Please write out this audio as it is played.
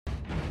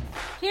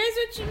Here's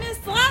what you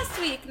missed last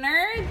week,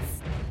 nerds.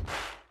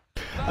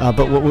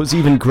 But what was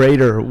even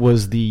greater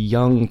was the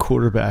young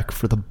quarterback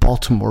for the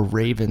Baltimore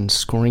Ravens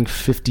scoring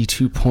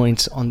 52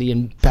 points on the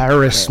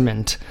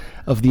embarrassment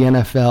of the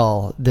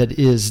NFL that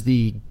is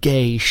the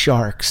gay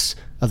Sharks,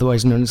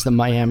 otherwise known as the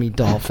Miami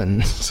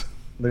Dolphins.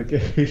 The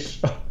gay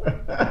Sharks.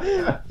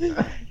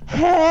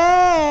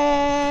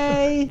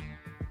 Hey!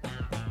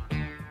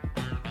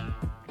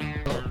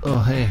 Oh,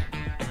 hey.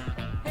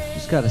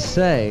 Just gotta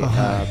say,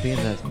 being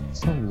that it's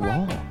so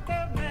long.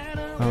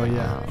 Oh,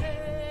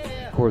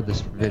 yeah. Record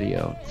this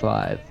video.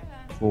 5,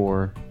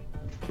 4,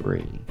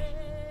 3.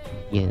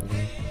 Yeah.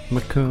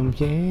 Macomb,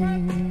 yeah.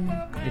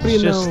 It's What do you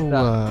just,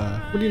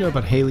 know? What do you know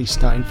about Haley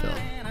Steinfeld?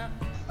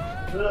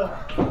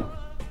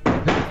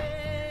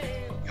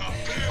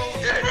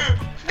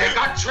 They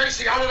got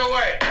Tracy out of the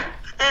way.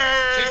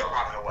 Keep her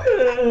out of the way.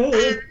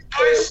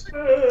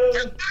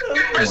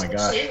 Oh my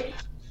God.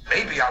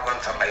 Maybe I'll run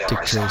for mayor Dick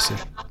myself.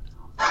 Tracy.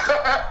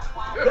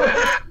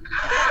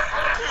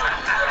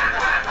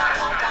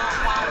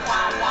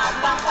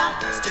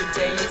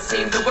 Today it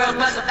seemed the world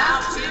was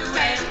about to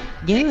end.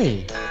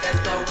 Yay. As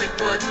though it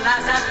wouldn't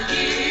last after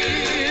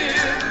years.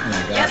 Oh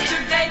my God.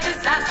 Yesterday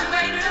disaster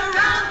waited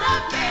around the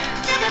bend.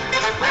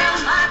 Well,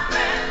 my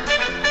friend,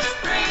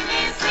 spring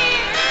is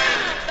here.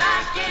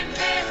 Back in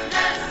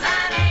business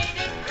and ain't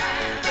it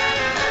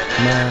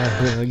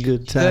grand. My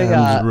good The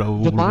times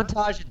roll.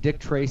 montage of Dick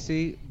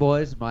Tracy,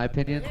 boys, in my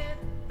opinion,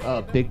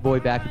 Big Boy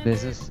Back in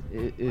Business,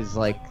 is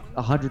like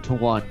 100 to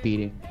 1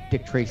 beating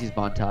Dick Tracy's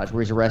montage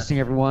where he's arresting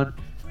everyone.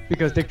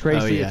 Because Dick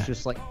Tracy yeah. is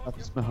just like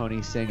Marcus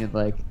Mahoney singing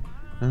like,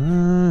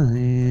 "Oh,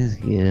 he's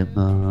here,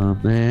 my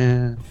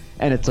man,"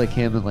 and it's like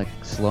him in like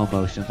slow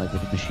motion, like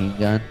with a machine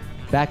gun.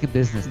 Back in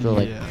Business, they're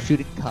like Yeah.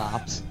 shooting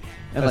cops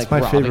and That's like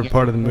my robbing favorite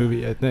part of the everyone.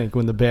 movie, I think,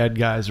 when the bad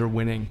guys are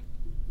winning.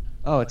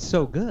 Oh, it's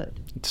so good.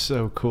 It's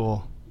so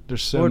cool.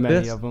 There's so Lord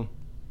many Biss. of them.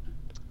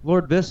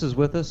 Lord Biss is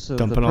with us. So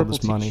Dumping the all Purple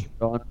this money. T-shirt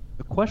on.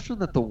 The question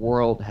that the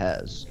world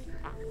has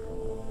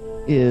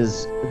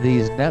is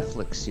these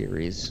Netflix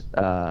series.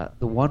 The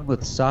one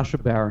with Sacha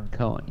Baron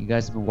Cohen. You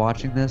guys have been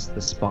watching this,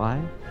 The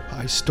Spy?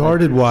 I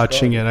started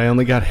watching it. I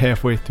only got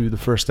halfway through the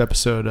first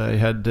episode. I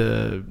had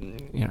to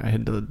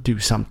do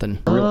something.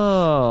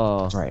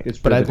 Oh, right. It's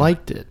But I riveting.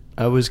 liked it.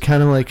 I was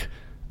kind of like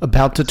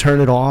about to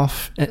turn it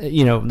off.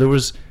 There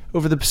was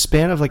over the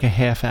span of like a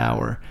half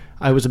hour,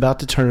 I was about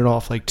to turn it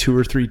off like 2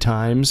 or 3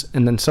 times,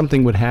 and then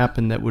something would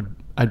happen that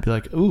I'd be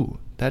like, ooh,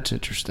 that's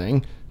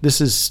interesting. This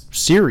is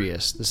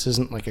serious. This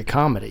isn't like a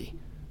comedy.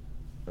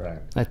 Right.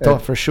 I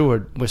thought for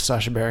sure with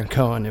Sacha Baron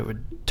Cohen it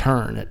would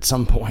turn at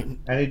some point.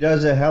 And he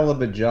does a hell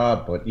of a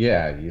job, but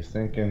yeah, you're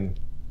thinking,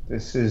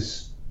 this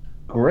is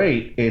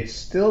great. It's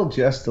still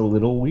just a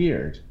little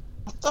weird.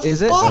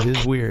 Is it? It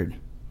is weird.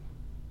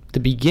 The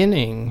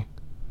beginning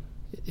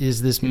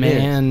is this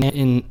man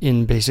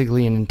in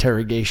basically an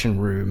interrogation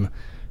room,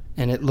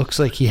 and it looks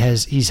like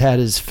he's had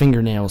his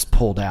fingernails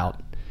pulled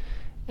out,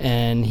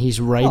 and he's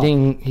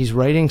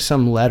writing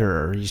some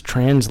letter, or he's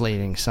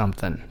translating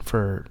something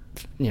for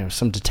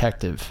some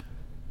detective,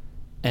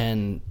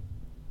 and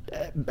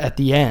at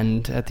the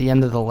end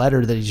of the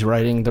letter that he's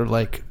writing, they're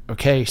like,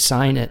 okay,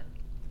 sign it.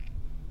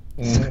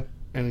 Mhm.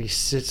 And he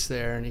sits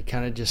there and he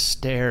kind of just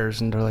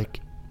stares, and they're like,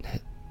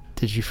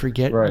 did you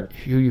forget Right.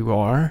 who you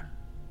are?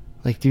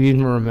 Like, do you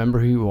even remember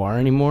who you are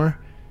anymore?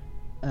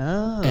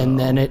 Oh. And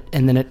then it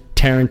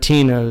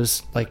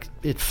Tarantino's, like,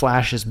 it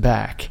flashes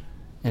back,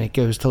 and it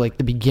goes to like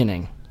the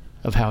beginning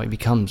of how he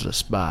becomes a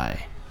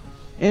spy.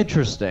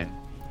 Interesting.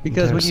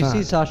 Because when you see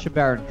Interessant. Sacha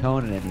Baron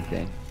Cohen in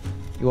anything,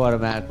 you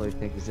automatically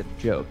think it's a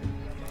joke.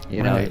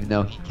 Right. Even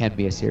though he can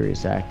be a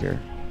serious actor.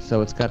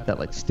 So it's got that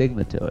like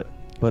stigma to it.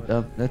 But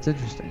that's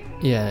interesting.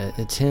 Yeah,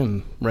 it's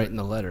him writing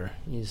the letter.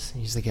 He's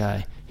the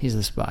guy. He's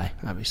the spy,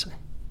 obviously.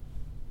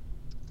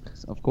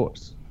 Of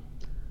course.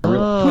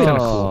 Kinda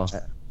cool.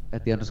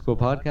 At the underscore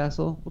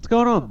podcastle. What's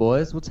going on,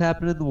 boys? What's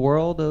happening in the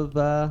world of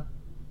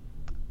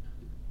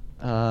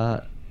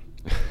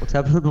what's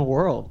happening in the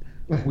world?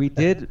 We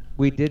did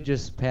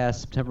just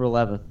pass September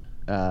 11th,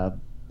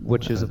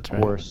 which is of That's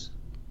right. course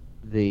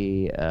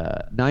the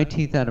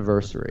 19th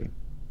anniversary,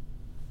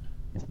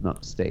 if I'm not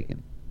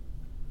mistaken.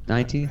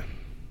 19th?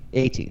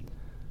 18th.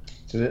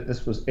 So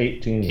this was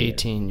 18 years.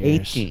 18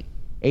 years.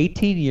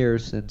 18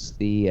 years since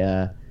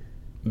the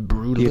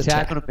Brutal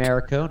attack on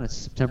America on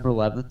September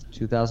 11th,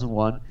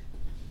 2001.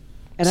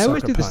 And I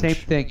always Sucker do the same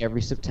punch. thing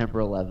every September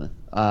 11th.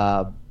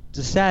 It's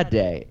a sad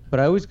day, but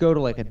I always go to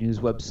like a news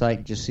website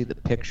and just see the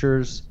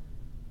pictures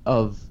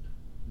of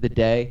the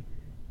day.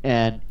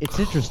 And it's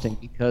interesting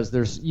because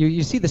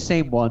you see the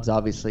same ones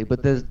obviously,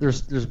 but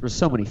there's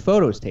so many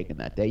photos taken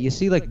that day. You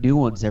see like new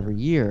ones every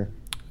year,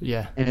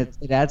 Yeah. and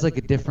it adds like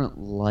a different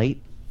light,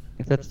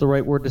 if that's the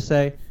right word to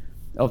say,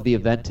 of the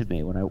event to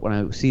me when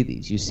I see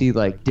these. You see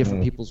like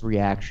different people's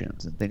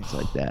reactions and things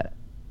like that.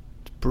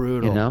 It's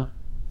brutal. You know,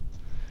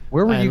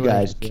 where were I you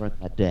guys like- during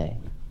that day?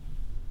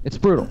 It's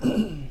brutal.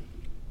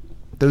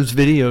 Those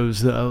videos,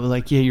 though,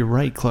 like, yeah, you're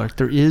right, Clark.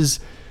 There is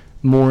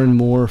more and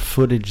more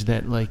footage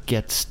that like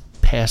gets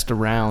passed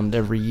around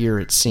every year,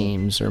 it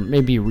seems, or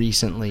maybe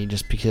recently,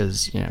 just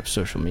because,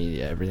 social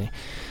media, everything.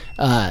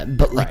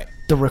 But like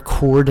the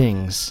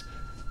recordings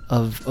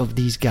of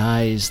these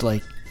guys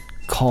like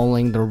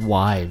calling their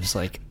wives,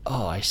 like,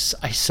 I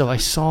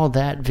saw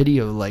that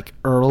video like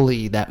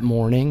early that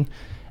morning,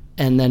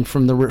 and then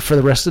for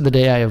the rest of the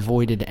day I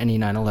avoided any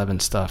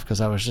 9/11 stuff because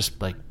I was just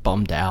like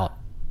bummed out.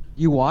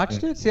 You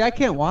watched it? See, I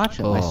can't watch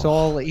them. I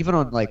saw even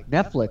on like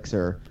Netflix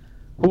or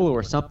Hulu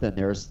or something.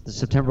 There's the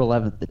September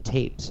 11th, the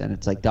tapes, and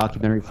it's like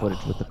documentary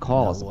footage with the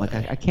calls. No I'm like,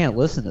 way. I can't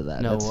listen to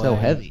that. No That's way. so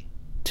heavy.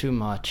 Too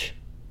much.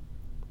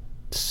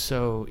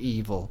 So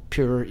evil,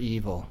 pure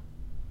evil,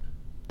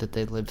 that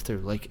they lived through,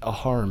 like a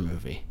horror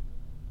movie.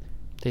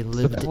 They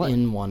lived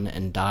in one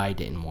and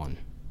died in one.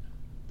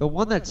 The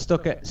one that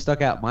stuck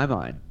out in my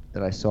mind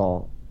that I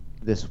saw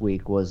this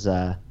week was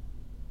the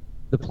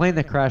plane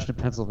that crashed in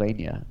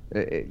Pennsylvania.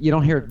 You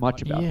don't hear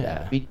much about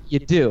that. I mean, you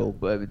do,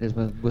 but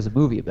there was a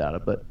movie about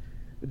it. But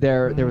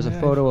there was a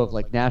photo of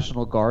like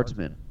National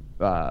Guardsmen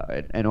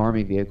and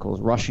Army vehicles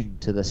rushing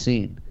to the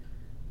scene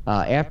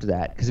after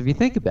that. Because if you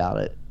think about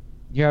it,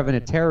 you're having a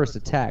terrorist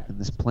attack and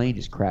this plane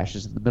just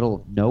crashes in the middle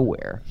of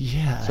nowhere.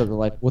 Yeah. So they're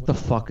like, what the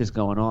fuck is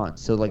going on?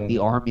 So like the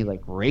Army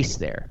like raced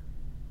there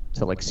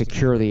to like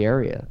secure the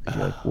area. And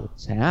you're like,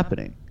 what's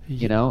happening?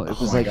 You know, it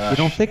was like, you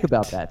don't think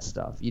about that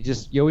stuff. You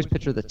always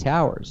picture the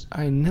towers.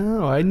 I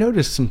know. I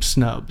noticed some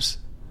snubs.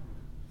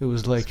 It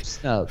was like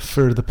Snubs.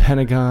 for the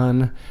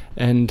Pentagon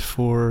and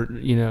for,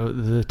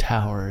 the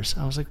towers.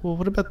 I was like, well,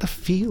 what about the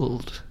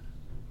field?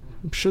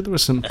 I'm sure there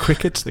was some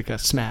crickets that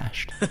got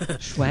smashed.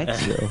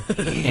 Anthills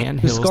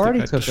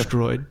that got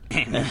destroyed.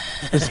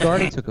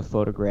 Biscardi took a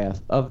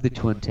photograph of the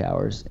Twin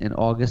Towers in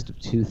August of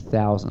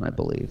 2000, I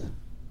believe.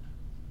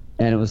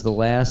 And it was the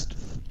last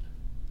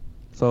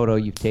photo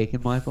you've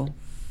taken, Michael?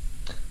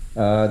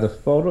 The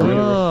photo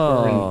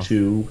you're referring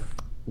to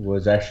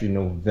was actually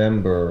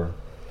November.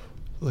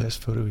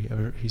 Last photo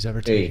he's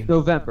ever taken.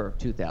 November of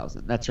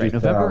 2000. That's right.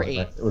 November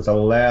 8th. It was the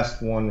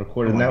last one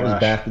recorded, and that was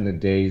back in the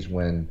days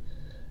when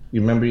you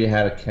remember you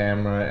had a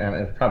camera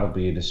and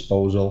probably a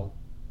disposable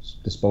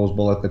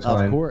at the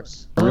time. Of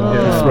course.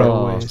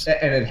 Throwaways.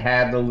 And it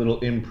had the little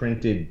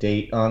imprinted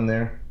date on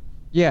there.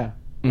 Yeah,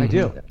 I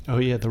do. Oh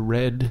yeah, the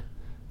red,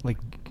 like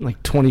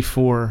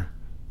 24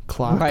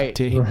 clock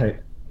date. Right.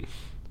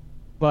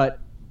 But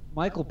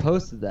Michael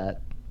posted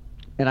that,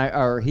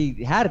 and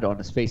he had it on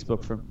his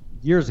Facebook from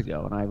years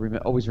ago, and I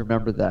always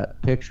remember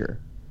that picture.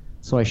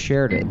 So I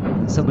shared it,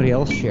 and somebody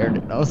else shared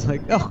it, and I was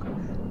like, oh,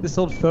 this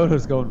old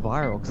photo's going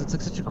viral because it's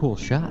like such a cool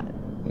shot.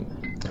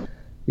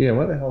 Yeah,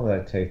 where the hell did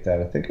I take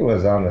that? I think it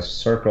was on a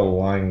Circle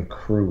Line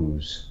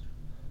cruise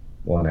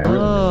one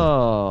afternoon.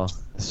 Oh,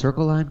 the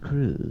Circle Line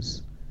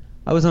cruise.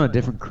 I was on a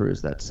different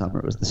cruise that summer.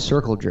 It was the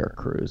Circle Jerk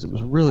cruise. It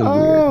was really weird.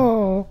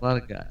 A lot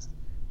of guys.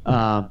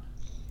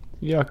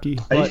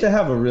 Yucky. I used to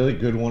have a really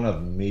good one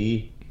of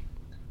me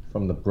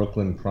from the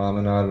Brooklyn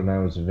Promenade when I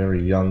was a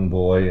very young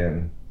boy,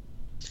 and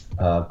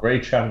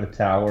great shot of the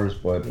towers,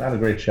 but not a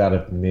great shot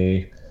of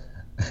me.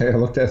 I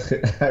looked at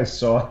it, I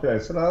saw it, I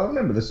said, I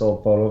remember this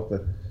old photo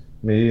of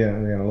me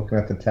looking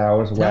at the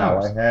towers.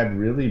 Wow, I had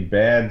really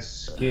bad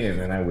skin,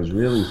 and I was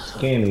really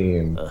skinny,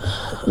 and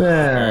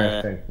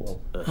I think,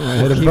 well, I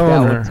had a keep that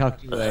boner. one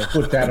tucked away.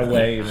 put that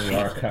away in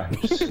the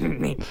archives.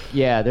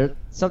 Yeah,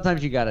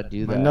 sometimes you got to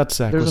do My that.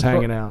 nutsack was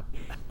hanging out.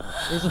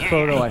 There's a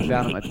photo I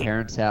found at my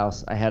parents'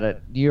 house. I had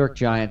a New York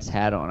Giants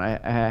hat on.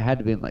 I had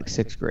to be in like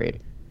 6th grade.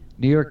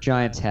 New York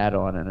Giants hat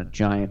on and a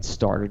Giants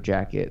starter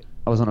jacket.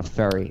 I was on a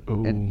ferry,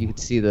 and you could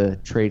see the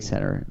Trade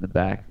Center in the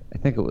back. I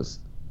think it was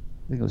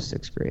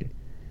 6th grade.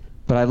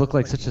 But I looked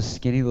like such a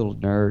skinny little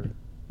nerd.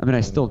 I mean, I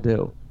still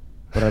do,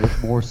 but I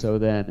looked more so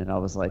then. And I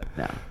was like,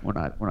 no, we're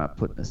not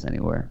putting this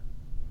anywhere.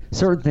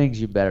 Certain things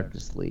you better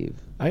just leave.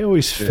 I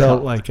always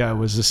felt like I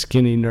was a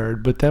skinny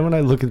nerd, but then when I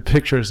look at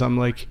pictures, I'm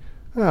like,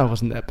 it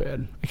wasn't that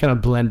bad. I kind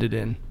of blended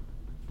in.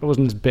 It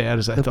wasn't as bad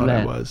as I thought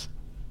I was.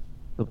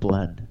 The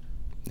blend.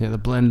 Yeah, the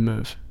blend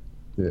move.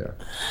 Yeah.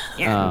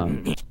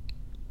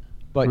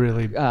 But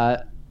Really.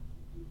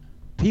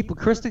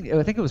 Kristen,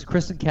 I think it was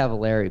Kristen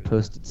Cavallari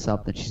posted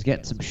something. She's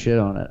getting some shit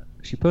on it.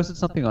 She posted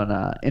something on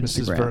Instagram.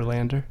 Mrs.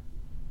 Verlander.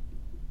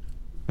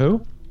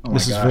 Who?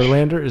 Mrs.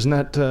 Verlander? Isn't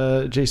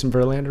that Jason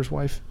Verlander's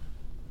wife?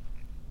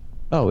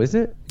 Oh, is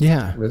it?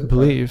 Yeah, I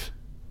believe.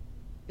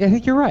 Yeah, I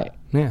think you're right.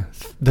 Yeah,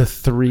 the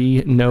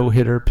 3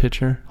 no-hitter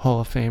pitcher, Hall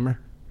of Famer.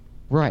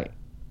 Right.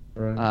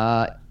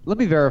 Let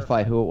me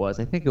verify who it was.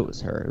 I think it was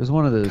her. It was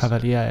one of those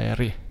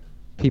Cavalieri.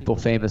 people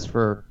famous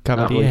for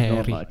not really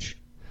doing much.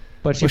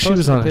 But she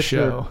was on a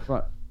picture,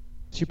 show.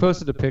 She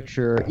posted a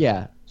picture.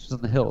 Yeah, she was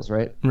on the hills,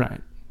 right? Right.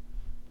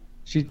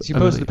 She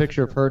posted a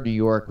picture of her in New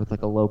York with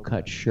like a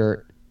low-cut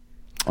shirt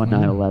on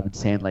 9/11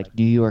 saying like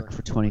New York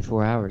for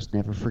 24 hours,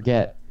 never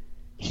forget.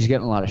 She's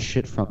getting a lot of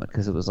shit from it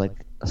because it was like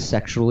a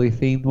sexually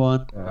themed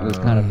one. It was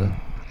kind of a,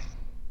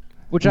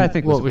 which I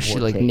think was she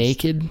like taste.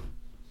 Naked?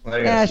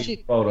 I got a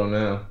photo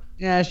now.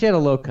 Yeah, she had a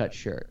low-cut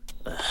shirt.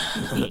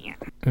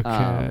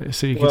 Okay,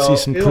 so you can Well, see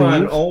some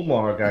Ilhan cleave.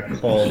 Omar got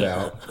called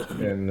out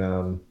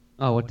in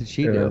Oh, what did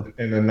she do?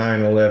 in the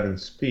 9/11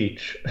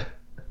 speech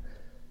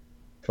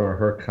for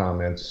her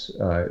comments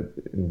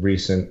in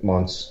recent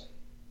months,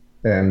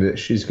 and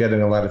she's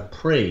getting a lot of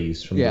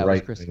praise from the It was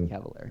right Kristen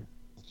Cavallari.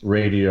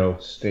 radio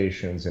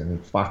stations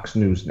and Fox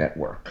News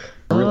Network.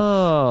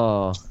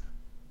 Oh,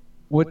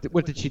 what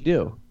did she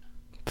do?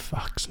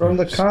 Fox From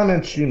the News.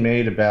 comments she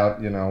made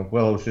about,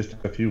 well, it was just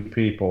a few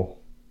people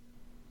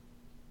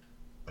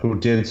who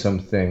did some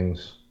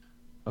things.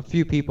 A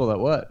few people that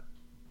what?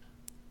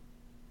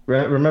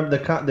 Remember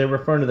they're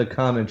referring to the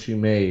comments she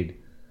made.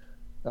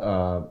 I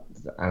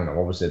don't know,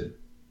 what was it?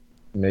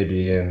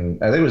 Maybe I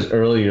think it was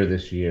earlier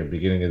this year,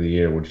 beginning of the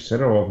year, where she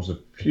said, "Oh, it was a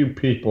few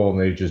people and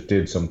they just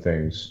did some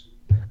things."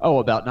 Oh,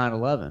 about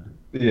 9/11.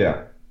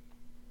 Yeah.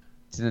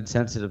 It's an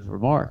insensitive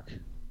remark.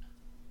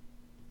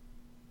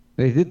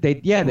 They did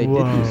do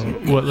Whoa.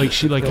 some. What, like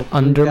she Killed 3,000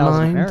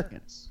 undermined?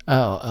 Americans.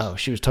 Oh,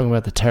 she was talking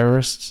about the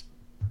terrorists?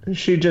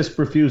 She just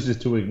refuses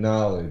to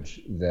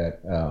acknowledge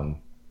that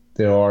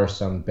there are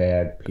some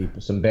bad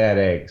people, some bad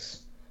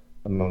eggs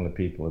among the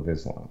people of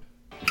Islam.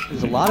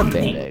 There's a lot of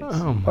bad eggs.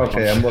 Oh, my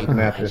Okay, I'm looking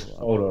at God. this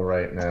photo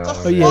right now.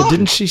 Oh, yeah,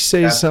 didn't she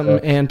say That's something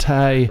the-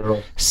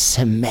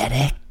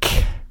 anti-Semitic?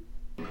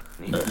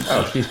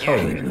 Oh, she's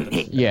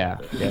totally. Yeah,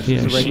 Yeah,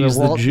 she's a regular she's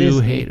the Walt Jew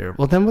Disney. hater.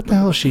 Well, then what the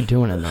hell is she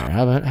doing in there?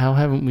 How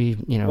haven't we,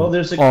 Well,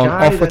 there's a all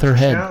guy off with that's her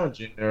head?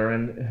 challenging her,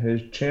 and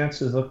his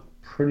chances look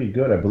pretty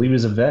good. I believe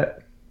he's a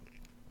vet.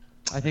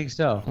 I think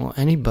so. Well,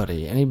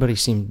 anybody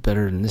seemed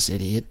better than this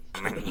idiot.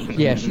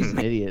 Yeah, she's an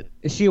idiot.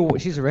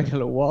 She's a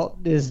regular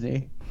Walt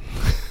Disney.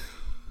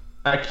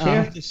 I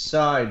can't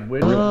decide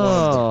which one Oh.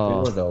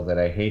 of the four, though, that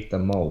I hate the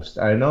most.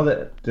 I know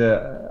that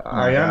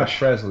Ayanna gosh.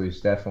 Presley's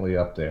definitely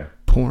up there.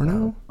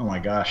 Porno? Oh my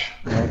gosh.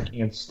 I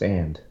can't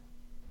stand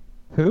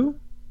Who?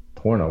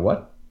 porno.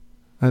 What?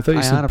 I thought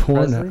you said Ayanna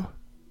porno.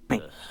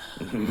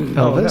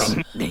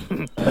 Elvis?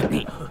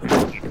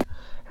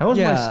 How was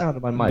my Yeah. sound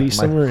of my mic?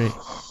 Lisa Marie.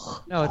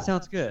 No, it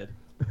sounds good.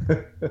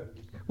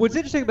 What's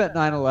interesting about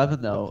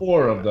 9/11 though?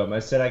 Four of them. I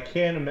said I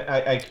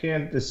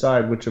can't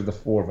decide which of the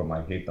four of them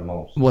I hate the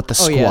most. What, the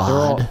Oh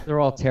squad? yeah, they're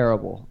all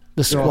terrible.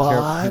 The They're all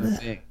terrible squad? human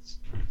beings.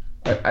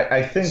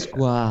 I think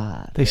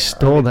Squad. They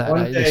stole that.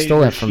 one They day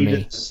stole that from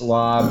me. Rashida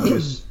Tlaib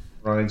just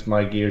grinds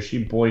my gears.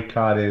 She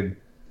boycotted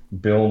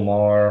Bill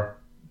Maher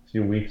a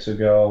few weeks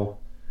ago.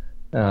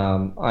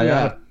 Ayanna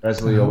Yeah.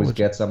 Presley always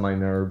gets on my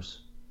nerves.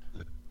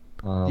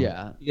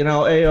 Yeah.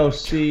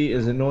 AOC,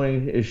 as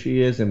annoying as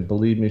she is, and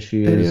believe me,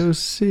 she is.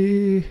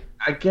 AOC.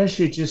 I guess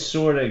you just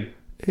sort of,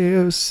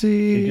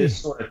 AOC.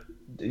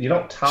 you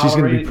don't tolerate She's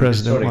gonna be it, you just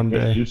president sort of one get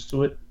day. used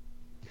to it.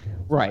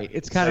 Right.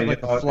 It's kind So of you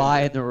like the know,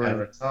 fly in the at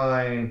room. a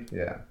time,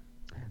 yeah.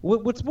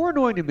 What's more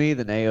annoying to me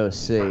than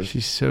AOC?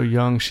 She's so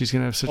young. She's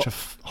going to have such a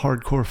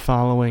hardcore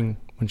following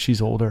when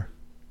she's older.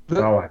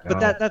 Oh, I know. But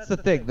that's the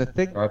thing. The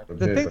thing God forbid,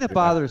 the thing but that yeah.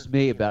 bothers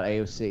me about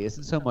AOC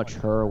isn't so much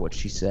her or what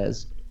she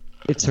says.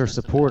 It's her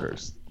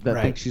supporters that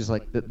Right. think she's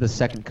like the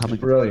second coming.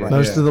 Brilliant. of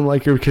Christ. Most of them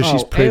like her because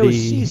she's pretty.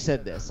 AOC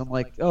said this. I'm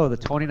like, oh, the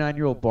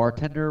 29-year-old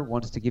bartender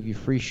wants to give you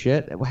free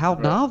shit. How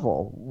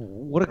novel!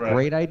 What a Right.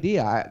 great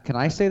idea! Can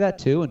I say that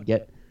too and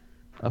get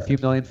a few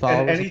million And followers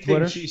on anything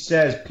Twitter? she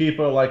says,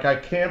 people are like, I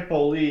can't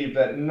believe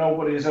that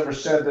nobody's ever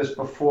said this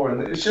before.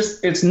 And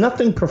it's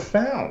nothing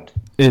profound.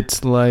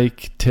 It's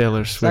like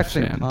Taylor It's Swift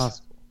actually fans.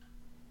 impossible.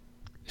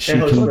 She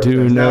Taylor can Swift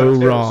do is- now no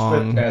Taylor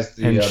wrong, Swift has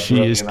the, and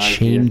she is brilliant idea.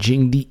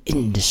 changing the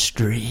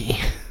industry.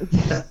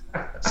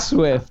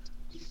 Swift.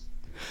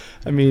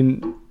 I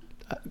mean,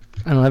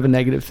 I don't have a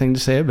negative thing to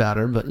say about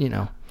her, but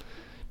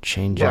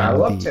changing Yeah, I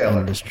love the Taylor,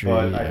 industry.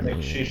 but I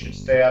think she should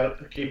stay out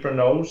of keep her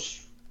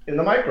nose in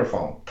the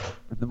microphone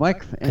The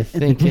mic. I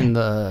think in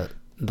the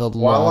while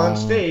long, on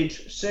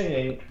stage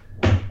singing.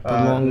 the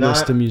long not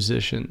list of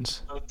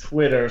musicians. on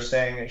Twitter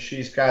saying that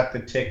she's got the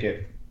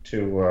ticket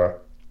to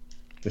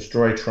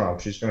destroy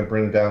Trump. She's going to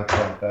bring down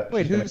Trump.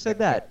 Wait, who said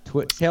that?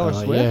 Taylor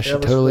Oh, Swift? yeah, she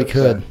Taylor totally Swift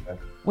could. said that.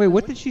 Wait,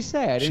 what did she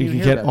say? I didn't She even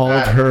could hear get about all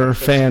that. of her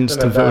She's fans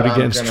to something vote about,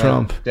 against I'm gonna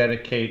Trump.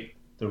 Dedicate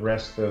the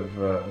rest of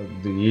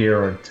the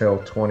year until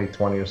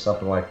 2020 or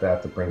something like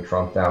that to bring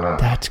Trump down.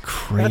 That's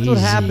crazy. That's what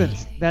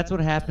happens. That's what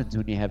happens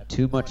when you have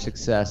too much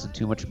success and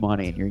too much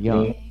money and you're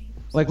young.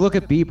 Like, look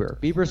at Bieber.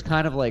 Bieber's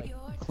kind of like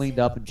cleaned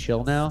up and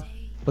chill now,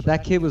 but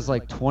that kid was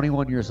like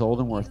 21 years old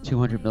and worth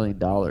 $200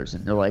 million.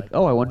 And they're like,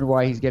 oh, I wonder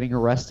why he's getting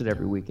arrested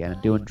every weekend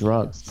and doing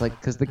drugs. It's like,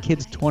 because the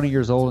kid's 20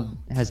 years old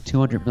and has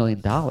 $200 million.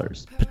 But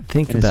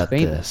think and is about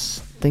famous.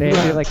 this. Think They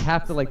about like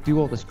have to like do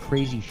all this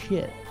crazy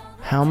shit.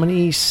 how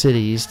many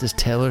cities does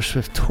Taylor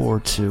Swift tour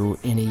to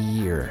in a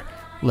year?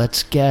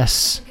 Let's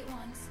guess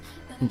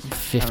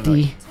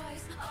 50?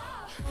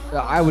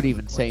 I would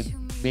even say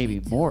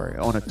maybe more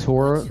on a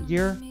tour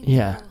year.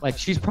 Yeah. Like,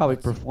 she's probably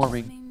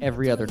performing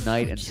every other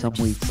night and some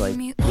weeks like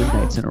 3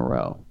 nights in a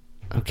row.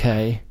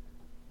 Okay.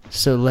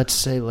 So let's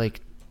say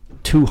like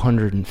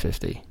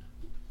 250.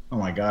 Oh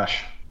my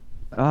gosh.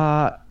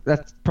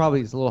 That's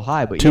probably is a little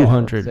high, but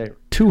 200. Yeah, let's say-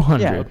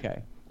 200. yeah,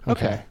 okay.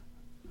 Okay.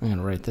 I'm going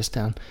to write this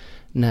down.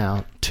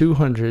 Now,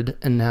 200,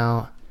 and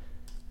now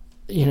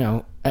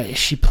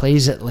she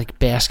plays at like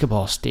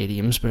basketball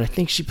stadiums, but I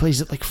think she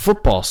plays at like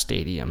football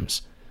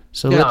stadiums.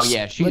 So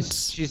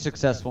she's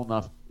successful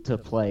enough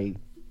to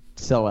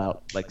sell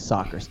out like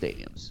soccer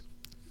stadiums.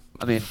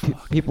 I mean,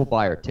 people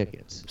buy her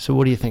tickets. So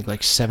what do you think,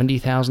 like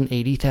 70,000,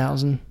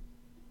 80,000?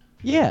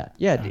 Yeah,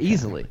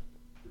 easily.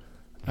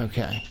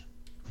 Okay.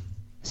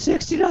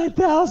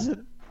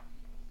 69,000.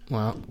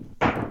 Well,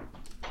 I'm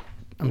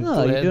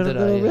you're doing glad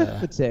a little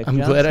arithmetic. I'm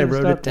John's glad I gonna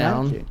wrote start it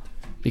down managing.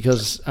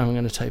 because I'm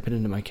going to type it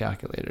into my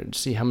calculator to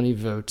see how many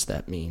votes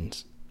that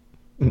means.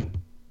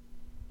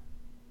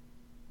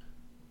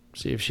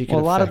 See if she can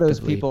Well, a lot of those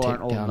effectively people aren't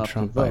take old down enough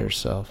Trump to vote. by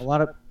herself. A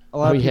lot of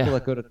people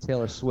that go to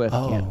Taylor Swift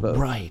can't vote.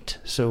 Right.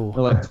 So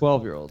They're like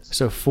 12-year-olds.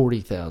 So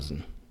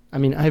 40,000. I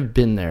mean, I've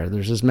been there.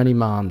 There's as many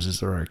moms as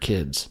there are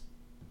kids.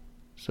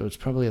 So it's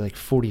probably like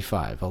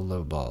 45. I'll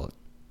lowball it.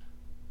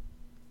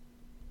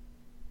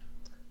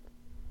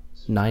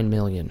 9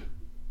 million.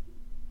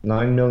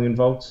 9 million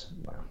votes?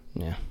 Wow.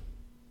 Yeah.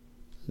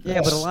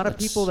 Yeah, but a lot of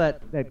people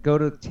that go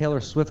to Taylor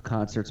Swift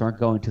concerts aren't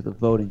going to the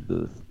voting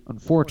booth,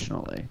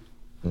 unfortunately.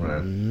 Right.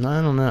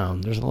 I don't know.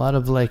 There's a lot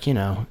of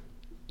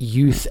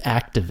youth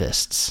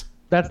activists.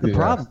 That's the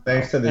problem.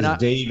 Thanks to this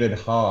David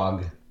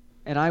Hogg.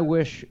 And I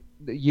wish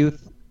the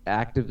youth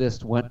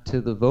activists went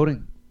to the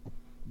voting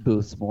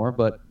booths more,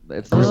 but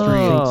if history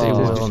they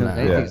will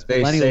now.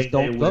 They say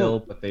don't they vote. will,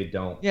 but they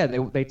don't. Yeah,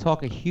 they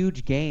talk a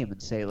huge game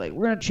and say like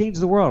we're gonna change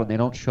the world, and they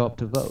don't show up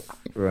to vote.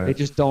 Right. They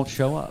just don't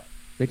show up.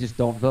 They just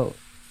don't vote.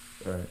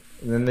 Right.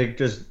 And then they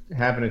just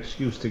have an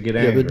excuse to get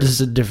angry. Yeah, but this is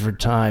a different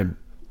time.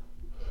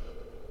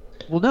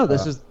 Well, no,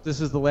 this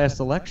is the last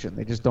election.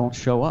 They just don't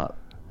show up.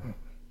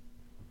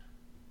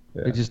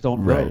 Yeah. They just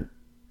don't Right. vote.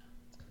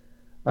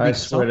 I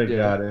swear to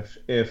God,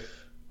 if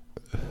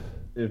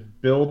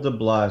Bill de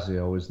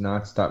Blasio is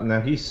not stopped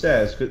now, he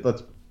says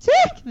let's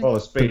call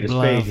a spade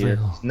here.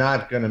 He's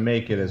not going to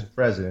make it as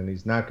president.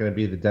 He's not going to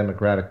be the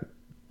Democratic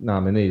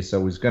nominee,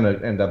 so he's going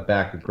to end up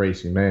back at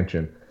Gracie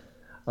Mansion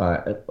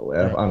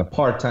on a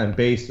part-time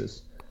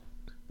basis.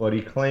 But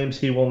he claims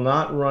he will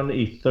not run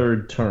a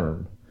third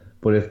term.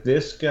 But if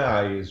this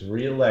guy is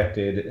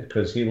reelected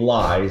because he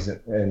lies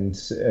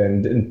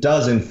and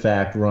does in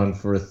fact run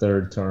for a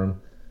third term,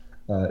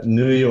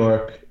 New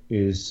York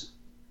is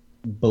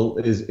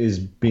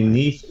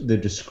beneath the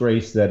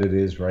disgrace that it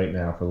is right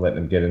now for letting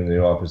him get into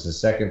the office a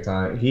second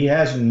time. He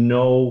has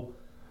no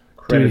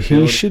credibility.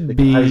 Dude, he should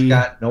be. He's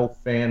got no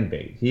fan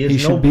base. He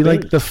should be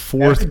like the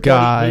fourth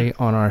guy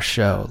on our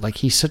show. Like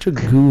he's such a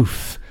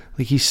goof.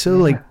 Like he's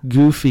so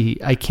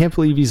goofy. I can't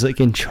believe he's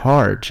in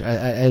charge.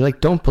 I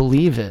don't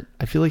believe it.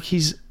 I feel like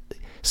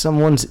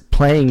someone's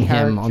playing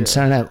him on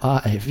Saturday Night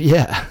Live.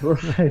 Yeah.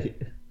 Right.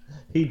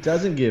 He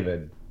doesn't give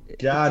a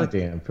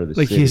goddamn for the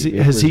city.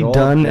 Has he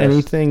done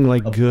anything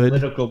good?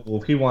 Political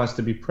move. He wants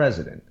to be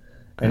president,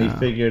 and he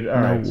figured, all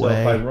right, so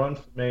if I run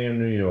for mayor of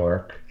New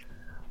York,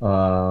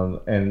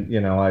 and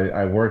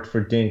I worked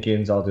for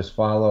Dinkins, I'll just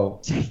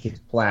follow his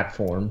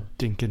platform.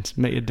 Dinkins,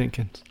 Mayor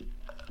Dinkins.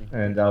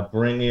 And I'll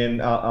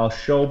I'll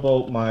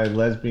showboat my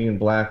lesbian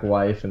black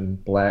wife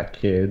and black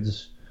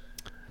kids,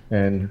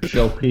 and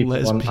show people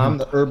I'm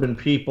the urban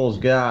people's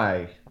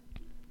guy.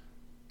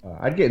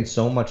 I'd get in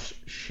so much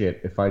shit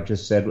if I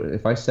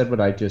said what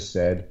I just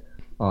said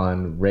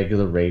on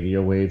regular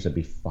radio waves. I'd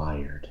be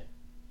fired.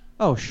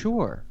 Oh,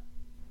 sure,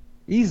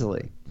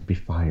 easily. I'd be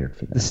fired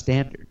for that. The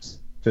standards.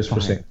 Just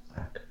for saying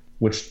black,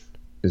 which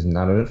is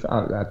not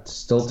that's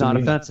still not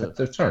offensive.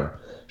 That's a term.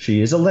 She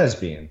is a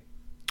lesbian.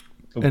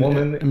 A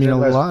woman. I mean, a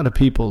lot of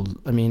people.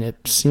 I mean,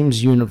 it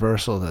seems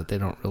universal that they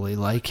don't really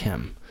like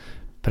him,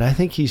 but I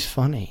think he's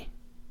funny,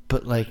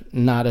 but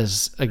not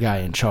as a guy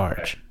in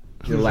charge.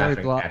 You're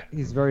laughing at him.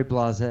 He's very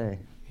blasé.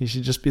 He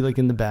should just be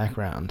in the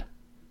background.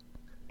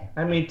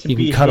 I mean, you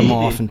can cut him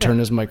off and turn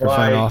his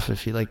microphone off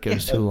if he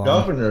goes too long.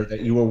 Governor that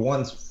you were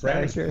once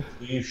friends with,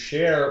 you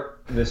share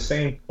the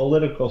same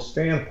political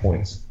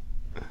standpoints.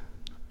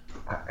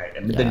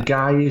 The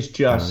guy is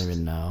just I don't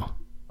even know.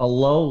 A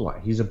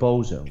lowlife. He's a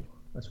bozo.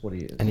 That's what he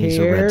is. And he's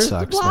a Red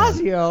Sox de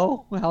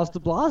Blasio. Fan. How's de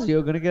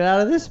Blasio going to get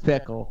out of this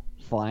pickle?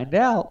 Find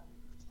out.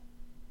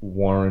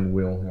 Warren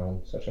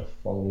Wilhelm, such a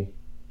phony.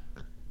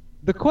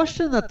 The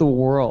question that the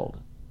world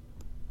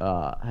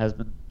has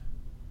been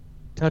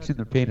touching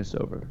their penis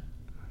over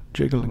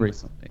jiggling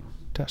recently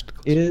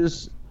testicles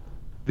is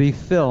the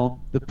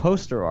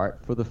poster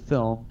art for the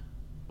film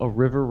A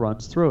River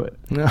Runs Through It.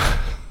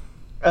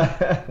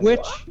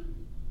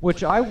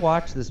 Which I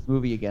watched this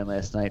movie again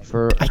last night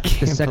for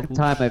the second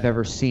time I've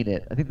ever seen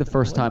it. I think the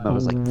first time I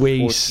was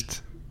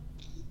waste.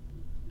 14.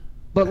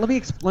 But let me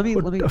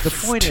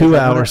the point 2 is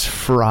hours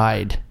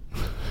fried.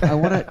 I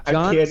want to.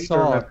 John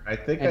saw it. I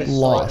think I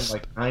saw it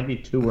in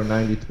 92 or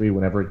 93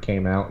 whenever it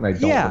came out, and I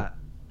don't. Yeah,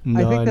 no,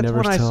 I think that's never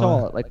when I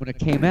saw it. it. When it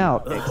came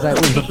out, because I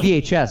was on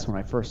VHS when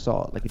I first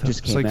saw it. It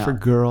just came out. for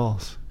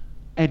girls.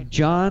 And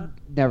John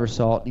never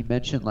saw it, and he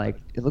mentioned, like,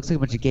 it looks like a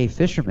bunch of gay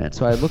fishermen.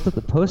 So I looked at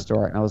the poster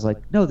art, and I was like,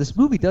 no, this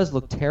movie does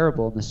look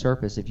terrible on the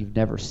surface if you've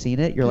never seen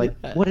it. You're like,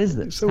 what is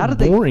this? So How did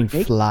boring. they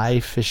make Fly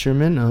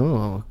fisherman.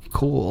 Oh,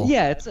 cool.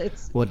 Yeah,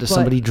 it's. What, does but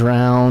somebody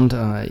drowned?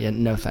 Yeah,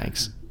 no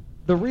thanks.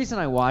 The reason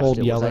I watched Old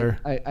it was Yeller.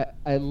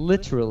 I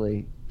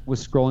literally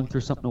was scrolling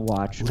through something to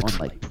watch on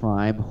like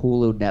Prime,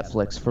 Hulu,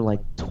 Netflix for like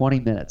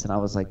 20 minutes, and I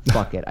was like,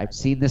 fuck it. I've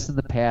seen this in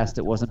the past.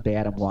 It wasn't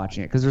bad. I'm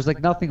watching it because there's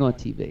like nothing on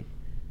TV.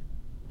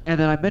 And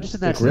then I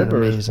mentioned that.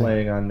 River is amazing.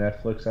 playing on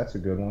Netflix. That's a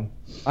good one.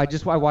 I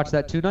watched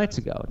that 2 nights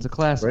ago. It's a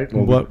classic. Great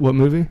movie. What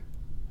movie?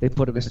 They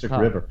put him in the Mr.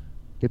 car. River.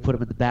 They put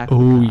him in the back. of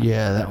Oh the car.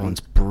 yeah, that one's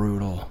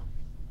brutal.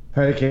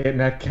 How to get in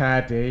that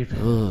car, Dave?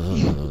 Ugh.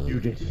 You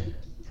did.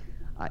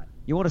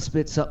 You want to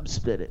spit something?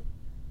 Spit it.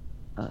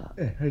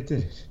 Yeah, I did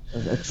it.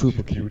 A trooper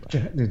You came were by.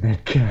 getting in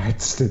that car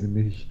instead of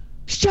me.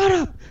 Shut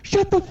up!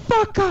 Shut the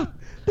fuck up!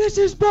 This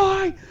is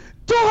my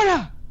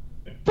daughter!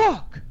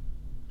 Fuck!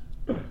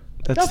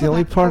 That's Nothing the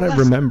only like part I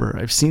molesting. remember.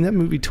 I've seen that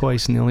movie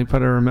twice, and the only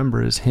part I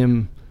remember is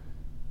him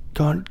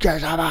going,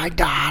 "Get my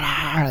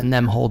daughter," and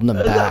them holding him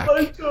back.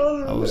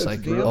 I was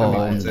like, the oh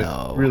other It's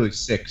no. a really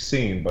sick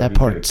scene. But That he did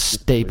part's it.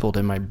 stapled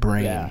in my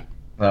brain. Yeah.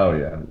 Oh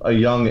yeah, a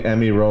young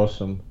Emmy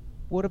Rossum.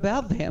 What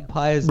about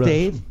vampires, Rough.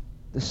 Dave?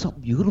 There's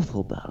something beautiful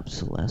about them,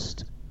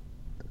 Celeste.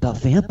 About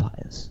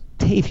vampires.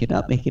 Dave, you're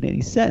not making any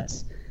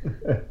sense.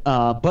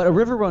 But A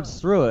River Runs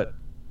Through It.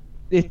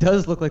 It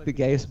does look like the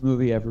gayest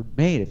movie ever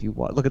made. If you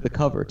look at the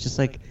cover, it's just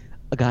like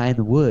a guy in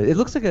the woods. It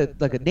looks like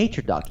a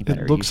nature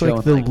documentary. It looks You like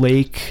show the in,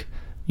 lake,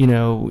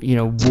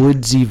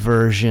 woodsy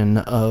version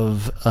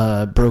of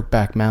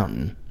Brokeback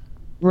Mountain.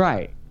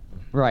 Right.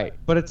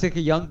 But it's like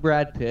a young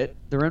Brad Pitt.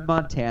 They're in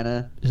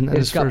Montana. Isn't that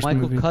It's his got first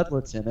Michael movie?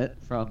 Cudlitz in it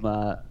from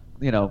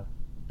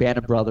Band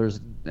of Brothers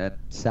and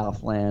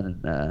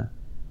Southland and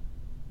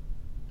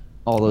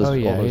all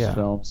those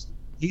films.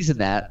 He's in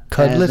that. And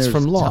Cudlitz there's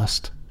from Tom-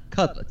 Lost.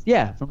 Cudlitz,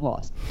 yeah, from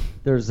Lost.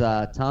 There's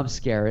Tom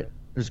Skerritt.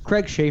 There's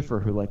Craig Schaefer,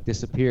 who like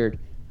disappeared.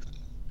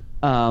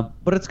 But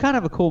it's kind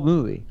of a cool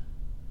movie,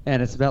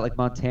 and it's about like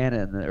Montana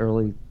in the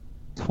early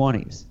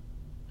 20s.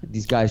 And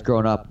these guys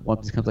growing up,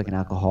 one becomes like an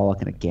alcoholic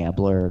and a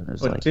gambler, and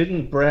there's But like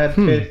didn't Brad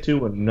Pitt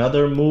do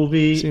another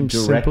movie Seems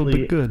simple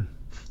directly but good.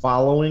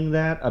 following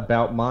that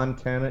about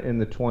Montana in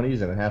the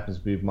 20s? And it happens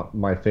to be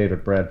my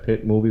favorite Brad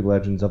Pitt movie,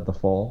 Legends of the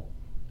Fall.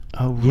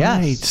 Oh,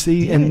 Yes, right.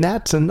 See, he and did.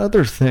 that's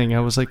another thing. I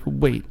was like,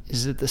 wait,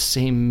 is it the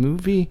same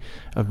movie?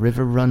 A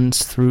river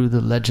runs through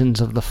the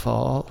Legends of the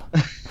Fall?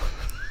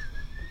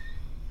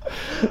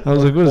 I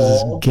was like, what is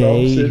this, Fall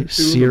gay dumps into the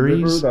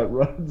series? river that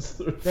runs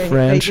through.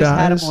 they just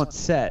had him franchise? on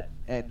set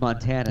at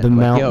Montana. The Like,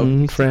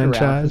 Mountain yo, stick around for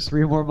franchise?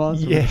 3 more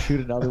months. We're Yeah. gonna shoot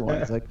another one.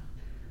 It's like,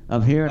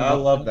 I'm here. And I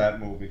love that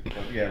movie. But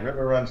yeah,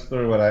 River Runs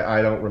Through It.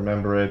 I don't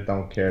remember it.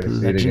 Don't care to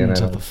see it again.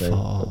 Legends I of don't the think.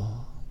 Fall.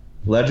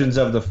 Legends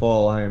of the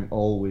Fall. I am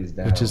always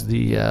down. Which is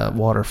the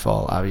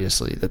waterfall,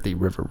 obviously, that the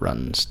river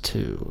runs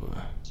to.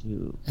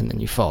 And then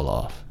you fall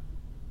off.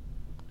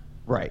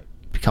 Right.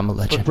 Become a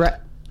legend.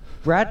 But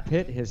Brad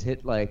Pitt has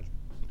hit like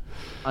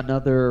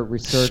another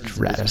resurgence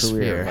in his Stratosphere.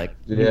 career. Like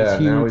Yeah,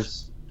 he's now huge.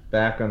 he's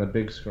back on the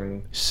big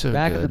screen. So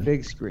Back good. on the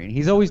big screen.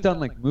 He's always done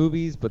like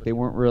movies, but they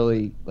weren't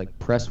really like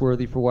press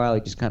worthy for a while.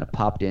 He just kind of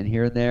popped in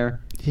here and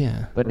there.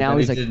 Yeah. But now Then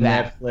he's he like did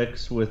back.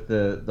 Netflix with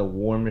the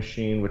War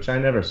Machine, which I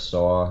never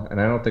saw,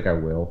 and I don't think I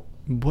will.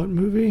 What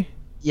movie?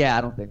 Yeah,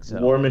 I don't think so.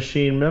 War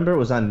Machine. Remember, it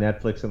was on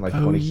Netflix in like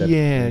Oh, 2017.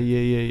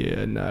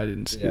 yeah. No, I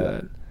didn't see Yeah.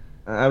 that.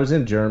 I was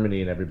in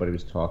Germany and everybody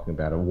was talking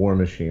about it. War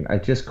Machine. I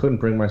just couldn't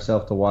bring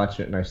myself to watch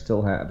it, and I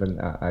still haven't.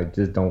 I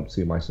just don't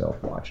see myself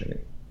watching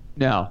it.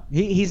 No,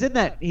 he's in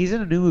that. He's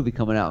in a new movie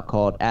coming out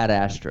called Ad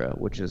Astra,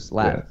 which is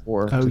Latin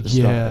for Oh, to the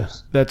yeah.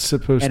 stars. That's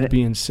supposed And to it-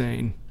 be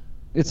insane.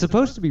 It's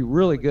supposed to be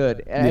really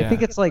good. And I Yeah.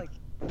 think it's like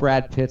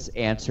Brad Pitt's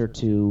answer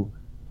to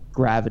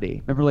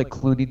Gravity. Remember, like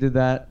Clooney did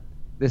that.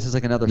 This is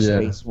like another Yeah.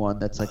 space one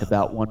that's like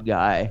about one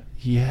guy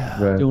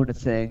Yeah. Right. doing a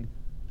thing.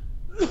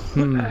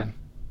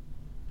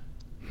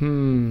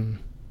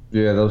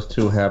 Yeah, those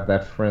two have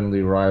that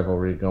friendly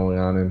rivalry going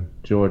on, and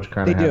George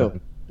kind They of do. had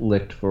him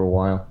licked for a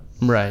while.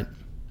 Right.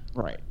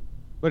 Right.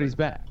 But he's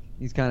back.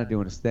 He's kind of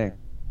doing his thing.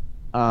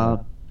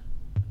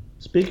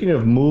 Speaking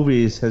of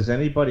movies, has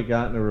anybody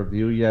gotten a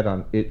review yet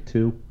on It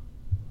 2?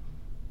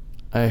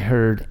 I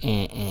heard.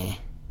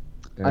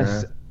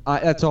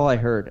 That's all I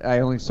heard. I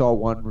only saw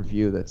one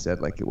review that said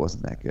like it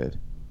wasn't that good.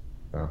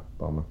 Oh,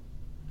 bummer.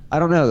 I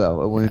don't know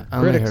though. When Yeah, I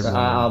only critics, heard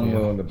one. I'm review.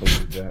 willing to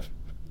believe that.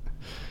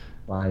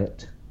 Buy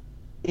it.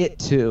 It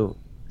too.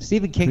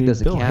 Stephen King I mean,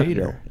 does a Bill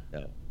cameo. Hader.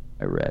 No,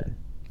 I read.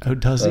 Oh,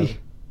 does he?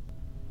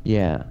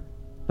 Yeah,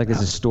 like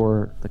as a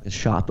store, like a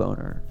shop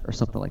owner or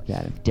something like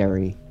that in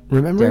Derry.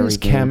 Remember Derry his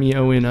Game.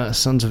 cameo in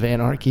Sons of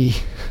Anarchy?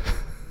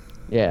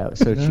 Yeah, it was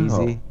so No.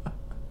 cheesy.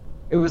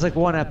 It was like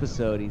one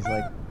episode. He's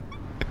like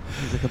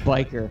a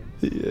biker,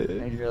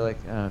 Yeah. and you're like,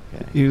 oh,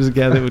 okay. He was a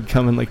guy that would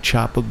come and like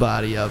chop a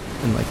body up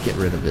and like get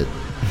rid of it.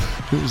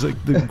 He was like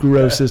the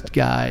grossest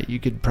guy you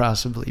could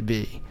possibly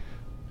be.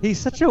 He's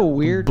such a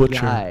weird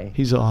Butcher. guy.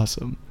 He's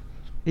awesome.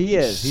 He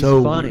is. He's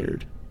so funny.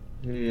 weird.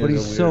 He But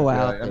is he's a so weird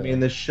out guy. there. I mean,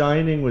 The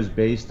Shining was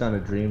based on a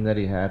dream that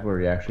he had where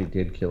he actually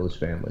did kill his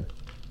family.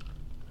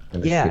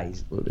 And his Yeah, kid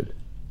included.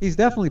 He's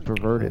definitely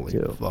perverted Holy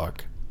too.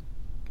 fuck.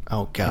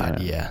 Oh,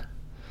 God, Yeah. yeah.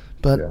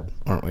 But Yeah.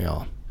 aren't we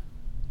all?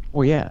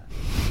 Well, yeah.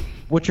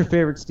 What's your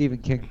favorite Stephen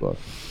King book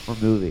or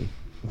movie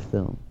or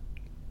film?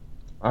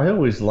 I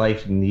always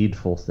liked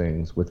Needful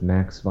Things with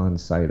Max von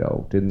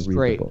Sydow. Didn't read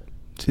great. the book.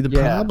 See, the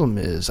Yeah. problem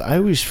is I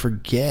always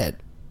forget.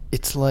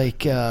 It's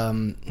like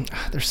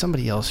there's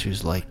somebody else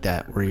who's like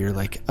that where you're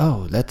like,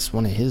 oh, that's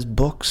one of his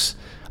books.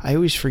 I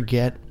always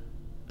forget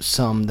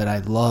some that I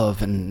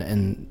love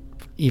and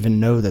even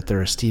know that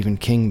they're a Stephen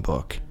King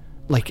book.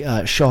 Like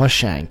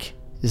Shawshank.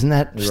 Isn't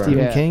that Right. Stephen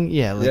Yeah. King?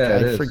 Yeah, like Yeah,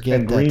 it I is. forget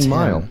And that's Green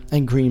Mile. him.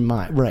 And Green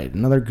Mile. Right,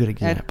 another good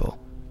example.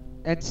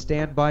 And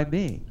Stand By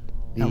Me.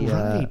 The, Oh,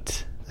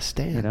 right. The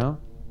Stand. You know?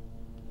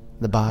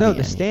 The Body. No, I The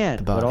mean, Stand,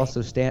 the but Body.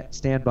 also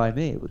Stand By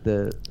Me, with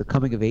the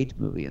coming of age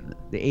movie in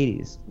the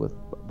 80s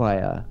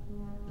by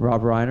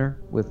Rob Reiner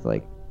with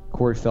like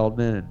Corey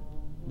Feldman and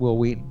Will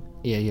Wheaton.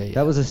 Yeah.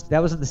 That was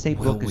in the same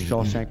Will book as Wheaton.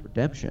 Shawshank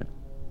Redemption,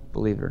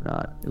 believe it or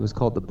not. It was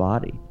called The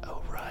Body.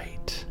 Oh,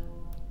 right.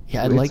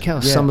 Yeah, I It's- like how yeah.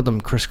 some of them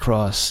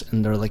crisscross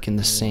and they're like in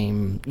the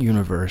same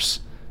universe.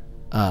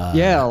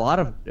 Yeah, a lot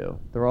of them do.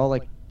 They're all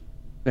like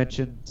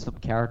mention some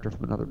character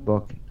from another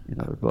book in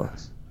other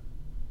books.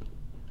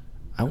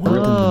 I want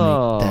them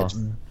Oh. to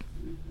make that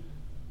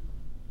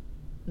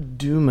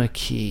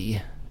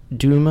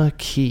Duma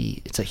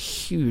Key. It's a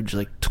huge,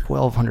 like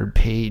 1,200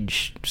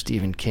 page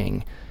Stephen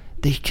King.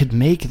 They could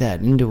make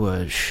that into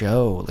a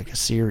show, like a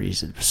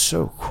series. It was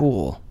so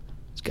cool.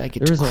 This guy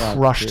gets There's a lot to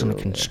crushed on do, a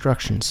yeah.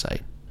 construction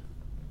site.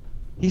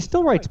 He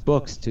still writes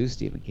books too,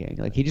 Stephen King.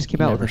 Like he just came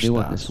He out with never a new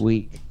one stops. this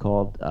week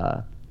called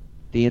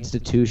The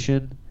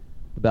Institution,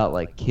 about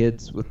like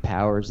kids with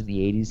powers in the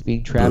 80s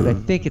being trapped. I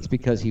think it's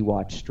because he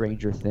watched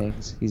Stranger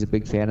Things. He's a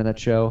big fan of that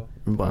show.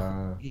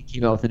 He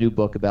came out with a new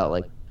book about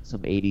like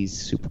some 80s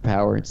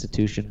superpower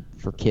institution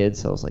for kids.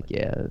 So I was like,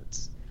 yeah,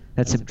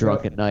 that's him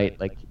drunk at night.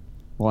 Like,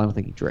 well, I don't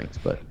think he drinks,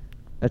 but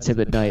that's him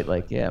at night.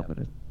 Like, yeah, I'm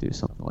gonna do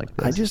something like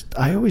this.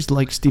 I always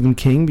like Stephen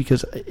King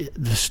because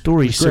the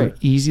story's so great.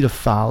 easy to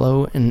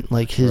follow and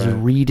like his Right.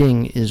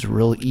 reading is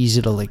real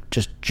easy to like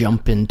just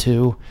jump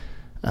into.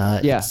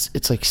 Yeah.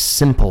 It's like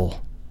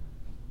simple.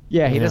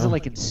 Yeah, he You doesn't know?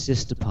 like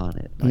insist upon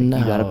it. Like No,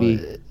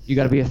 you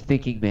gotta be a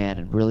thinking man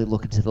and really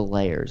look into the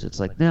layers. It's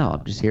like, no,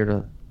 I'm just here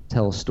to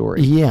tell a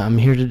story. Yeah, I'm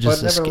here to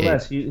just But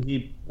nevertheless, escape.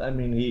 he the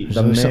There's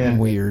always something man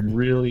weird.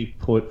 really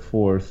put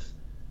forth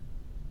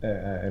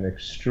an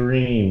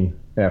extreme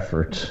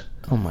effort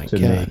Oh my to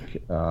god.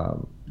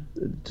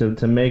 make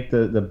to make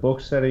the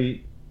books that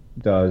he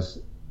does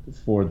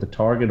for the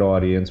target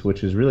audience,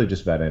 which is really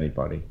just about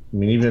anybody. I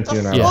mean, even if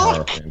you're not a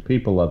horror fan,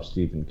 people love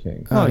Stephen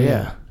King. Oh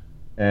yeah.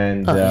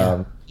 And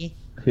Oh,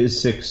 his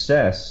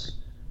success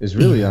is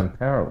really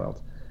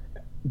unparalleled.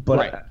 But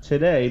Right.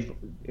 today,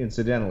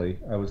 incidentally,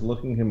 I was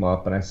looking him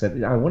up and I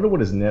said, I wonder what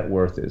his net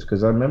worth is.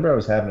 Because I remember I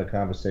was having a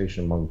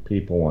conversation among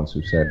people once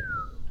who said,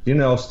 you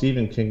know,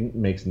 Stephen King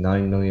makes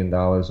 $9 million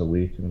a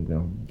week. And I'm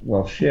going,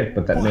 well, shit,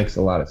 but that makes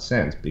a lot of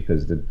sense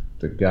because the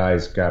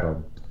guy's got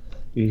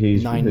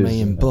he's 9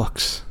 million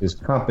books. His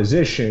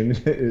composition,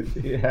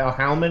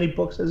 how many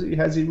books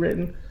has he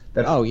written?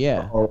 That Oh,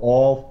 yeah. are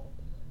all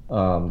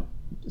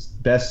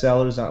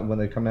bestsellers when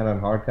they come out on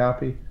hard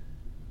copy.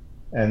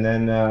 And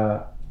then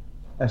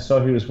I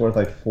saw he was worth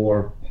like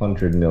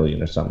 400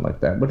 million or something like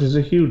that, which is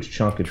a huge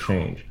chunk of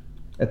change.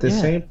 At the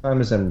Yeah. same time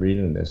as I'm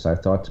reading this, I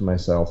thought to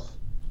myself,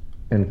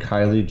 and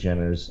Kylie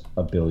Jenner's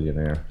a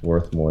billionaire,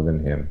 worth more than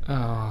him.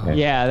 Oh. And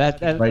Yeah,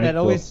 that writing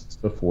always. books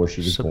before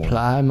she was born.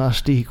 Supply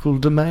must equal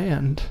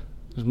demand.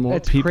 There's more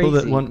That's people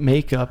that crazy. want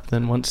makeup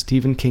than want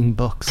Stephen King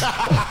books.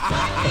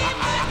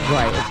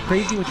 Right, it's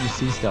crazy when you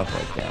see stuff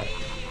like that.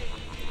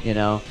 You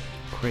know,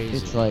 Crazy.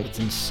 It's like- it's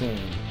insane.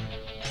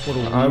 What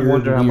a I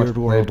wonder how much weird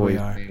world Playboy we is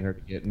are. paying her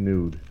to get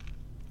nude.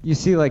 you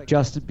see like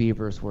Justin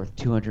Bieber's worth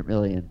 200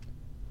 million.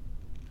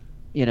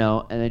 You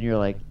know, and then you're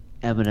like,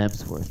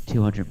 Eminem's worth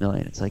 200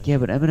 million. It's like, yeah,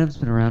 but Eminem's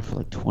been around for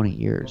like 20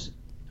 years,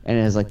 and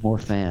it has like more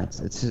fans.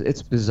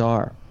 It's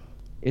bizarre.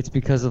 It's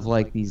because of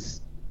like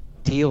these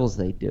deals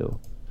they do.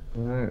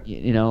 Right.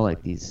 You know,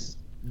 like these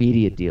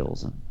media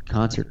deals and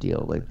concert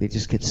deal. Like they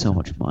just get so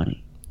much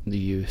money. The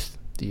youth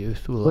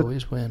will But-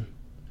 always win.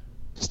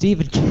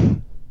 Stephen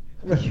King.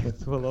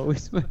 Youth will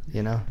always win.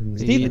 You know,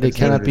 Stephen- they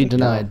cannot be Stephen King,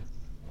 denied.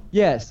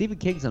 Yeah, Stephen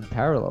King's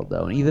unparalleled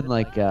though, and even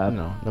like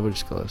No,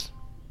 nobody's close.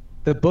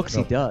 the books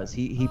he does,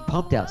 he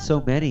pumped out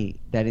so many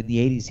that in the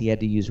 80s he had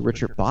to use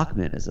Richard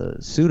Bachman as a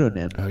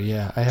pseudonym. Oh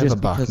yeah, I have just a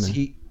Bachman. because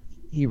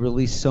he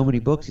released so many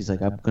books. He's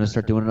like, I'm going to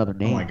start doing another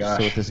name my so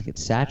gosh. it doesn't get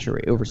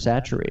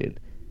oversaturated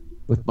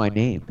with my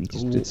name. He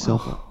just did so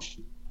much.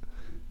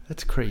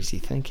 That's crazy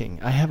thinking.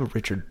 I have a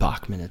Richard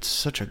Bachman. It's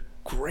such a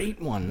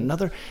great one.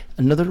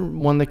 Another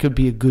one that could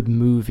be a good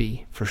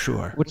movie for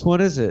sure. Which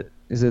one is it?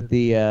 Is it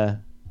the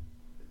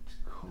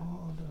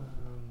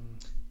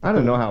I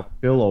don't know how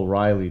Bill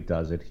O'Reilly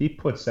does it. He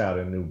puts out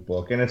a new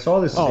book, and it's all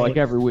this. like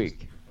every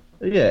week?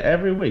 Yeah,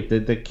 every week.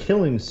 The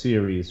Killing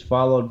series,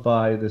 followed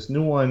by this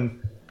new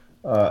one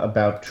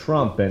about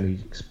Trump, and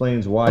he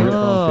explains why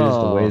Trump is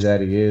the way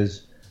that he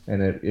is.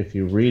 And if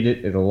you read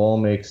it, it'll all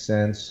make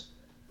sense.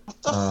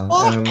 And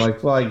I'm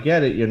like, well, I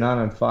get it. You're not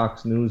on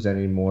Fox News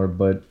anymore,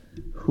 but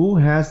who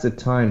has the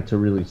time to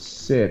really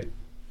sit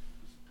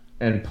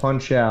and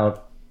punch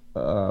out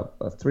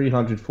a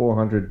 300,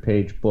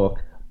 400-page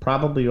book,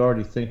 probably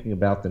already thinking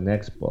about the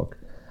next book?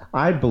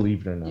 I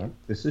believe it or not,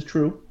 this is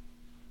true.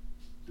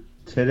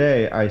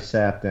 Today, I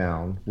sat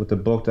down with a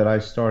book that I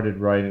started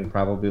writing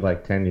probably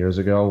like 10 years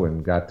ago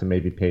and got to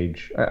maybe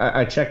page...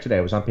 I checked today.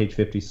 I was on page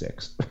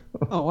 56.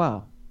 Oh,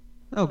 wow.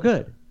 Oh,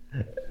 good.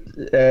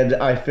 And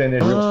I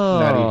finished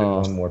not even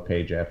one more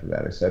page after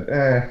that. I said,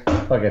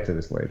 I'll get to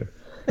this later.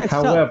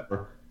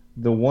 However,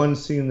 the one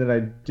scene that I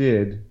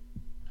did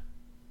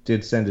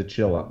send a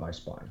chill up my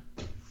spine.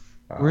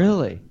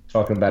 Really?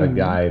 Talking about a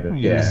guy that...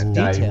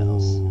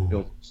 Details.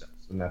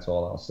 And that's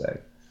all I'll say.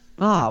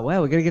 Ah,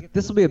 wow, we gotta get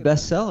this. Will be a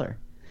bestseller.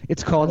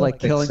 It's called like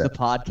Killing the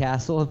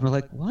Podcastle, and we're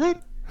like, what?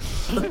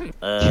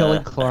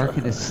 Killing Clark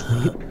in his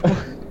sleep.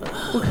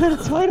 What kind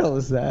of title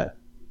is that?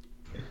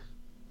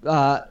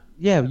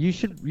 Yeah, you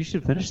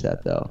should finish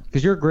that though,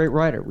 because you're a great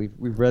writer.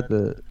 We've read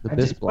the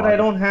Biz blog. But I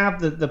don't have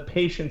the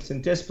patience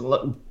and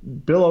discipline.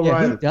 Bill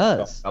O'Reilly who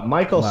does?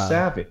 Michael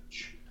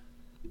Savage.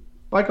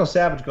 Michael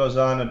Savage goes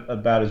on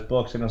about his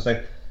books, and I was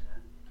like,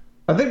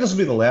 I think this will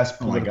be the last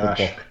political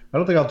book. I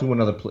don't think I'll do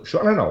another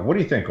political. I don't know. What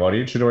do you think,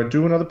 audience? Should I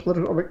do another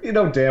political? I'm like, you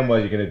know damn well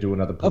you're going to do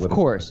another political. Of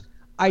course.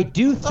 I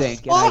do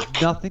think, and I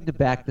have nothing to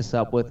back this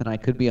up with, and I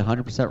could be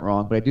 100%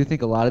 wrong, but I do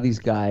think a lot of these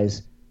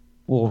guys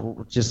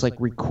will just like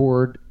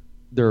record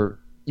their,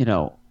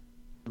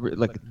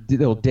 like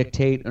they'll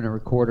dictate on a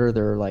recorder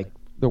their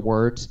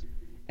words,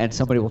 and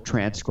somebody will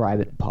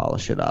transcribe it and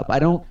polish it up. I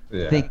don't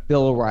think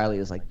Bill O'Reilly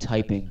is like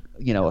typing,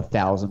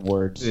 1,000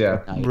 words.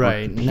 Yeah,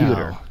 right. On a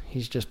computer. No,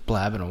 he's just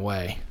blabbing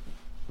away.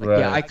 Right.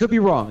 Yeah, I could be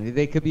wrong.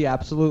 They could be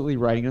absolutely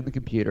writing on the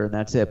computer, and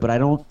that's it. But I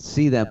don't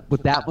see them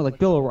with that one. Like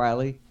Bill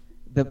O'Reilly,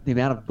 the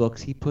amount of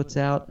books he puts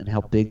out and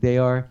how big they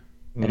are,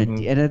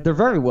 and they're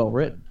very well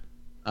written.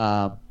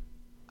 I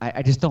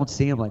just don't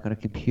see him like on a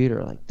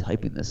computer like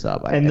typing this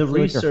up. And the feel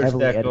like research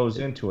that goes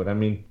into it. I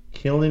mean,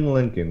 killing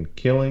Lincoln,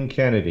 killing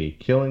Kennedy,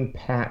 killing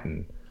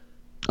Patton.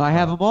 I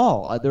have them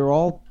all. They're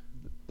all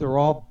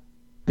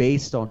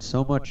based on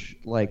so much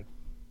like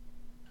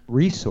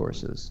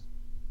resources.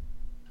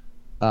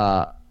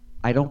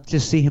 I don't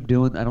just see him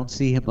doing. I don't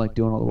see him like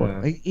doing all the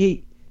work. Yeah.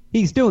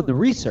 He's doing the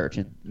research,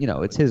 and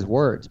it's his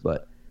words,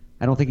 but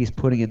I don't think he's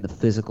putting in the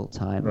physical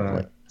time of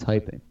like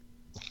typing.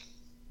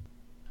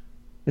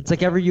 It's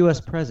like every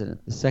U.S. president.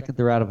 The second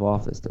they're out of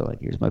office, they're like,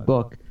 "Here's my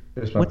book."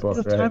 When do you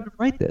have time to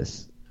write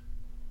this?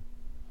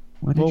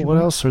 Well, what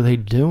else are they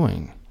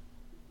doing?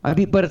 I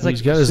mean, but it's like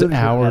he's got his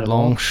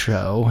hour-long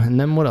show, and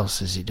then what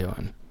else is he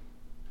doing?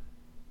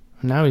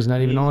 Now he's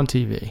not even on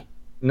TV.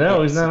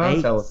 No, he's not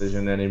on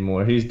television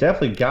anymore. He's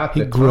definitely got the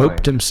time. He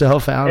groped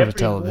himself out of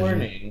television.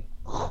 Every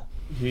morning,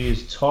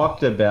 he's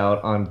talked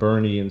about on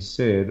Bernie and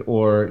Sid,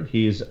 or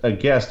he's a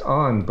guest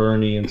on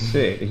Bernie and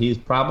Sid. He's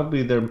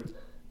probably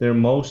their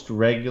most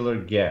regular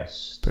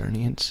guest.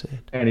 Bernie and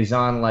Sid. And he's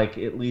on like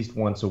at least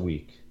once a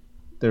week.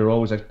 They're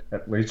always like,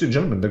 ladies and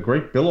gentlemen, the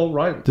great Bill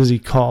O'Reilly. Does he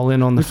call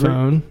in on the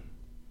phone?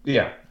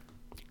 Yeah.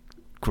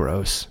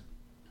 Gross.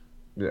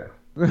 Yeah.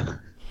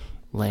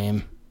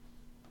 Lame.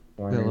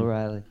 Bill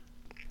O'Reilly.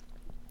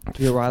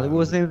 The O'Reilly. What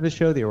was the name of the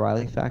show? The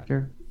O'Reilly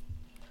Factor.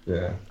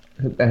 Yeah,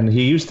 and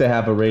he used to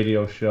have a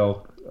radio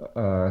show.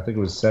 I think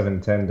it was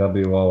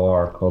 710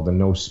 WOR called the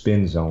No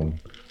Spin Zone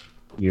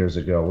years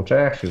ago, which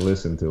I actually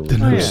listened to. The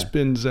No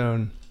Spin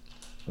Zone.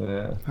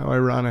 Yeah. How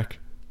ironic.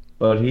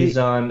 But he's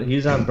on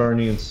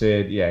Bernie and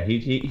Sid. Yeah,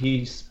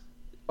 he's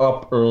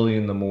up early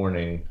in the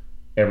morning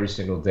every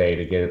single day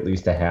to get at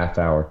least a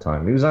half-hour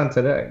time. He was on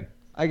today.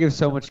 I give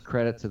so much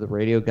credit to the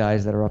radio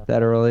guys that are up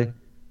that early.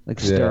 Like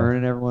Stern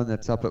and everyone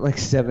that's up at like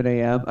 7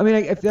 a.m. I mean,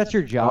 if that's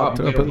your job,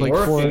 up at like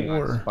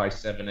 4 by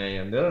 7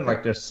 a.m. They're in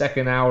like their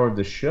second hour of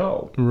the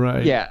show.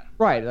 Right. Yeah,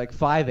 right. Like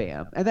 5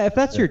 a.m. And if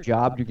that's your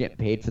job, you're getting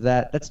paid for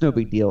that. That's no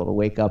big deal to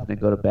wake up and then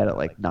go to bed at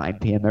like 9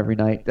 p.m. every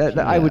night.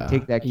 I would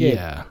take that gig.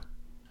 Yeah.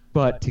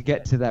 But to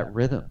get to that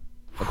rhythm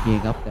of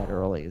being up that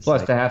early is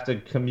plus to have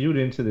to commute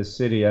into the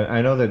city.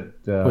 I know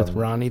that with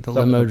Ronnie the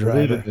limo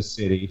driver in the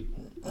city,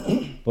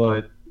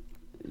 but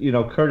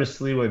Curtis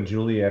Sliwa and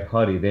Juliet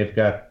Huddy, they've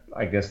got.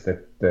 I guess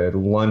the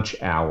lunch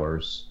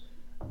hours,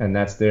 and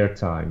that's their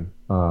time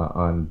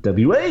on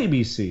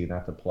WABC.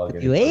 Not to plug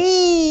it.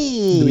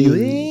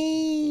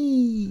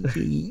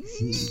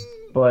 WABC.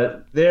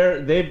 But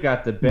they've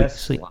got the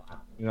best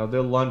slot.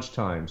 Their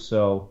lunchtime.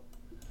 So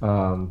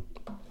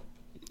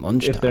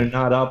if they're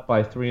not up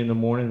by 3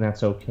 a.m,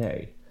 that's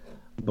okay.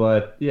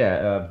 But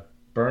yeah,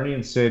 Bernie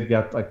and Sid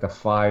got like the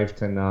 5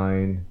 to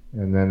 9,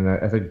 and then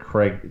I think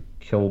Craig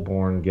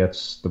Kilborn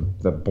gets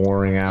the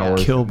boring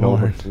hours no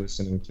one's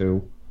listening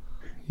to.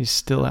 He's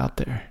still out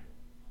there.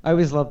 I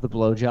always love the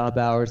blowjob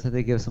hours that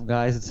they give some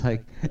guys. It's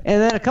like,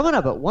 and then coming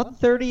up at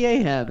 1:30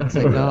 a.m. It's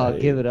like, oh,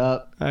 give it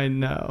up. I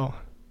know.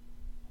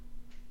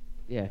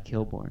 Yeah,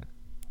 Kilborn.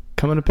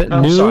 Coming up at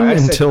I'm noon sorry, I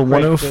said until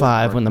Craig 1:05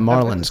 Kilborn. when the I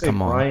meant to Marlins say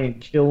come on. Brian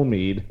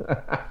Kilmeade.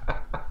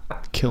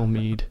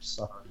 Kilmeade.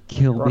 Sorry.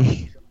 Kill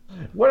me.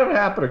 Whatever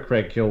happened to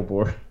Craig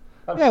Kilborn?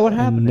 Yeah, what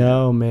happened? to him?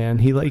 No, man.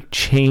 He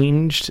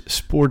changed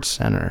Sports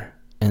Center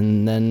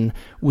and then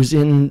was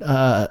in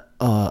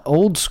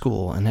Old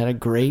School and had a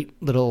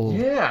great little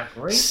Yeah,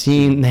 great.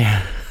 scene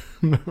there.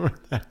 Remember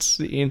that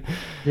scene?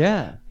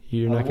 Yeah.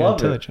 You're not I going love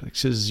to tell it. it. He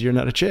says, you're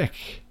not a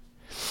chick.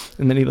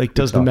 And then he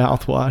does the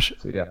mouthwash.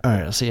 So, yeah. All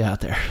right, I'll see you out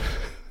there.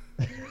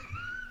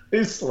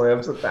 He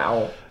slams a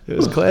towel. It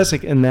was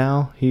classic. And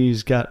now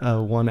he's got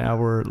a 1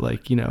 hour,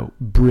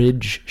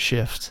 bridge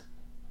shift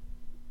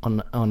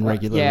on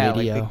regular Yeah,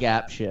 radio. like the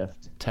gap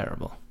shift.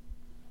 Terrible.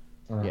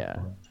 Yeah.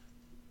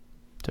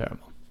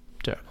 Terrible.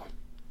 Terrible.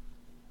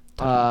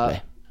 Uh,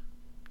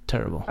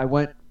 Terrible. I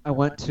went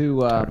to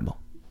Terrible.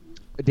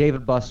 Dave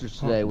and Buster's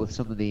today with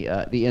some of the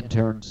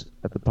interns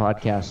at the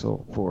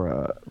Podcastle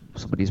for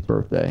somebody's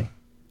birthday.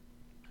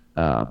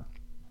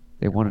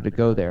 They wanted to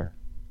go there.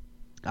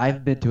 I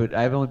haven't been to it.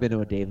 I've only been to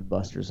a Dave and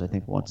Buster's I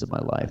think once in my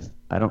life.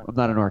 I'm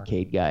not an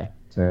arcade guy.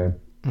 Same.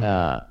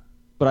 But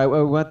I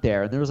went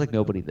there and there was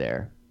nobody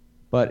there.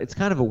 But it's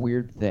kind of a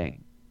weird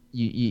thing.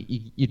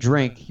 You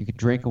drink. You can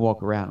drink and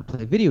walk around and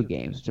play video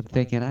games. Which I'm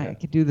thinking I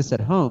could do this at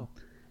home.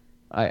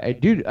 I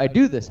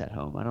do this at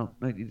home.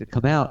 I need to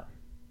come out.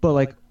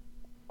 But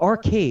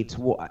arcades.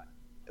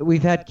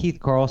 We've had Keith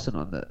Carlson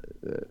on the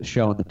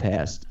show in the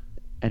past,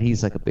 and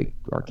he's a big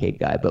arcade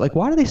guy. But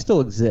why do they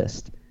still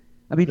exist?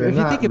 I mean, They're if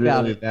you not think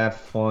about really it, that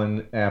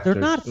fun after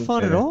they're not 2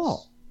 fun at minutes.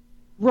 all.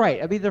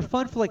 Right. I mean, they're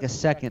fun for a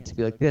second to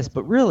be like this,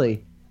 but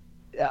really,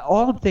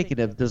 all I'm thinking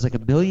of, there's a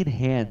million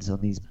hands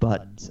on these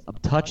buttons. I'm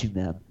touching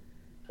them.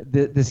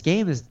 This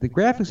game the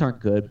graphics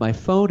aren't good. My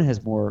phone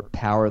has more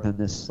power than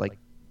this.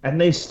 And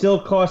they still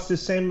cost the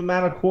same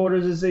amount of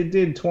quarters as they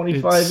did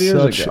 25 It's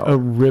years such ago. a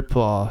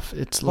ripoff.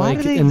 It's Why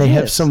do they and they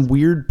have exist? some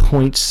weird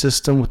point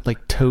system with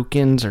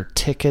tokens or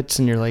tickets,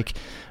 and you're like,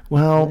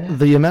 well,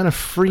 the amount of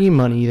free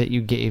money that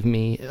you gave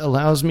me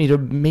allows me to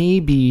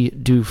maybe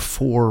do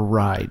 4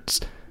 rides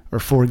or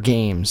 4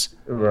 games.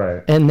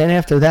 Right. And then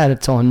after that,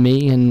 it's on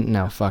me, and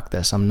no, fuck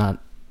this. I'm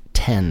not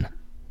 10.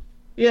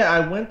 Yeah,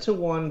 I went to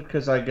one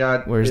because I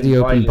got Where's the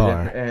open invited,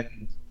 bar?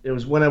 and it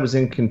was when I was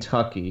in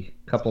Kentucky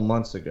a couple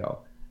months ago.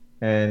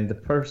 And the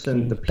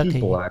Kentucky.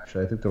 people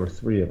actually, I think there were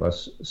 3 of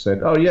us,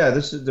 said, "Oh yeah,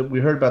 we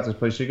heard about this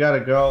place. You got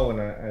to go."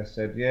 And I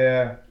said,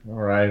 "Yeah, all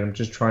right. I'm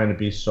just trying to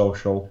be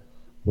social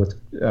with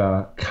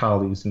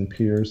colleagues and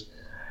peers."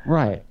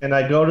 Right. And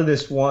I go to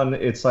this one.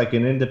 It's like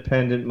an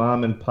independent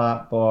mom and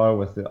pop bar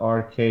with the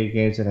arcade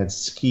games. It had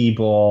skee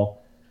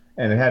ball,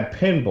 and it had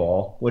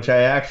pinball, which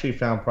I actually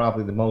found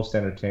probably the most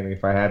entertaining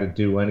if I had to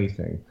do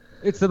anything.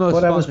 It's the most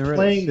But fun I was there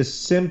playing is. the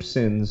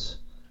Simpsons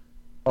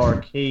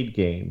arcade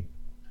game.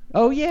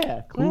 Oh,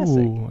 yeah. Classic.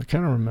 Ooh, I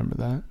kind of remember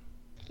that.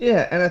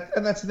 Yeah,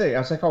 and that's the thing. I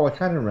was like, oh, I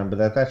kind of remember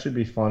that. That should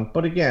be fun.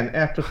 But again,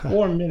 after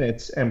 4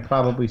 minutes and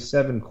probably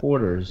 7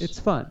 quarters, It's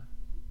fun.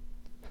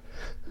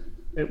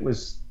 it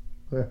was.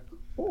 No,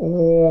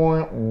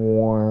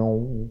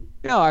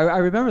 I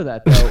remember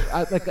that,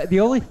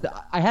 though.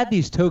 I had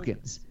these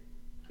tokens,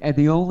 and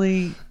the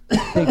only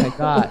thing I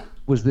got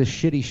was this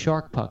shitty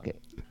shark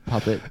puppet.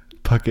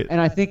 Pucket.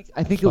 And I think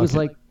it was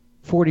Fuck it.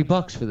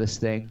 $40 for this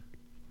thing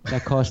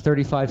that cost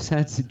 35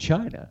 cents in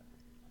China.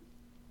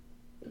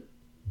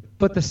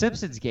 But the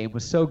Simpsons game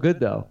was so good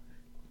though,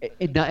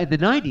 in the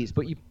 90s.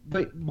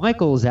 But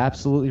Michael is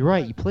absolutely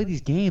right. You play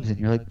these games and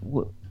you're like,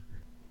 what?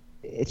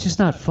 It's just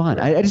not fun.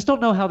 I just don't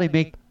know how they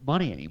make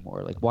money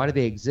anymore. Why do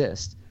they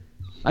exist?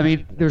 I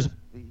mean,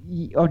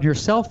 on your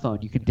cell phone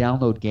you can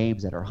download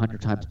games that are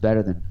 100 times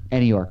better than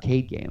any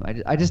arcade game.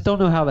 I just don't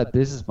know how that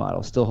business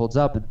model still holds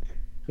up. And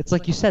it's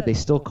like you said, they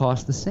still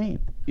cost the same.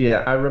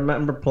 Yeah, I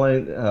remember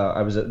playing.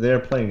 I was there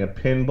playing a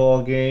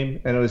pinball game,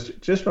 and it was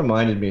just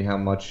reminded me how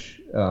much.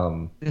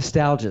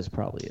 Nostalgia is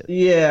probably it.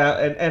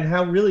 Yeah, and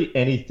how really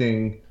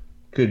anything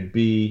could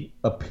be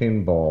a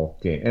pinball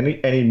game.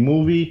 Any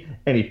movie,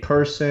 any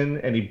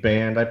person, any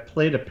band. I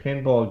played a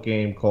pinball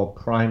game called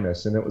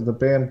Primus, and it was the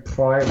band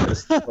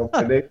Primus. So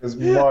my name was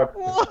Mark.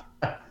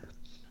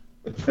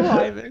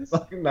 Primus.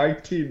 Like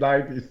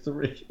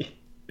 1993.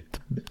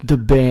 The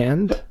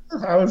band?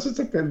 How is this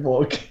a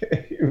pinball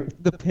game?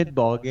 The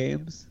pinball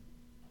games.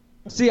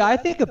 See, I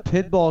think a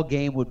pinball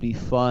game would be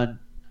fun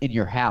in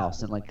your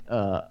house in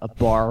a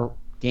bar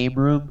game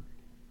room.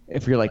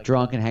 If you're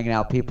drunk and hanging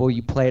out with people,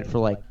 you play it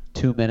for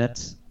 2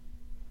 minutes,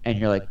 and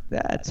you're like,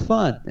 that's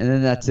fun, and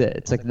then that's it.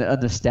 It's like a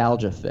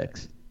nostalgia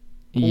fix.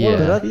 One of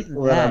Yeah. the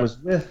people that I was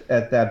with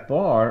at that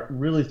bar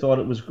really thought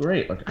it was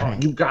great. Oh,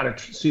 you got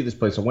to see this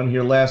place. I went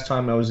here last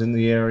time I was in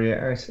the area,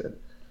 and I said,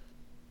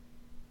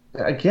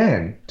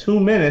 again, 2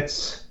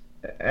 minutes,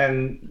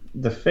 and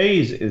the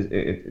phase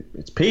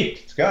it's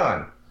peaked. It's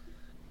gone.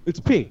 It's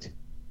peaked.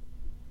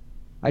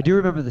 I do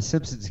remember the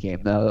Simpsons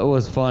game though. It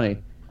was funny,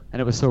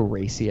 and it was so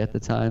racy at the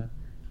time.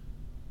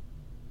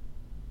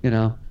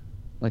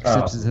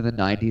 Simpsons in the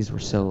 '90s were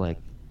so Yeah.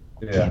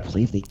 can't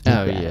believe they did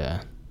Oh, that.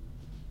 yeah.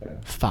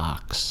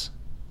 Fox.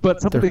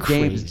 But some They're of the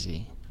games,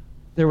 crazy.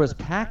 there was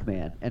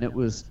Pac-Man, and it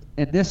was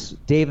in this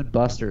Dave &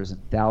 Buster's in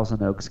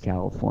Thousand Oaks,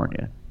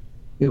 California.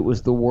 It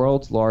was the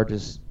world's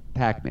largest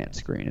Pac-Man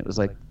screen. It was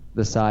like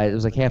the size. It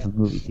was like half a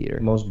movie theater.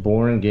 Most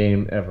boring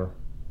game ever.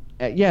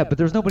 Yeah, but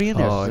there's nobody in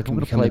there. So Oh, it's it like, can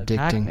I'm going to become play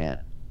addicting. Pac-Man.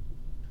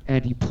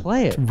 And you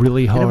play it. It's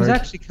really And it was hard.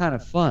 actually kind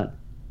of fun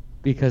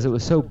because it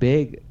was so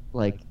big,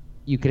 like,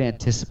 you could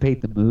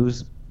anticipate the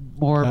moves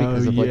more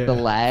because of, like, the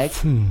yeah. lag.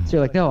 So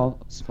you're like, no,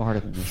 I'm smarter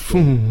than this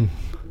game.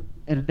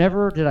 And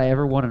never did I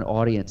ever want an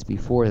audience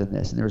before than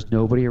this, and there was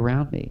nobody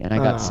around me. And I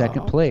got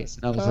second place.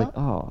 And I was like,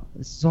 oh,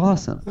 this is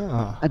awesome.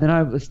 And then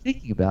I was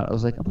thinking about it. I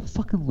was like, I'm a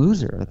fucking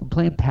loser. Like, I'm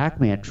playing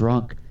Pac-Man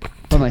drunk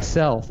by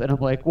myself. And I'm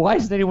like, why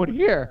isn't anyone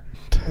here?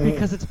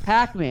 Because it's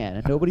Pac-Man,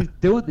 and nobody's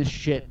doing this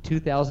shit in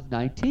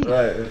 2019.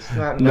 Right, it's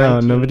not. No,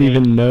 19 nobody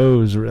even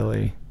knows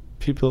really.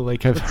 People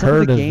like have But some of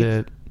heard the of games-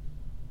 it.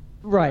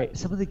 Right.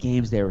 Some of the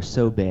games there were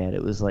so bad.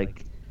 It was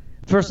like,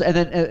 first, and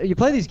then you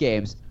play these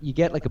games, you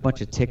get like a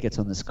bunch of tickets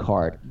on this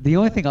card. The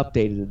only thing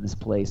updated in this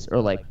place are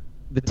like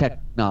the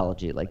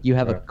technology. Like you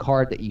have a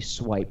card that you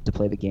swipe to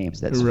play the games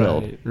that's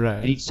filled. Right.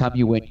 And each time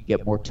you win, you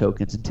get more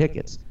tokens and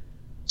tickets.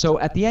 So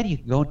at the end, you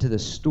can go into the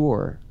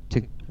store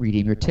to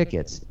redeem your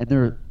tickets. And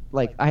they're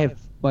like,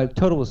 my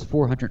total was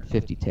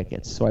 450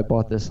 tickets. So I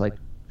bought this like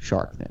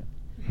shark thing.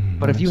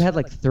 But if you had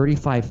like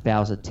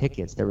 35,000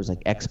 tickets, there was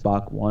like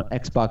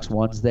Xbox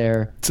Ones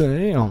there,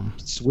 Damn.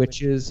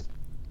 Switches,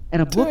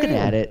 and I'm looking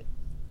at it,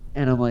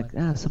 and I'm like,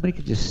 somebody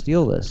could just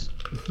steal this.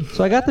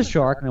 So I got the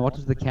shark, and I walked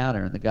up to the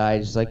counter, and the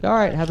guy's just like, all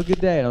right, have a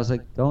good day. And I was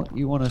like, don't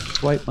you want to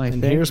swipe my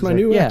And thing? here's He's my like,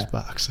 new yeah.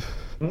 Xbox.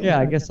 Yeah,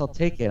 I guess I'll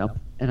take it.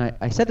 And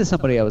I said to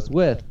somebody I was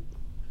with,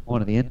 one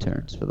of the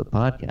interns for the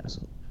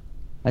podcast,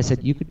 I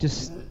said, you could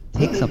just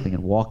take something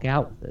and walk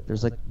out with it.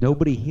 There's like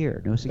nobody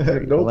here, no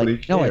security. They're Nobody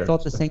like, no, I cares.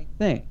 thought the same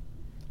thing.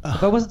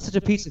 If I wasn't such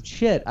a piece of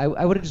shit, I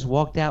would have just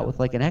walked out with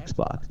like an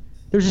Xbox.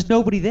 There's just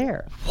nobody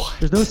there. What?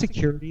 There's no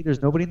security.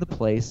 There's nobody in the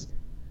place.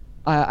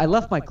 I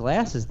left my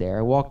glasses there.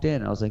 I walked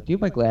in. I was like, do you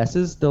have my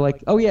glasses? They're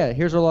like, oh, yeah,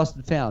 here's our lost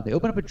and found. They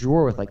open up a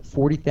drawer with like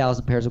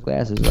 40,000 pairs of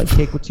glasses. They're like,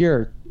 take what's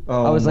yours.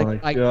 Oh I was my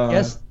like, I God.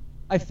 guess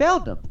I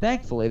found them,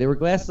 thankfully. They were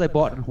glasses I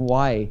bought in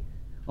Hawaii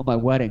on my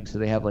wedding, so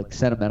they have like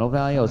sentimental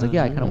value. I was like,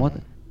 yeah, I kind of want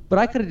them. But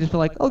I could have just been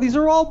like, oh, these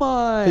are all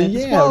mine.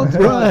 This Yeah, wallet's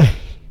mine. right.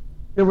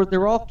 There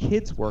were all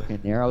kids working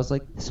there. I was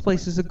like, this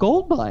place is a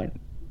gold mine.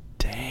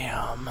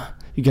 Damn.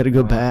 You got to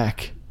go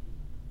back.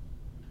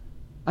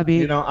 I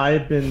mean, You know,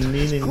 I've been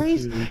meaning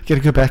crazy. to You got to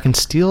go back and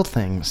steal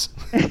things.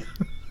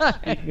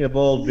 speaking of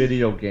old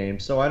video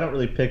games, so I don't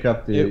really pick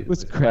up the It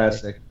was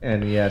classic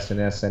NES and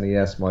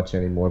SNES much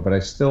anymore, but I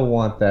still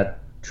want that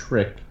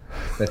trick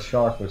that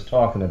Shark was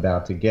talking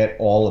about to get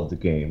all of the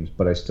games,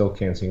 but I still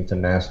can't seem to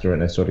master it,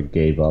 and I sort of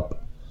gave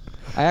up.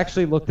 I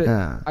actually looked at,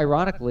 Ah.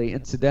 ironically,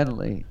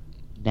 incidentally,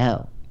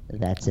 no,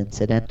 that's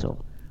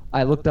incidental.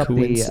 I looked up the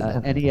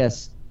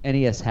Coincidental.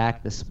 NES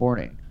hack this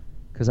morning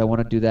because I want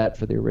to do that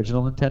for the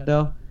original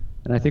Nintendo,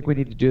 and I think we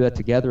need to do that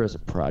together as a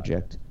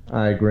project.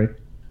 I agree.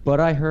 But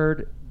I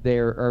heard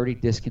they're already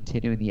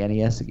discontinuing the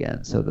NES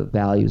again, so the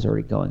value's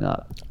already going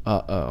up.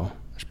 Uh-oh.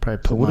 I should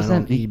probably put what does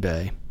mine that on mean?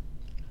 eBay.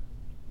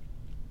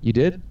 You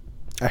did?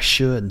 I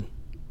should.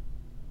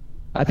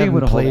 I think I'm haven't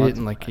going to hold played on it to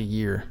in like a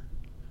year.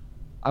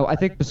 I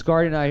think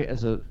Biscardi and I,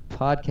 as a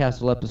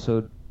podcastal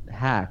episode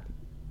hack,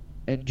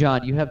 and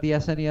John, you have the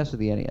SNES or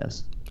the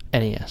NES?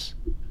 NES.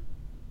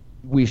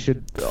 We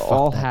should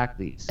all that. hack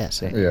these. SNES.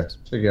 things. Yeah,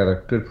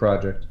 together. Good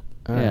project.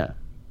 All right. Yeah.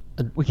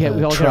 Uh, We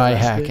all get try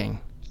arrested. hacking.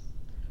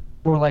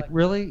 We're like,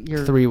 really?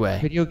 Your Three-way.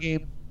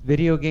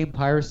 video game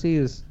piracy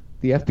is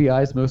the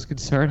FBI's most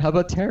concern? How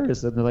about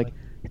terrorism? They're like,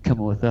 you're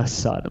coming with us,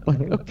 son.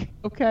 I'm like,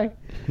 okay.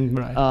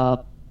 Right.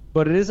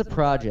 But it is a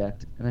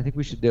project, and I think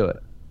we should do it.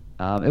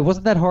 It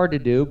wasn't that hard to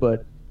do,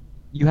 but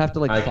you have to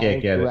like I follow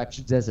can't get it.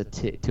 directions as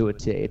to a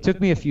T. It took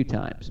me a few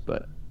times,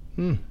 but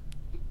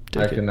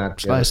I cannot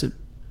get Slice it.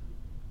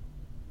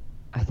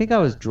 I think I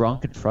was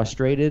drunk and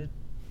frustrated,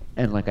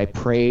 and like I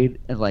prayed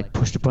and like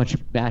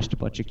mashed a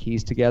bunch of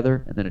keys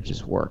together, and then it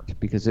just worked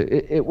because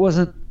it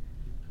wasn't.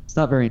 It's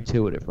not very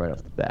intuitive right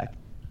off the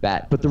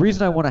bat. But the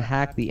reason I want to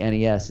hack the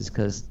NES is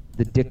because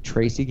the Dick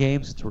Tracy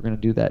games. Since we're gonna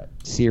do that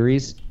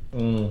series,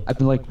 I've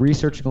been like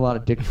researching a lot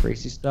of Dick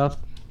Tracy stuff.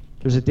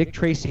 There's a Dick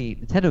Tracy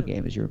Nintendo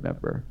game, as you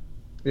remember.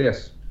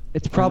 Yes.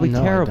 It's probably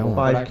No, I terrible. don't.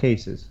 but 5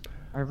 cases.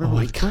 I remember. Oh, it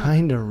I was good.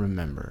 kind of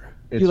remember.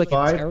 It's like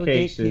 5 interrogate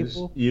cases.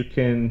 people? You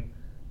can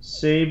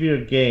save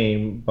your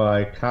game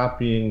by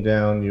copying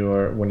down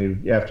your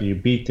after you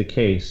beat the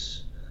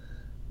case,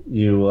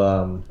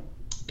 you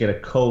get a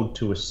code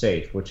to a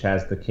safe which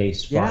has the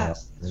case file.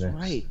 Yes, that's in it.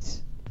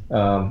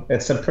 right.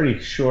 It's a pretty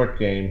short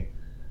game.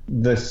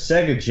 The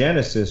Sega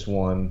Genesis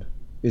one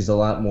is a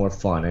lot more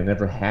fun. I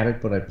never had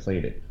it, but I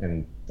played it,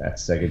 and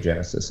that's Sega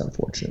Genesis,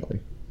 unfortunately.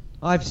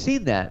 I've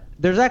seen that.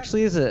 There's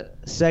actually is a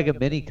Sega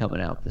Mini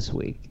coming out this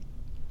week.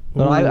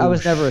 But I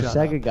was never a shut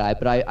Sega up. guy,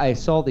 but I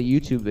saw the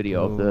YouTube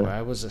video of Ooh, the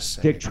I was a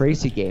Sega Dick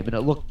Tracy game, and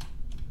it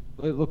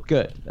looked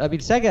good. I mean,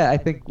 Sega I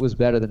think was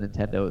better than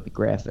Nintendo with the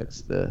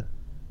graphics.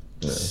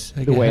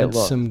 Sega The way it had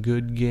looked. some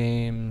good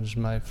games,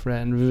 my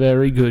friend.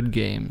 Very good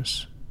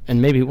games.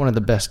 And maybe one of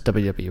the best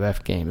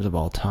WWF games of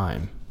all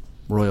time.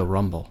 Royal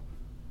Rumble.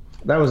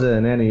 That was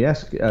an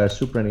NES,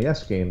 Super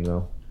NES game,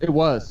 though. It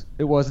was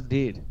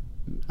indeed.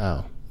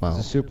 Oh, well,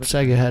 It's a Super-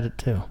 Sega had it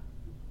too.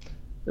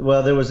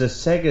 Well, there was a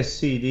Sega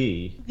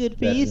CD. Good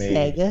for you,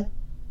 Sega.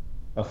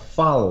 A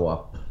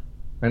follow-up.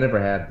 I never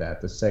had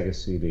that, the Sega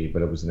CD,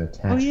 but it was an Oh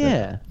attachment.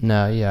 yeah.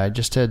 No, yeah, I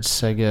just had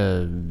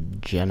Sega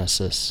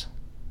Genesis.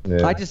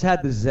 Yeah. I just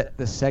had the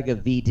Sega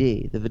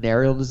VD, the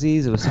venereal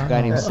disease. It was some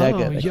guy named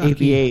Sega that gave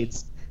me yucky.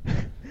 AIDS.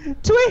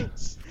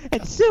 Twins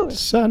and sewage.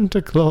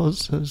 Santa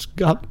Claus has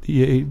got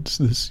the AIDS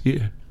this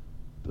year.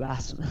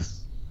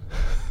 Blasphemous.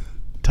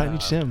 Tiny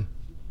Tim.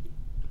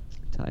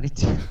 Tiny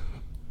Tim.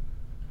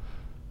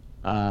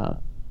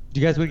 Do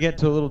you guys want to get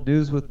into a little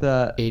news with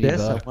 $80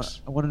 this?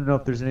 bucks. I want to know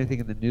if there's anything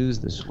in the news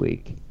this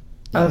week.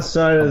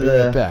 Outside I'll of be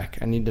right the back.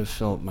 I need to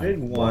fill up my big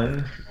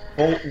one,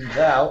 Bolton's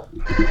out.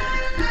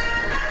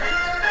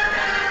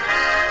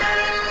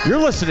 You're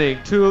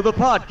listening to The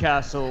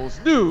Podcastle's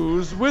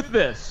News with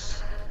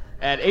This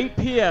at 8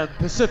 p.m.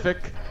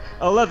 Pacific,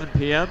 11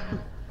 p.m.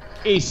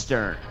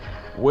 Eastern,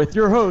 with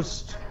your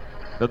host,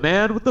 the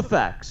man with the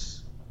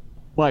facts,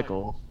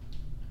 Michael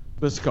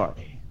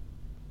Biscardi.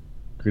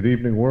 Good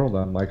evening, world.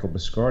 I'm Michael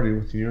Biscardi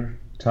with your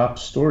top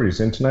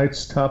stories. In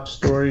tonight's top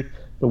story,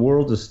 the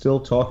world is still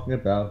talking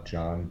about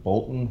John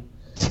Bolton.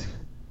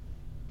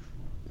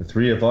 The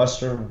three of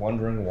us are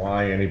wondering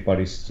why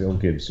anybody still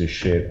gives a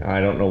shit. I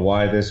don't know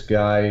why this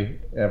guy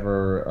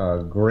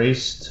ever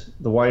graced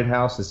the White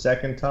House a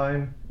second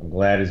time. I'm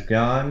glad he's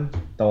gone.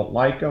 Don't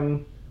like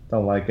him.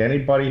 Don't like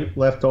anybody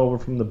left over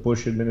from the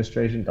Bush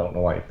administration. Don't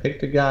know why he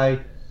picked a guy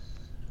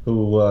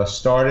who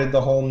started the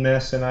whole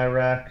mess in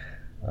Iraq.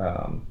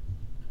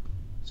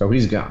 So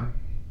he's gone.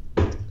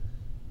 And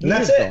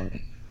that's it.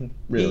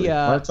 Really.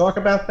 Want to talk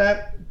about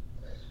that?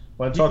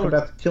 Want to talk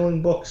about the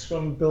killing books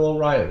from Bill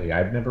O'Reilly?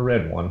 I've never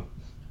read one.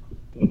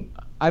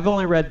 I've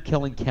only read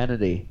Killing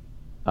Kennedy,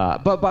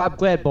 but I'm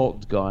glad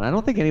Bolton's gone. I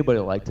don't think anybody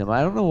liked him.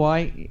 I don't know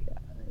why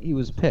he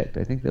was picked.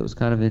 I think that was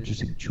kind of an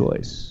interesting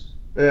choice.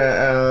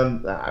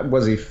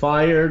 Was he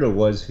fired or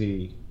was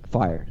he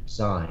Fired.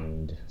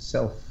 resigned?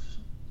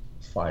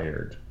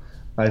 Self-fired.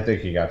 I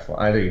think he got fired.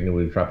 I think he knew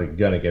he was probably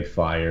gonna get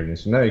fired, and he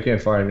said, "No, you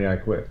can't fire me. I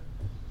quit."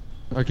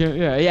 Okay.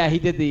 Yeah. He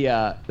did the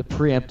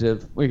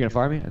preemptive. Well, you're gonna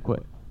fire me? I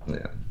quit.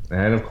 Yeah.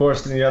 And of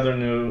course, in the other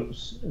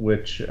news,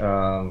 which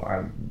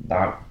I'm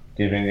not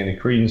giving any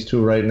credence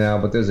to right now,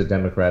 but there's a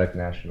Democratic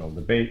national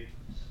debate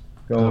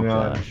going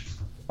on. Gosh.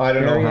 I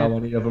don't know how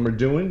Marianne- any of them are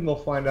doing. We'll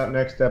find out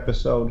next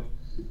episode.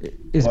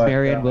 Is But,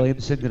 Marianne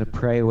Williamson gonna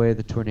pray away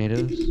the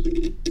tornadoes?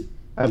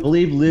 I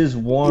believe Liz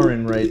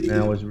Warren right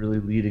now is really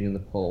leading in the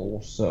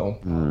polls. So,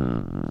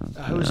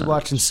 I was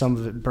watching some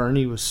of it.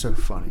 Bernie was so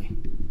funny.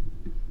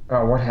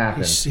 what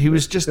happened? He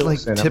was just like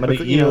Listen, I'm gonna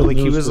typical, you know, yield like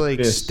he news was with like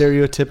this.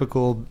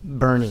 stereotypical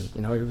Bernie.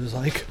 You know, he was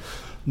like,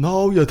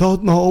 "No, you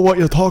don't know what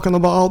you're talking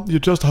about. You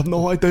just have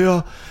no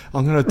idea.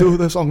 I'm gonna do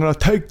this. I'm gonna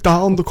take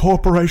down the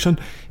corporation."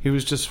 He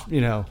was just,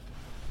 you know,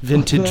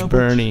 vintage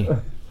Bernie,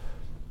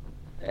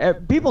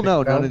 People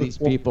know Down none of the these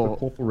people.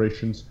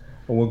 corporations,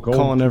 and we're going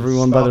calling to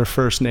everyone by stop their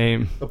first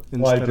name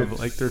Apply instead to- of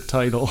like their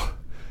title.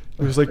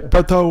 He was like,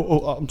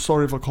 "Beto, I'm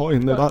sorry for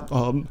calling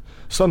that,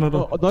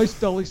 Senator." A nice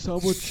deli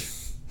sandwich.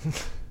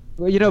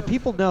 Well, you know,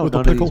 people know With the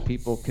none of these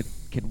pickle. people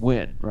can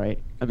win, right?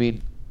 I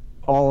mean,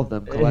 all of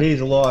them. And collectively.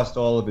 he's lost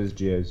all of his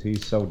jizz.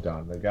 He's so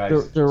done. The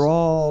guy's They're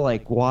all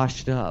like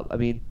washed up. I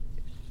mean,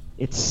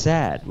 it's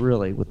sad,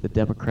 really, what the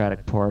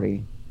Democratic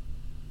Party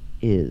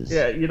is.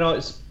 Yeah, you know,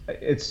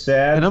 it's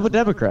sad. And I'm a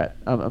Democrat.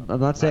 I'm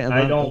not saying I'm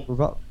I not don't-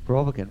 a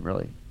Republican,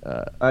 really.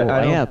 I I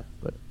don't- am,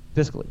 but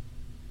fiscally.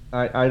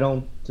 I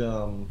don't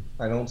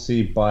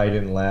see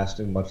Biden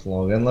lasting much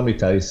longer. And let me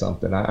tell you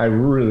something. I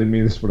really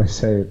mean this when I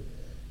say it.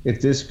 If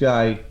this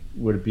guy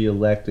were to be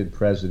elected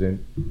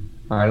president,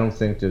 I don't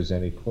think there's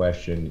any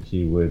question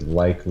he would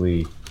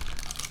likely.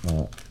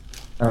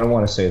 I don't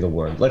want to say the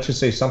word. Let's just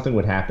say something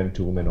would happen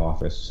to him in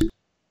office.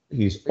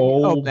 He's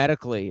old. Oh,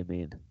 medically, you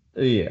mean?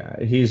 Yeah,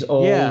 he's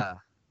old. Yeah.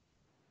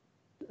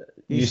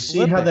 You He's see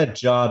how slipping. that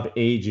job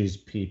ages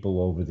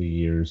people over the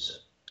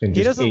years. In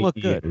He just doesn't 8 look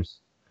good. years.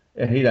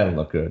 Yeah, he doesn't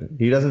look good.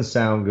 He doesn't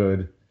sound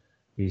good.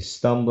 He's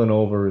stumbling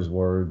over his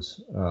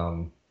words.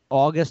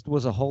 August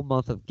was a whole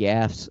month of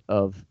gaffes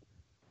of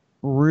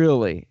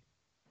really,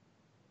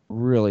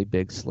 really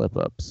big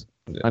slip-ups.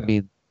 Yeah. I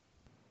mean,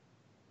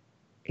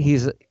 he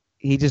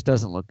just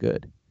doesn't look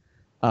good.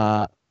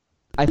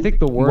 I think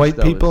the worst White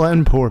though, people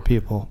and poor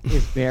people.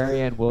 is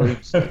Marianne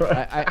Williamson.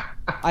 Right.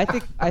 I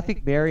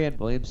think Marianne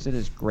Williamson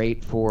is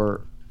great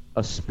for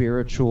a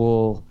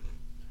spiritual,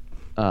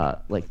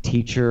 like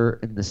teacher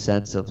in the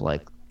sense of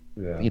like,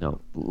 Yeah. you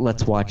know,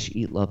 let's watch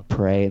Eat, Love,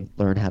 Pray and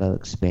learn how to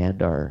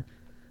expand our.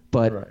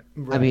 But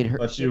Right. I mean, her,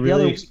 But you the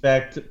other- really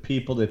expect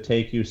people to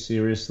take you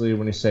seriously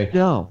when you say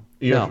no.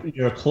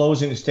 your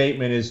closing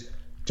statement is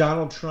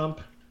Donald Trump,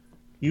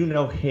 you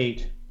know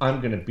hate. I'm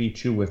going to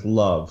beat you with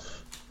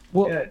love.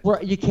 Well, Yeah.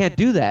 well, you can't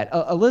do that. It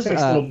takes a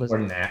little more Elizabeth,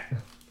 than that.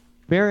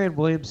 Marianne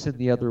Williamson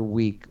the other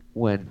week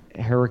when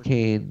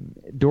Hurricane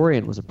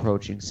Dorian was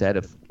approaching said,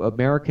 if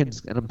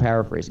Americans, and I'm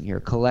paraphrasing here,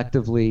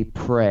 collectively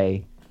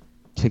pray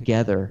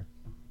together,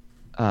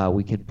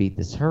 we can beat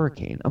this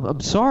hurricane.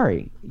 I'm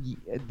sorry.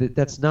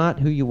 That's not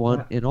who you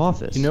want in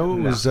office. You know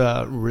what was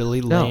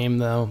really lame,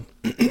 though?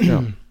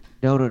 No.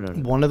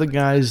 One of the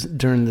guys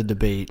during the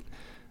debate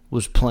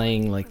was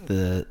playing like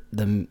the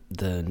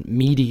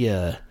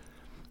media,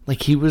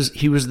 like he was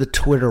the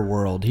Twitter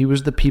world. He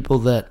was the people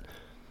that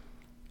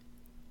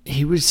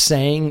he was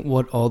saying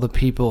what all the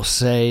people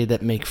say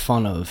that make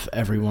fun of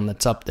everyone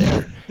that's up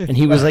there. And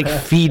he was like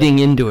feeding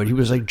into it. He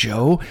was like,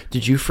 Joe,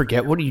 did you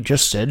forget what you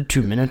just said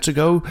 2 minutes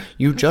ago?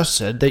 You just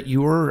said that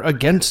you were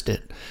against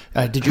it.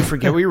 Did you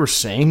forget what you were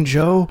saying,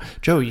 Joe?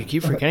 Joe, you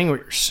keep forgetting what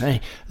you're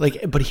saying.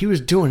 Like, but he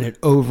was doing it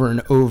over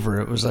and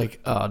over. It was like,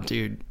 oh,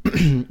 dude,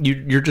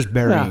 you're just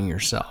burying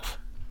yourself.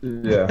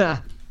 Yeah.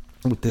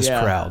 With this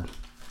crowd.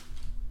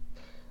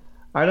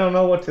 I don't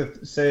know what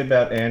to say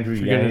about Andrew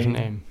Forget Yang. his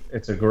name.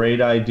 It's a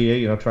great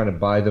idea, trying to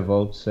buy the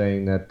vote,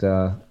 saying that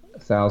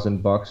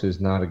 $1,000 is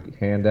not a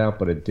handout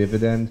but a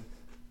dividend.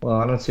 Well,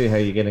 I don't see how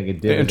you're getting a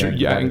dividend. Andrew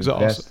Yang's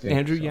awesome.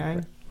 Andrew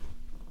Yang?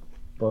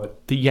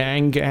 But the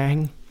Yang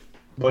Gang?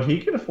 But he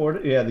can afford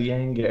it. Yeah, the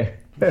Yang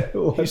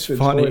Gang. He's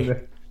funny.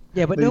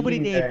 Yeah, but the nobody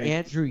Yang named Gang.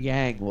 Andrew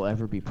Yang will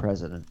ever be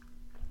president.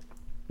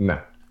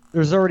 No.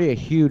 There's already a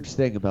huge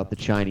thing about the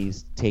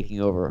Chinese taking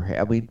over.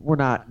 I mean,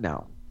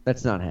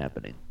 that's not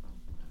happening.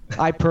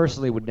 I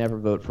personally would never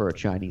vote for a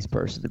Chinese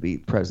person to be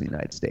president of the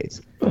United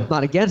States. I'm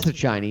not against the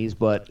Chinese,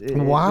 but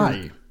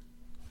why?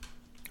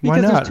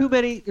 Because Why not?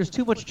 there's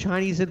too much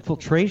Chinese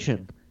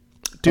infiltration.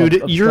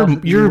 Dude, of you're stuff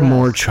in the you're US.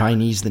 more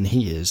Chinese than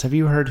he is. Have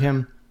you heard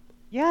him?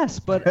 Yes,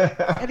 but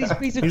and he's a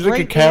He's great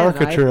like a man.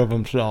 caricature of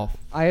himself.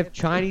 I have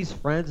Chinese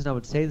friends, and I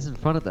would say this in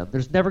front of them.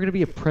 There's never going to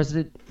be a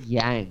President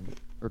Yang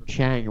or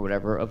Chang or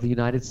whatever of the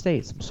United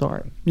States. I'm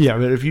sorry. Yeah,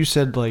 but if you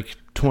said like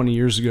 20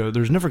 years ago,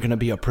 there's never going to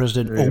be a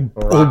President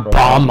Barack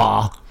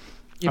Obama.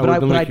 Yeah, I but I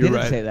would've been like, didn't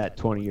 "You're right." say that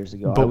 20 years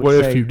ago. But I would what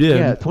if say- you did?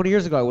 Yeah, 20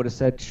 years ago I would have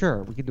said,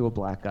 sure, we can do a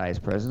black guy as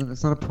president.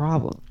 That's not a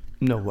problem.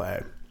 No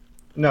way.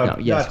 No, No,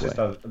 yes, not just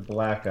way. a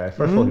black guy.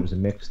 First of all, he was a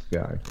mixed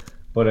guy.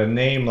 But a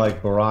name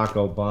like Barack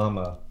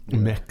Obama,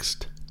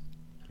 Mixed.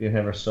 you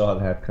never saw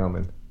that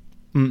coming.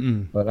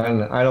 Mm-mm. But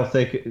I don't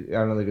think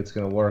it's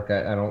going to work.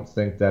 I don't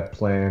think that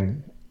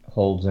plan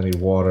holds any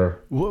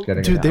water. Well,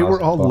 getting dude, they were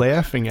all $1,000.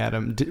 laughing at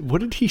him.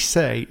 What did he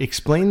say?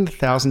 Explain the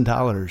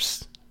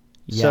 $1,000.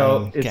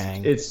 So Yang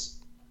gang. it's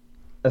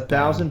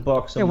 $1,000 a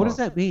month. Yeah, what does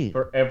that mean?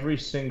 For every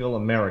single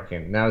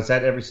American. Now, is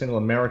that every single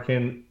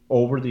American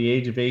over the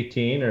age of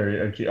 18,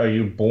 or are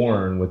you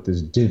born with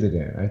this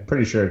dividend? I'm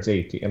pretty sure it's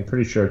 18. I'm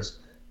pretty sure it's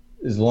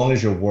as long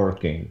as you're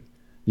working,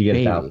 you get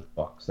Maybe.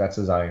 $1,000. That's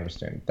as I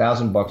understand.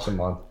 $1,000 a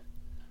month.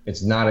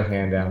 It's not a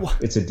handout. What?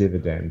 It's a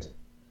dividend.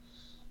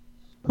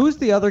 Who's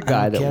the other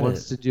guy don't that get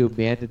wants it. to do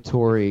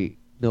mandatory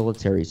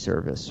military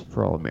service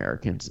for all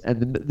Americans?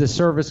 And the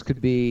service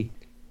could be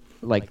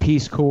like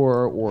Peace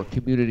Corps or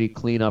community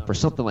cleanup or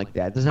something like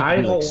that. It doesn't have to I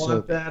be don't like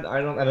want that.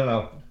 I don't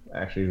know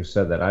actually who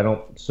said that. I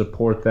don't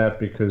support that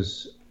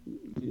because,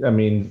 I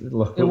mean,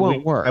 look, It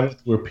won't work. I went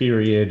through a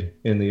period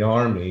in the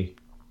Army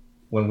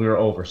when we were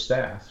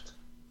overstaffed.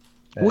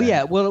 Well,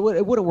 yeah, well,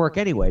 it wouldn't work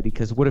anyway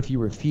because what if you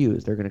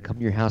refuse? They're going to come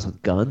to your house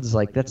with guns?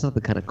 Like, that's not the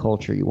kind of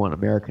culture you want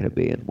America to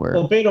be in. Where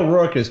Well, Beto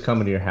O'Rourke is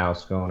coming to your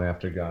house going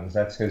after guns.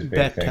 That's his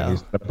big thing.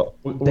 Beto.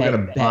 We're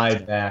going to buy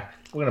Beto. back.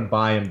 We're going to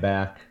buy him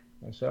back.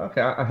 I said,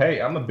 okay, hey,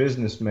 I'm a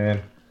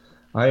businessman.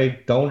 I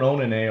don't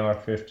own an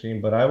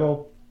AR-15, but I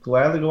will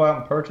gladly go out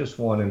and purchase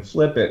one and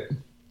flip it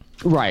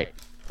right?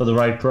 for the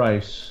right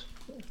price.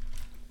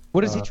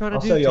 What is he trying to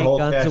I'll do? sell you a Take whole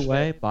guns cache.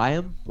 away? Buy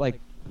them? Like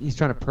he's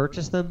trying to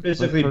purchase them?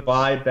 Physically Like,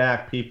 buy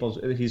back people's.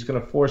 He's going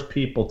to force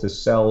people to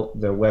sell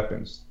their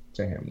weapons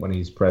to him when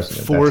he's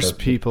president. Force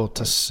That's people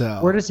to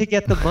sell. Where does he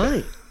get the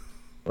money?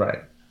 right.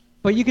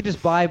 But you could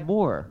just buy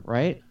more,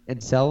 right?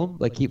 And sell them?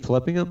 Like keep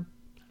flipping them?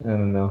 I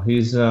don't know.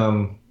 He's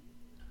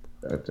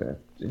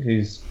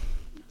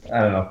I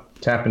don't know,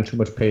 tapping too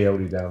much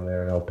peyote down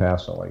there in El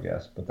Paso, I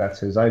guess. But that's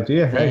his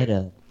idea. Hey,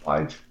 Beto.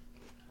 why?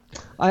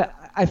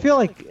 I feel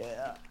like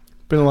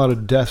Been a lot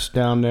of deaths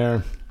down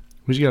there.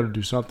 He's got to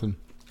do something.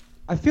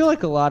 I feel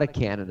like a lot of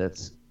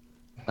candidates,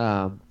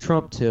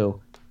 Trump too,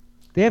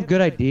 they have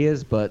good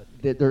ideas, but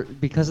they're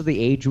because of the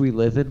age we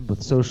live in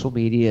with social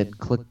media and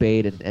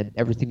clickbait and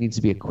everything needs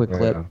to be a quick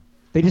clip. Yeah.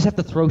 They just have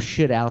to throw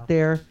shit out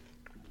there,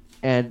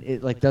 and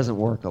it like doesn't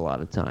work a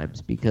lot of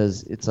times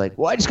because it's like,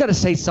 well, I just got to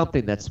say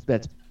something that's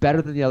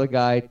better than the other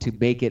guy to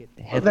make it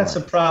headline. That's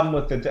the problem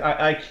with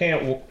I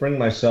can't bring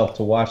myself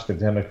to watch the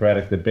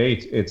Democratic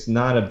debates. It's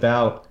not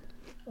about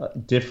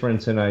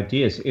difference in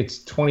ideas.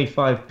 It's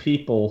 25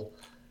 people,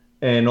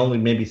 and only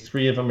maybe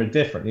 3 of them are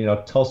different. You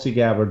know, Tulsi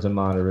Gabbard's a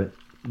moderate,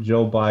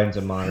 Joe Biden's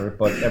a moderate,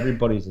 but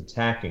everybody's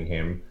attacking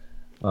him.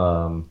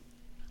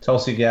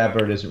 Tulsi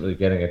Gabbard isn't really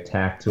getting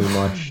attacked too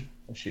much.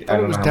 I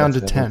don't was know how down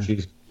much to longer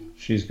 10.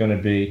 She's going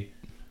to be,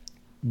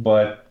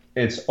 but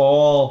it's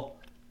all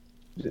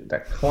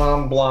that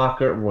clown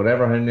blocker,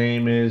 whatever her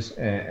name is,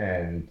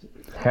 and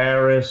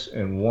Harris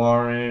and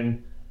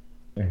Warren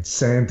and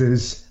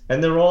Sanders,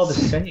 and they're all the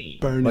same.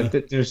 Bernie.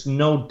 Like there's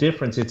no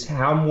difference. It's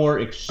how more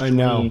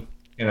extreme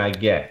can I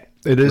get?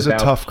 It is a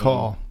tough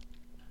call.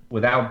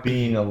 Without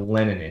being a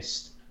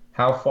Leninist,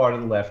 how far to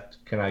the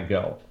left can I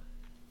go?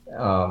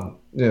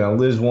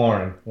 Liz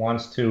Warren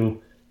wants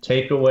to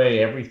take away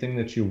everything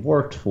that you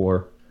worked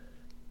for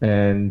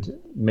and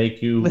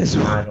make you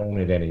not own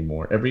it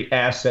anymore. Every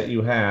asset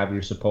you have,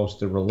 you're supposed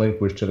to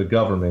relinquish to the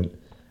government,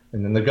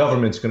 and then the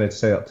government's going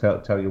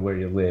to tell you where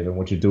you live and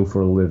what you do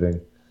for a living.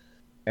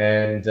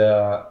 And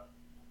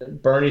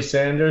Bernie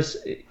Sanders,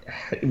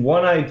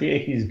 one idea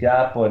he's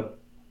got, but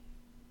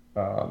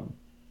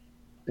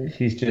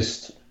he's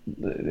just,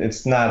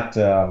 it's not,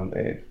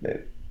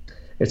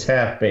 it's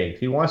half-baked.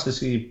 He wants to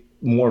see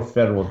more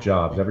federal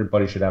jobs.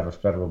 Everybody should have a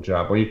federal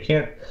job. Well, you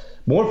can't,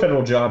 more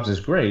federal jobs is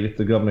great. If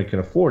the government can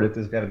afford it,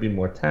 there's got to be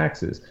more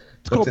taxes.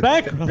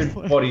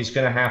 Everybody's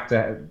going to have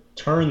to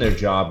turn their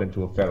job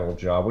into a federal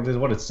job, which is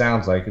what it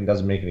sounds like and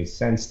doesn't make any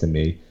sense to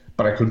me.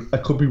 But I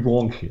could be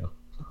wrong here.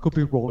 Could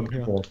be wrong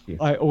here.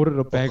 I ordered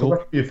a bagel.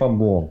 Correct me if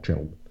I'm wrong,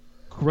 gentlemen.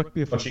 Correct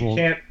me if I'm wrong. But you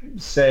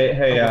can't say,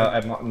 hey,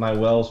 my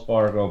Wells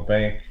Fargo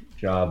bank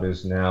job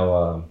is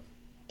now,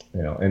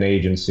 an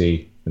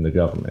agency in the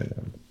government.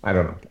 I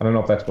don't know. I don't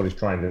know if that's what he's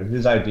trying to do.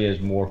 His idea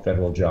is more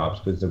federal jobs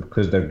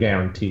because they're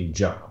guaranteed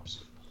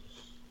jobs.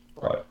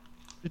 But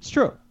it's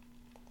true.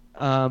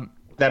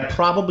 That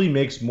probably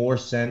makes more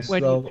sense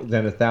than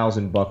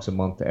 $1,000 a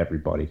month to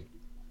everybody.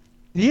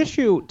 The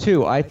issue,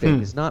 too, I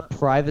think, is not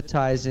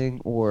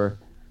privatizing or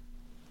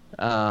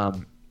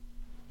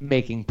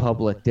making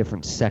public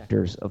different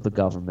sectors of the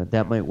government.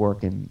 That might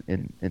work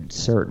in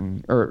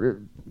certain,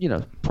 or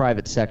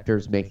private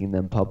sectors, making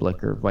them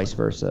public or vice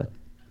versa.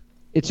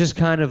 It's just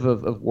kind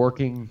of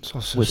working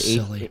with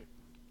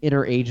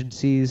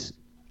interagencies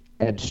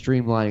and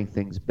streamlining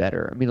things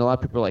better. I mean, a lot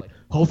of people are like,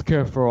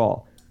 healthcare for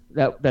all.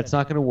 That's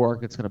not going to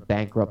work. It's going to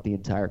bankrupt the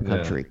entire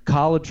country. Yeah.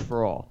 College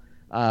for all.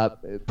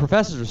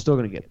 Professors are still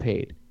going to get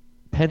paid.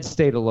 Penn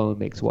State alone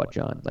makes what,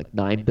 John? Like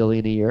 $9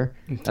 billion a year.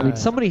 I mean,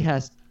 somebody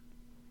has.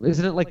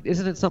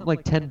 Isn't it something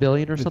like $10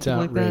 billion or something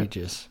like that? It's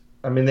outrageous.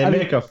 I mean, they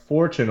make a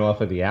fortune off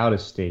of the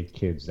out-of-state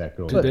kids that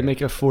go. Dude, they make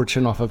a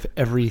fortune off of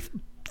every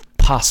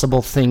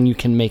possible thing you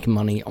can make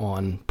money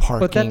on. Parking.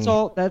 But that's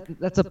all.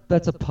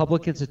 That's a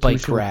public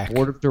institution,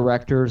 board of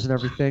directors and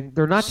everything.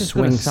 They're not just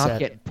going to stop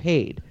getting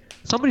paid.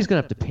 Somebody's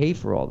going to have to pay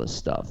for all this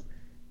stuff.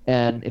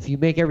 And if you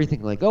make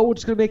everything like, we're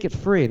just going to make it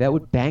free, that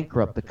would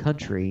bankrupt the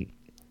country,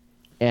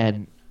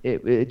 and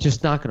it's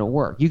just not going to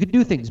work. You can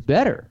do things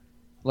better,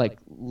 like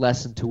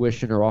lessen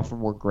tuition or offer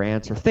more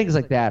grants or things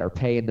like that, or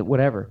pay and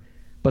whatever.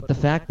 But the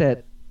fact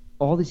that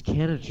all these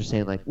candidates are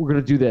saying, like, we're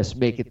going to do this,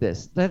 make it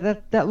this,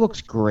 that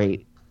looks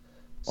great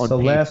on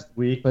paper, last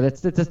week, but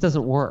that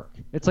doesn't work.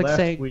 It's like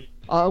saying,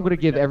 I'm going to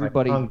give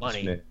everybody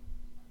money.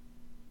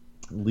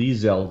 Lee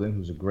Zeldin,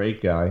 who's a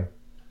great guy,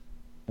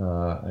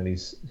 and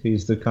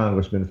he's the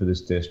congressman for this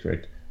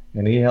district,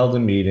 and he held a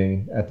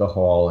meeting at the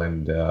hall,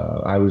 and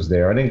I was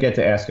there. I didn't get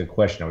to ask a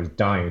question. I was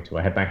dying to.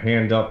 I had my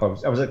hand up. I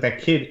was like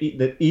that kid,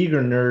 that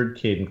eager nerd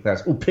kid in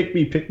class. Oh, pick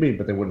me,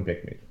 but they wouldn't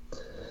pick me.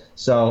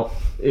 So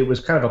it was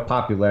kind of a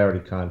popularity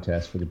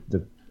contest where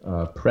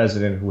the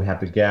president who had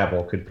the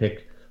gavel could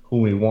pick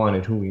who he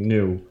wanted, who he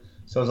knew.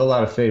 So there's a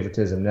lot of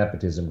favoritism,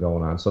 nepotism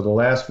going on. So the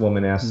last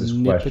woman asked this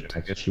question. I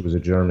guess she was a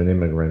German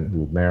immigrant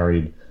who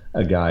married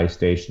a guy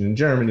stationed in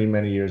Germany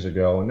many years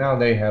ago, and now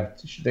they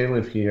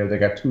live here. They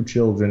got 2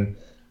 children.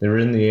 They're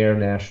in the Air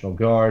National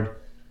Guard,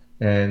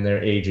 and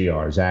they're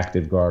AGRs,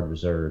 Active Guard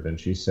Reserve. And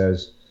she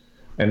says,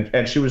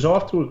 and she was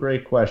off to a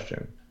great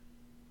question.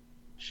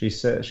 She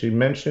said she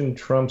mentioned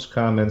Trump's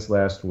comments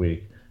last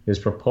week, his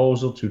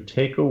proposal to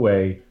take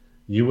away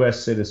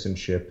U.S.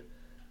 citizenship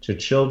to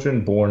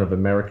children born of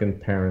American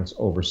parents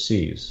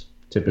overseas,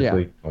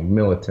 typically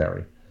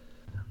military,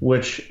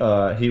 which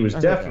he was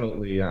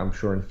definitely, I'm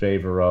sure, in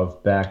favor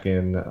of back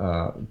in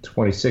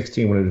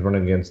 2016 when he was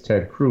running against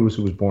Ted Cruz,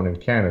 who was born in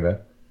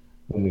Canada,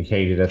 whom he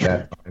hated at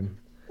that time.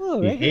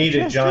 He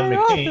hated John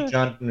McCain.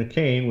 John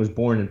McCain was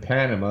born in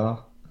Panama.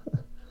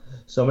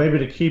 So maybe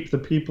to keep the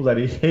people that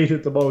he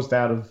hated the most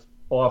out of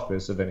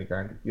office of any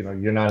kind,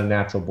 you're not a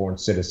natural-born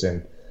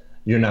citizen.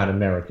 You're not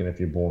American if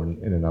you're born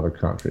in another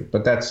country.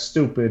 But that's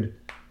stupid.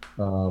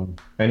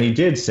 And he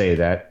did say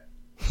that.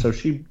 So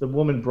the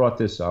woman brought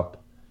this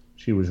up.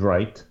 She was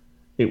right.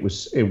 It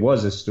was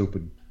a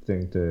stupid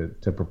thing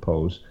to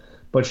propose.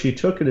 But she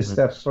took it a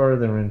step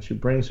further, and she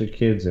brings her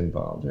kids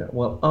involved.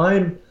 Well,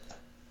 I'm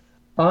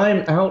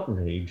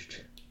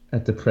outraged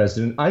at the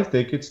president. I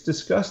think it's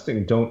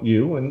disgusting, don't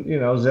you? And,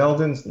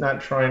 Zeldin's not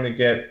trying to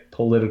get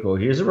political.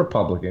 He's a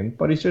Republican,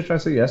 but he's just trying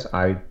to say, yes,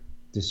 I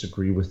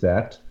disagree with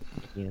that.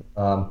 Yeah.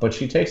 But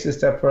she takes it a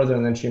step further,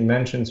 and then she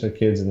mentions her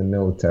kids in the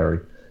military,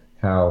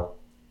 how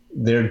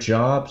their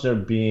jobs are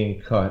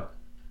being cut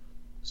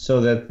so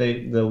that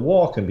the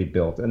wall can be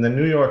built. And the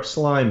New York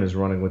Slime is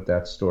running with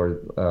that story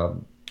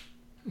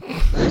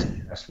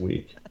last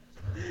week.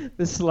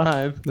 The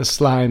slime. The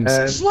slimes.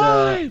 And,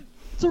 slime!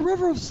 It's a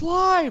river of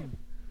slime.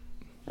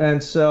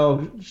 And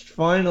so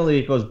finally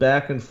it goes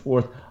back and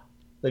forth.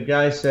 The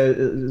guy says,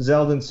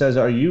 Zeldin says,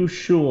 are you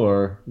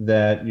sure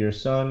that your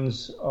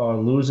sons are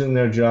losing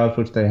their jobs,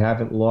 which they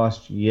haven't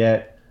lost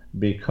yet,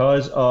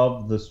 because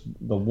of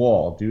the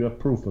wall? Do you have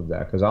proof of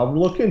that? Because I'll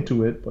look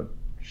into it, but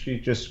she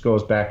just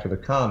goes back to the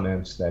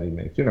comments that he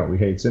makes. You know, he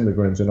hates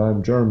immigrants and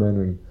I'm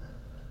German and,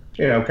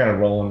 you know, kind of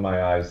rolling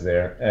my eyes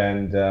there.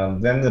 And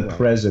then the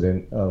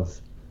president of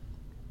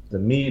the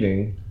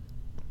meeting,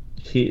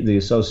 the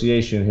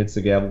association hits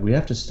the gavel. We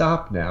have to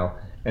stop now.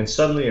 And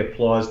suddenly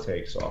applause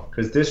takes off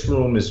because this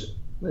room is,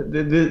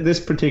 this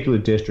particular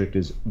district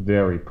is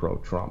very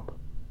pro-Trump.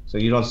 So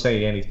you don't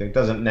say anything. It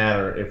doesn't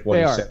matter if what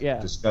you said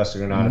is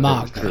disgusting or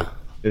not. If it's true.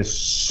 They're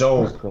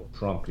so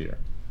pro-Trump here.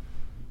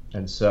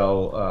 And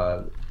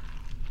so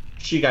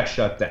she got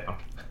shut down.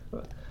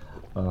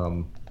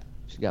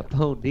 She got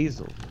pwned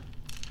diesel.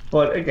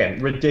 But again,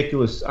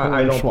 ridiculous.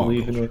 I don't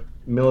believe in it.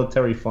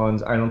 Military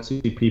funds. I don't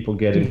see people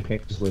getting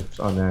pink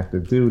slips on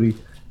active duty.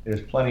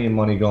 There's plenty of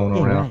money going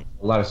around. Right.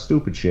 A lot of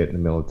stupid shit in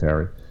the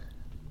military.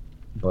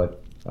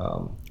 But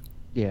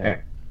that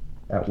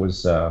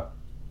was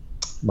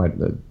my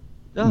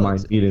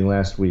meeting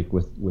last week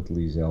with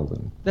Lee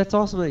Zeldin. That's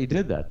awesome that you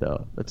did that,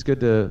 though. That's good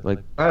to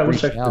I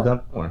wish I could have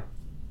done more.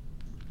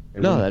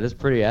 That is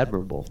pretty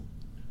admirable.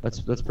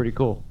 That's pretty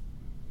cool.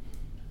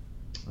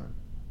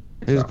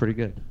 It is pretty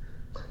good.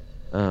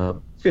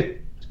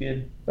 It's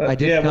good. I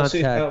did we'll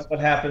see what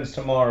happens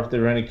tomorrow if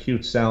there are any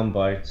cute sound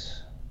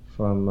bites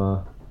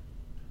from.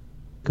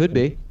 Could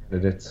be.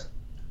 Candidates.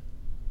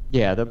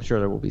 Yeah, I'm sure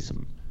there will be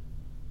some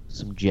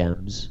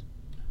gems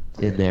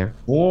in there.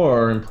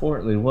 More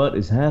importantly, what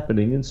is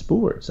happening in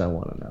sports? I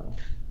want to know.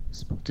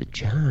 Sports with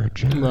Jon.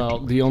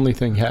 Well, the only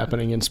thing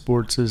happening in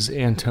sports is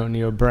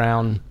Antonio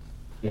Brown.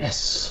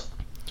 Yes.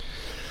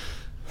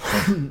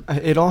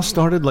 It all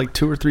started like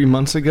 2 or 3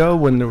 months ago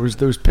when there was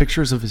those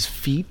pictures of his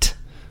feet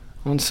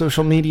on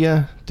social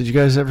media. Did you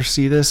guys ever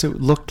see this? It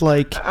looked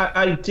like...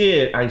 I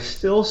did. I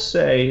still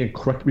say, and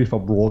correct me if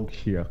I'm wrong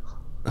here,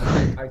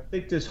 I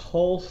think this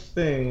whole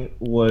thing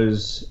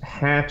was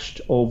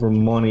hatched over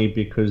money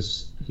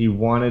because he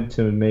wanted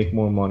to make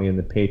more money and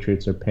the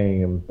Patriots are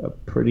paying him a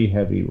pretty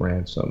heavy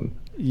ransom.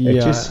 Yeah.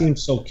 It just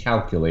seems so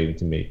calculated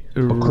to me.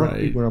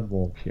 Right.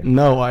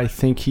 No, I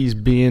think he's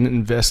being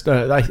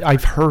invested.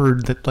 I've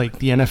heard that the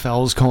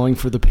NFL is calling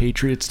for the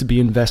Patriots to be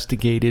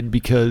investigated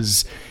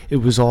because it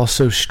was all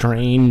so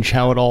strange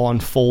how it all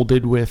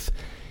unfolded with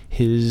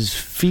his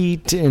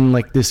feet in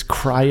this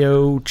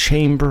cryo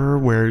chamber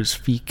where his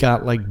feet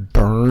got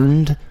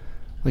burned,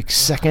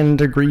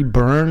 second-degree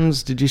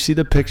burns. Did you see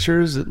the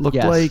pictures? It looked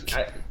like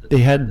they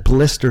had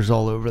blisters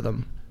all over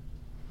them.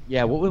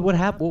 Yeah, what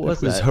happened? What was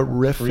that? It was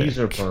horrific.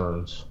 Freezer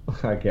burns,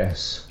 I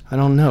guess. I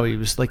don't know. He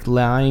was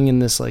lying in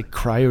this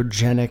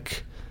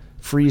cryogenic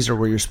freezer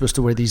where you're supposed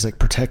to wear these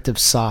protective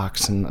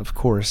socks, and of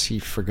course he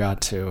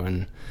forgot to.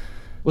 And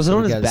was it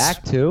on his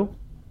back too?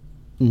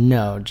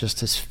 No,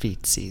 just his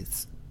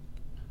feetsies.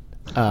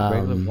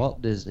 Regular Walt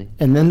Disney.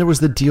 And then there was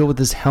the deal with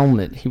his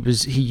helmet.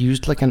 He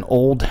used an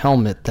old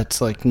helmet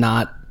that's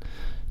not,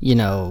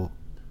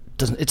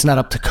 it's not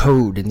up to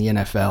code in the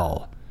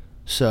NFL.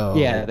 So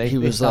he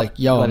was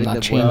yo, I'm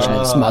not changing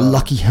it. It's my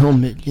lucky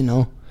helmet,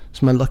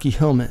 It's my lucky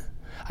helmet.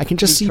 I can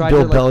just see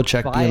Bill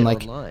Belichick being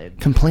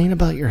complain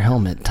about your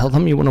helmet. Tell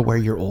them you want to wear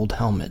your old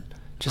helmet.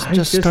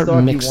 Just start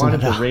mixing it up. He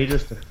wanted the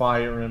Raiders to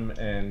fire him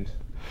and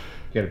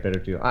get a better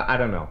deal. I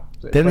don't know.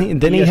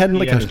 Then he had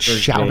a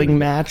shouting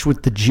match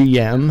with the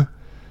GM.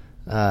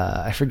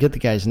 I forget the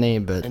guy's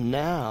name, but... And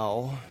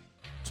now...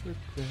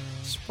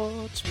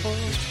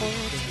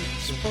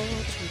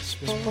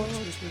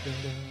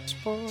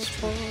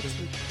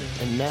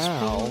 And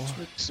now...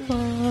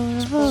 Sports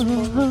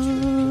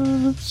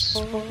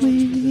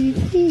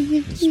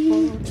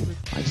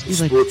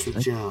with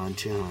Jon.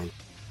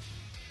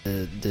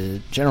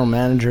 The general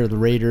manager of the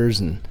Raiders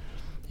and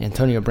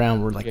Antonio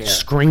Brown were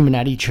screaming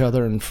at each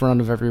other in front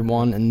of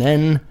everyone, and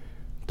then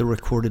the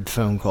recorded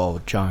phone call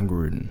with John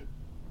Gruden.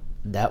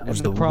 That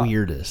was the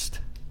weirdest.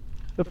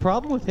 The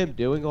problem with him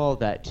doing all of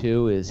that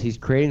too is he's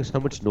creating so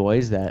much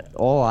noise that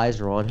all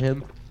eyes are on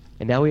him,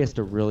 and now he has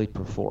to really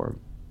perform.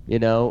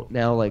 Now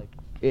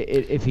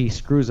if he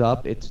screws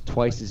up, it's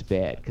twice as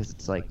bad because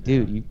it's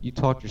dude, you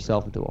talked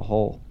yourself into a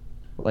hole.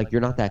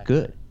 You're not that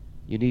good.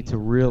 You need to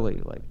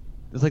really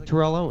it's like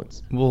Terrell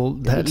Owens. Well,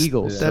 that's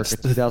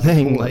the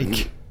thing.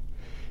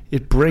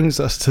 It brings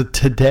us to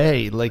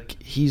today.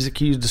 He's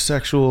accused of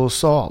sexual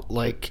assault.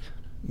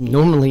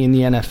 Normally in the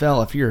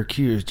NFL, if you're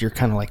accused, you're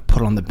kind of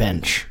put on the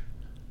bench.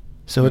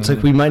 So it's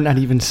we might not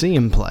even see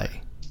him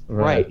play.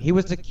 Right. He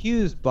was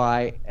accused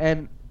by,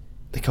 and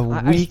a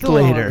week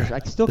later,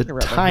 the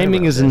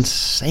timing is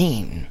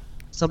insane.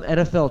 Some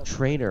NFL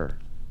trainer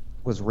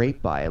was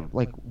raped by him.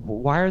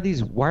 Why are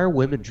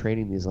women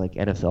training these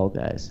NFL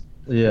guys?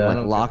 Yeah,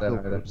 locker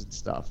rooms and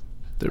stuff.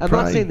 I'm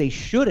not saying they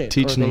shouldn't,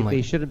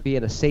 they shouldn't be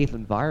in a safe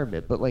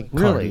environment, but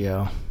really,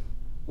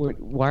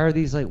 why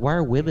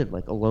are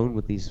women alone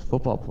with these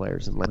football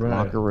players in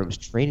locker rooms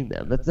training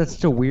them? That's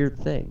such a weird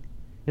thing.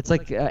 It's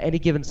like any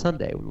given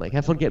Sunday. Like,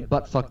 have fun getting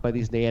butt fucked by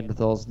these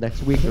Neanderthals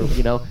next week, or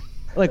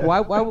like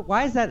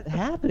why is that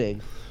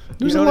happening?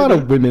 There's You a know lot what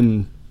I of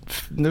women.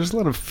 There's a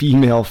lot of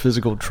female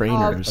physical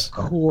trainers.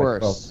 Of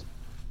course.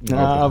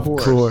 Of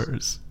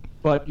course.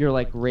 But you're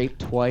like raped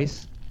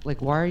twice.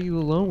 Like, why are you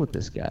alone with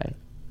this guy?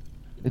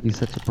 If he's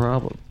such a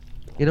problem,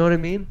 you know what I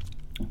mean?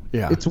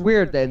 Yeah. It's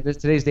weird that in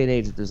today's day and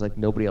age, that there's like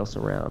nobody else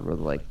around. Where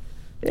they're like,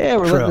 yeah,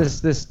 we're True. letting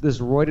this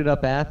roided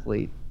up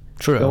athlete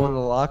True. go in the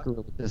locker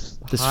room with this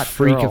hot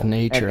freak girl of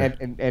nature.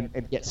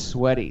 and get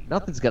sweaty.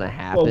 Nothing's gonna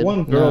happen. Well,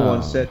 one girl No.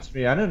 once said to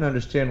me, I don't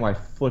understand why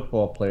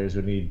football players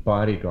would need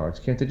bodyguards.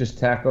 Can't they just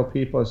tackle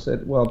people? I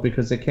said, well,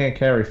 because they can't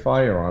carry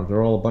firearms.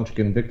 They're all a bunch of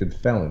convicted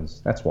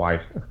felons. That's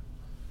why.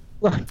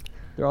 Right.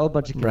 They're all a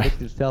bunch of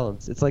convicted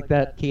felons. It's like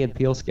that Key and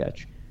Peele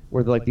sketch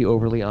where they're like the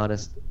overly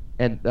honest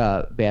and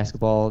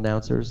basketball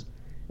announcers.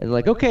 And they're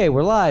like, okay,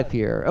 we're live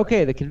here.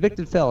 Okay, the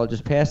convicted felon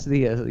just passed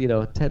the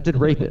attempted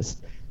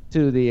rapist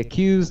to the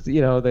accused.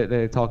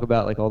 They talk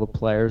about like all the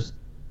players.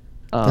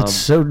 That's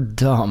so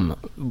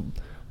dumb.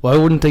 Why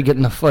wouldn't they get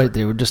in a fight?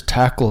 They would just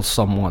tackle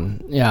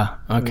someone. Yeah,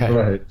 okay.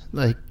 Right.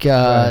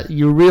 Like,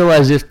 you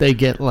realize if they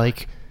get,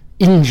 like,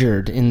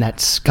 injured in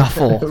that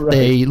scuffle, Right.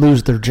 they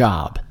lose their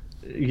job.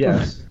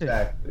 Yes,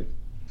 exactly.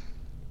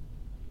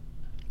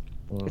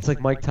 It's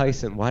like Mike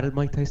Tyson. Why did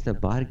Mike Tyson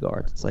have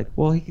bodyguards? It's like,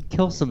 well, he could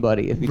kill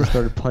somebody if he just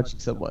started punching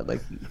someone.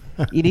 Like,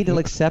 you need to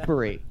like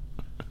separate.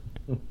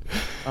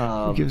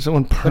 Give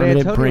someone But permanent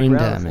Antonio brain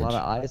Brown has damage. a lot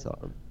of eyes on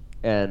him,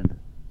 and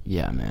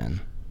Yeah,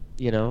 man.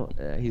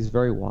 he's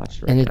very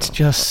watched right And now. it's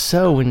just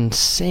so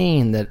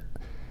insane that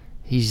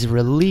he's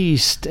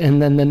released,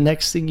 and then the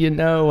next thing you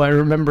know, I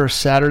remember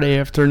Saturday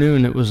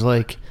afternoon, it was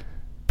like,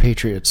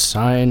 Patriots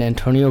sign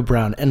Antonio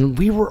Brown, and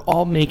we were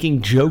all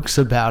making jokes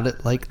about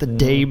it like the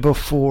day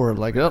before,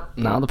 like, oh,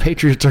 now the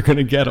Patriots are going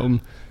to get him.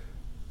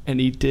 And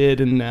he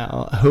did, and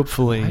now,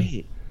 hopefully,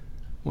 Right.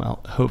 well,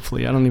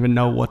 hopefully, I don't even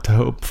know what to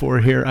hope for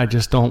here. I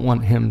just don't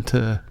want him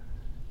to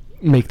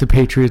make the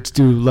Patriots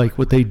do like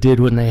what they did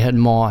when they had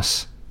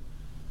Moss.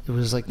 It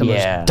was like the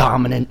most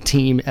dominant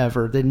team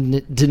ever. They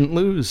didn't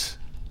lose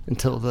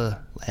until the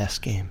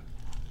last game.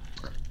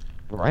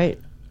 Right.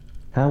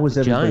 How was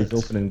everybody's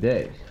Giants. opening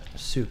day?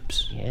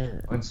 Soups. Yeah.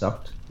 Mine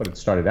sucked, but it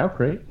started out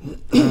great.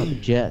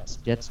 Jets.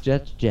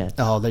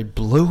 Oh, they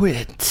blew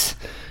it.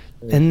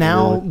 And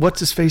now,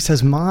 what's-his-face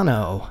has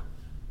mono.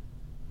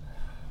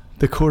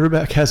 The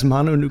quarterback has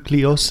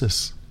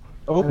mononucleosis.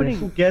 Opening.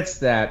 Who gets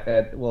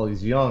that? Well,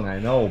 he's young, I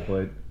know,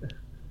 but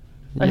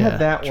I Yeah, had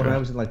that when true. I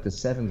was in like the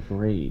 7th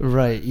grade.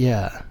 Right,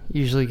 yeah.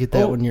 Usually get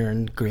that when you're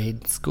in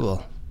grade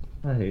school.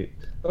 Right.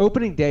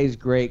 Opening day is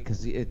great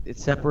because it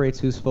separates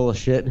who's full of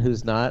shit and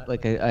who's not.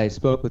 Like, I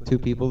spoke with two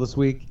people this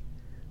week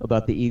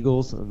about the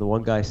Eagles, and the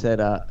one guy said,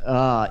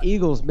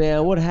 Eagles,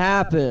 man, what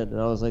happened? And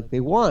I was like, they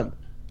won.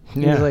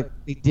 He was like,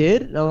 they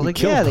did? And I was We like,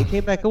 killed yeah, them. they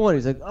came back and won.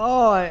 He's like,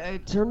 oh, I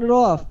turned it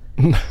off.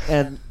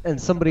 and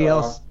somebody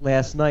else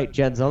last night,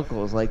 Jen's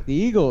uncle, was like, the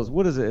Eagles,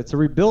 what is it? It's a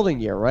rebuilding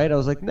year, right? I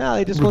was like, no,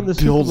 they just won the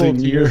Super Bowl 2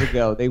 Rebuilding years year.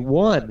 ago. They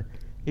won.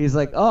 He's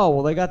like, oh,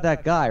 well, they got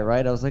that guy,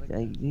 right? I was like,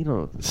 hey, you don't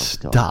know what the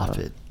fuck you're talking Stop about.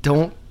 it.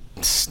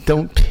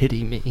 Don't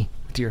pity me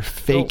with your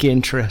fake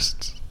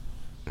interests.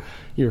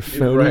 Your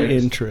phony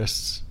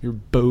interests. Your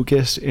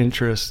bogus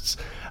interests.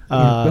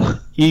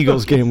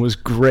 Eagles game was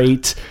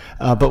great,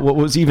 but what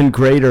was even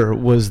greater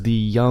was the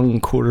young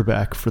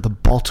quarterback for the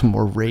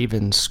Baltimore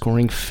Ravens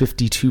scoring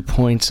 52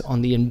 points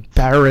on the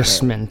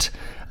embarrassment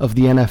of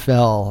the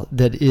NFL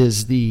that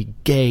is the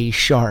gay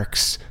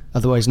Sharks,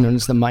 otherwise known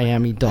as the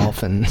Miami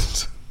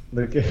Dolphins.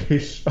 The gay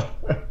shark.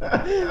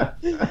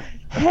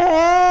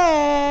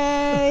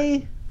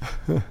 Hey!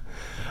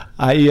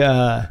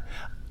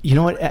 You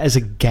know what, as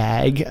a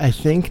gag, I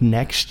think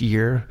next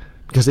year,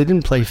 because they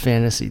didn't play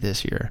fantasy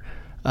this year,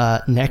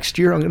 next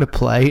year I'm going to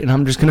play, and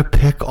I'm just going to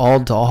pick all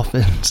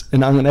Dolphins,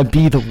 and I'm going to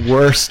be the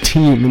worst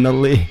team in the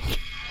league.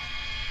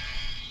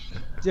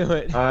 Do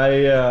it.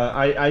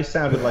 I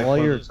sounded like All one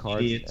of your those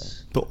cards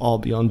idiots. They'll all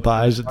be on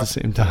buys at the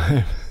same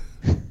time.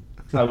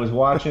 I was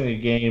watching a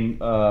game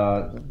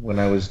when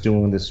I was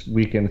doing this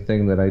weekend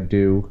thing that I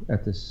do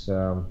at this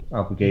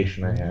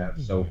obligation I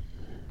have. So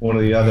one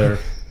of the other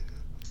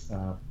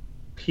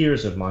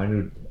peers of mine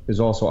who is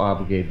also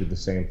obligated to the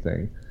same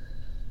thing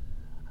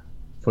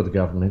for the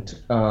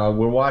government.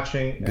 We're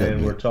watching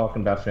and we're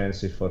talking about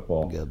fantasy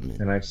football. Government.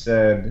 And I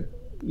said,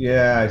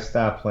 yeah, I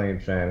stopped playing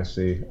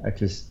fantasy. I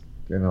just,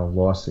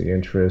 lost the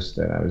interest.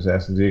 And I was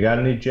asking, do you got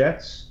any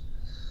Jets?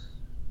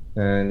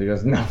 And he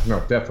goes, no,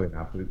 definitely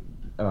not. But,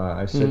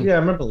 I said, yeah, I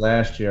remember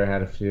last year I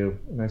had a few.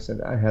 And I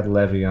said, I had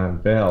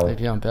Le'Veon Bell.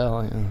 Le'Veon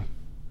Bell,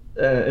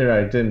 yeah.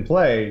 I didn't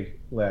play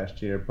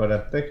last year, but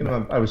I'm thinking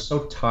I was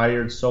so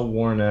tired, so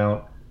worn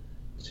out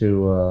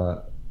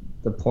to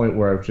the point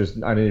where I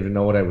didn't even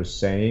know what I was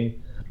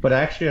saying. But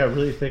actually, I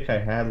really think I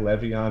had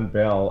Le'Veon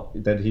Bell,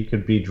 that he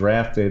could be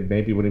drafted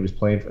maybe when he was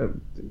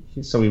playing.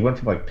 So he went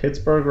from like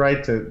Pittsburgh,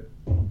 right, to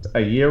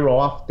a year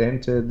off,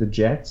 then to the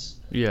Jets.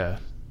 Yeah.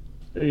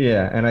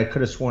 Yeah, and I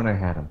could have sworn I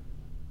had him.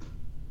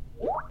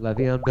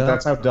 Le'Veon Bell.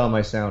 That's how dumb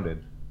I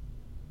sounded.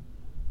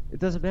 It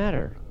doesn't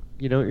matter.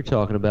 You know what you're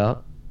talking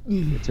about.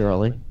 It's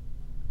early.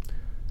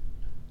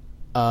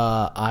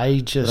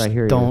 I just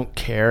hear you. don't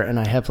care, and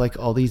I have like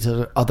all these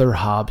other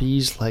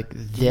hobbies like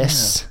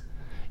this.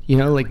 You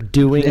know, like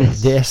doing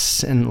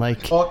this and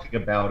like Talking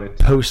about it.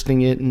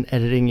 posting it and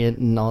editing it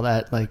and all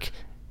that like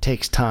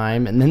takes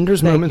time. And then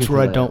there's moments you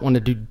where I for don't that. want to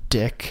do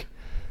dick.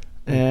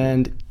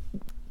 And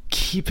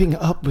keeping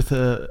up with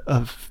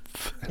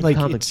like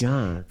Comic it's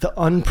John. the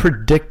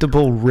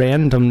unpredictable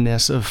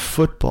randomness of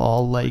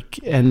football, like,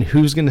 and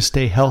who's gonna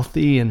stay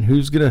healthy and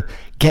who's gonna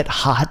get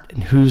hot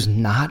and who's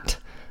not.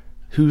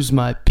 Who's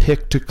my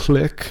pick to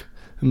click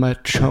and my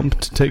chump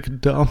to take a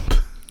dump?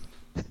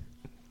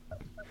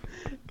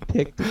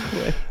 Pick the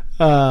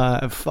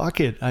clip. Fuck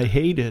it. I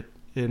hate it.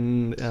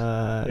 And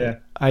Yeah.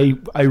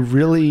 I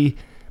really,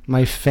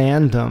 my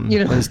fandom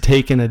You know- has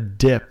taken a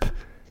dip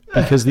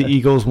because the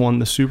Eagles won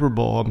the Super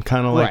Bowl. I'm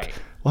kind of like, Right.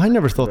 well, I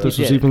never thought this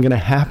was did. even going to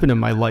happen in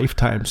my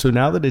lifetime. So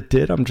now that it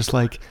did, I'm just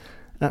like,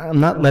 I'm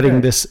not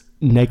letting this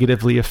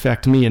negatively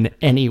affect me in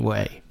any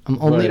way. I'm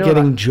only Right.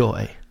 getting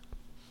joy.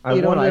 I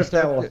You know what, wonder I if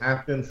that will started-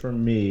 happen for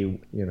me,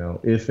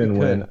 if and It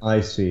when could. I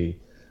see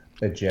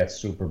a Jets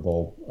Super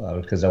Bowl,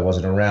 because I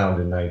wasn't around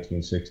in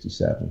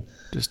 1967.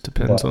 Just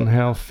depends on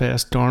how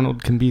fast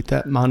Darnold can beat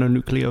that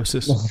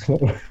mononucleosis.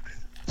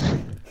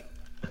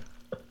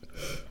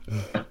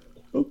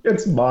 Who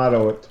gets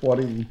mono at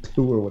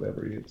 22 or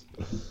whatever he is?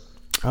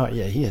 Oh,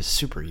 yeah, he is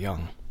super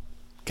young.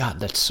 God,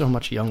 that's so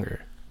much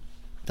younger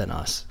than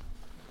us.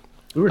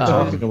 We were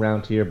talking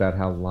around here about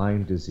how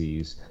Lyme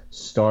disease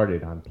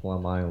started on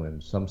Plum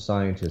Island. Some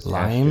scientists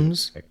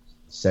Limes?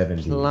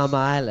 70s. Plum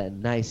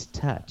Island, nice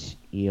touch,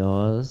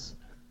 yours.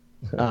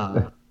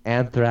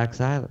 Anthrax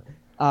Island.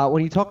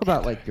 When you talk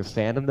about like your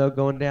fandom though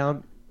going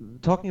down,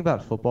 talking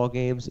about football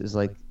games is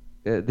like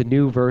the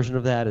new version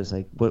of that is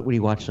like what are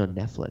you watching on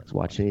Netflix?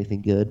 Watching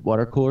anything good?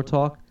 Water cooler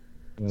talk.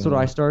 So what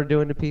I started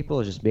doing to people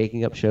is just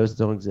making up shows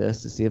that don't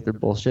exist to see if they're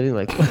bullshitting.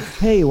 Like,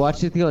 hey, you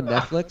watch anything on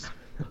Netflix?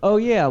 Oh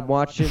yeah, I'm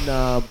watching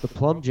the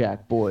Plum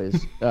Jack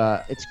Boys.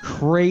 It's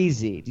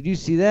crazy. Did you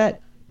see that?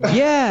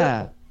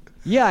 Yeah.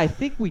 Yeah, I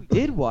think we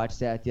did watch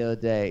that the other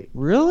day.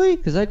 Really?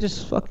 Because I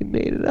just fucking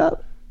made it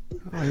up.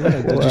 Oh,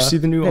 yeah. Did you see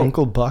the new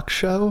Uncle Buck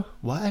show?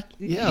 What?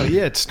 Yeah,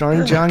 it's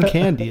starring John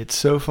Candy. It's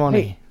so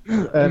funny.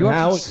 And You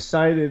how watched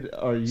excited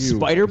are you?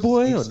 Spider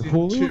Boy on Season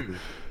Hulu? 2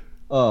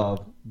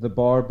 of the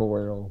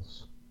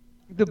Barboils.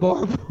 The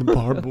bar.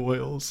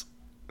 Barboils.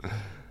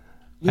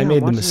 Yeah, I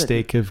made the watching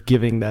mistake of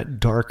giving that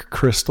Dark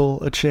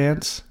Crystal a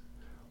chance.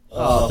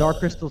 Dark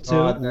Crystal 2.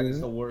 God, that is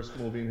the worst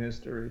movie in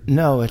history.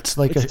 No, it's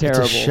like It's it's a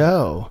terrible.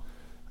 show.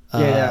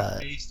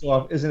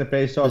 Isn't it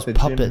based off the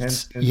There's Jim puppets.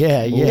 Henson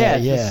Yeah, movie? yeah.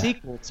 It's a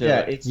sequel to Yeah,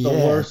 it. it's the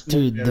Yeah, worst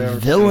dude, movie I've the ever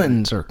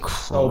villains are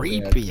So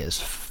creepy bad. as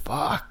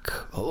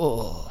fuck.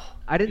 Oh,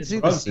 I didn't see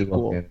seen. the Ugly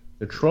sequel. looking.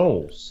 The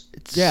Trolls.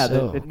 it's Yeah,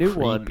 so the new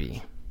one.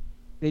 creepy.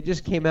 They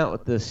just came out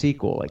with the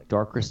sequel, like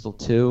Dark Crystal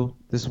 2,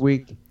 this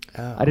week.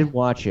 Oh. I didn't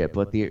watch it,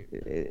 but the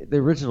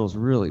original is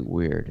really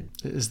weird.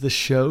 Is the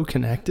show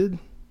connected?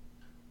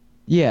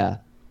 Yeah,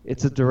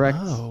 it's a direct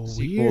Oh,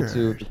 sequel to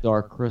weird. the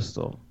Dark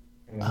Crystal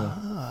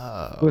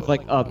Oh. with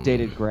like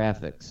updated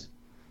graphics.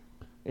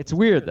 It's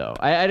weird though.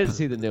 I didn't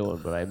see the new one,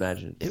 but I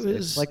imagine it's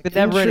was like the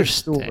never-ending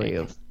interesting. story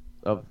of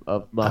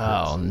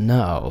Muppets. Oh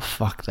no!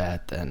 Fuck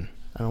that then.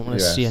 I don't want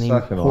to Yeah, see any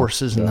suck it off,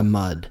 horses in yeah. the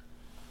mud.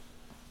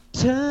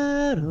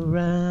 Turn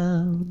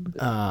around.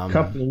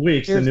 Couple of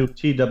weeks, the new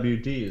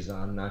TWD is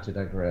on. Not to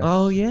digress.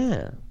 Oh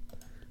yeah,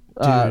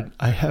 dude,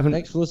 I haven't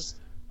thanks for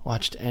listening.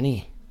 watched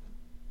any.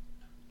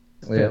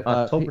 Yeah, Uh,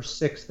 October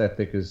 6th, I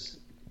think, is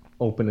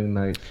opening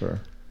night for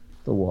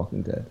The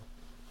Walking Dead.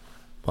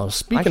 Well, I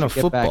speaking should of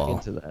get football,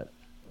 back into that.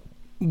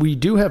 we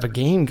do have a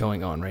game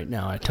going on right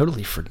now. I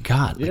totally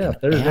forgot. like Yeah, an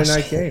Thursday night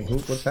asshole. game.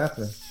 What's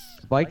happening?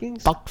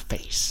 Vikings.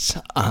 Buckface.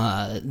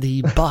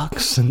 The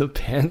Bucks and the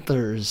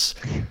Panthers,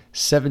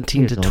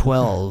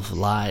 17-12,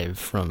 live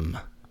from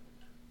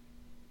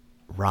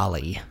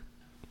Raleigh.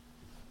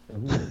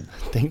 I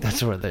think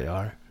that's where they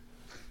are.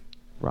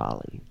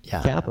 Raleigh.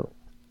 Yeah. Capital.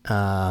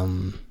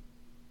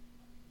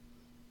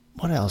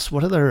 What else?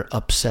 What other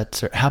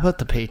upsets? How about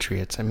the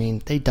Patriots? I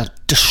mean, they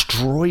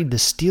destroyed the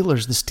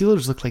Steelers. The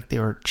Steelers look like they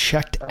were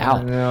checked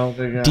out. know,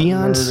 they got Deion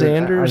murdered.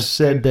 Sanders I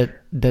said think-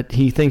 that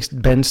he thinks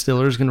Ben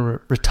Stiller is going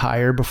to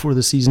retire before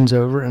the season's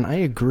over, and I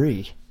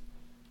agree.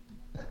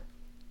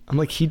 I'm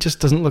like, he just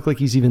doesn't look like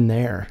he's even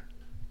there.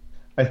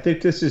 I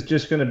think this is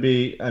just going to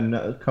be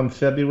come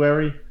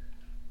February,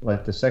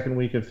 like the second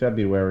week of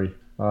February.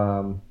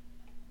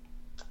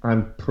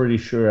 I'm pretty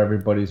sure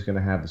everybody's going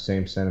to have the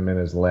same sentiment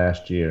as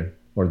last year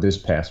or this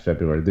past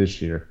February,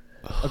 this year.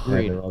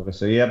 Agreed. And they're all going to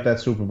say, "Yep, that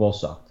Super Bowl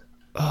sucked."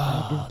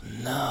 Oh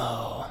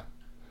no!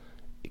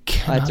 It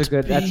That's a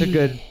good. cannot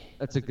be.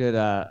 That's a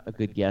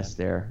good guess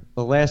there.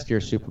 The last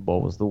year's Super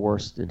Bowl was the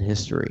worst in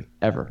history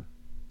ever.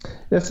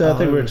 That's the other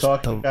thing we it were was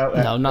talking the- about.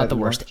 no, not the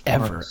worst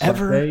lunch on ever,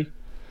 Sunday.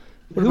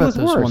 What Who about was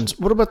those worse? ones?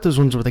 What about those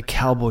ones where the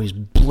Cowboys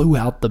blew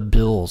out the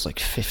Bills like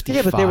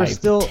 55 but they were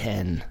still- to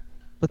 10?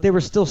 But they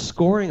were still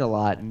scoring a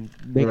lot and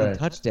making Right.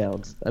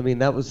 touchdowns. I mean,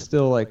 that was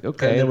still like,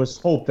 okay. And there was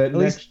hope that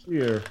least- next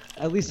year.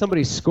 At least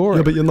somebody's scoring.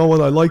 Yeah, but you know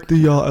what? I like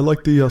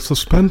the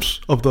suspense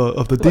of the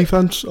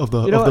defense of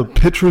the You know of the what?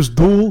 pitcher's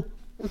duel.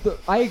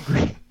 I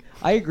agree.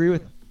 I agree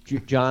with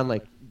John.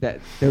 Like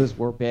that, those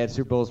were bad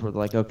Super Bowls. Were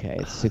like, okay,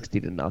 it's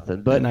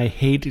 60-0. But And I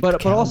hated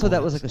But also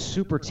that was Cowboys. like a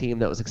super team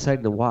that was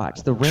exciting to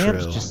watch. The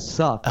Rams True. just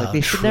sucked. Like Oh,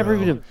 they should never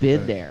true. even have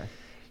been there.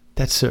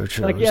 That's so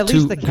true. Like It was at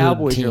least two the good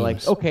Cowboys, you're like,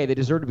 teams. okay, they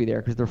deserve to be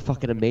there because they're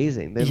fucking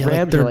amazing. The Yeah, like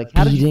Rams they're are like,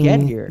 how did you get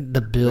beating here? The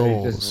They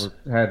Bills. just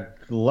had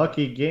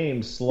lucky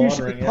games You should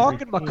slaughtering be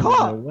talking every team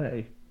macaw. in their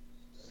way.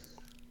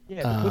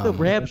 Yeah, what the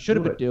Rams should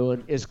have been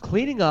doing is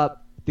cleaning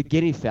up the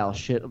guinea fowl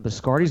shit of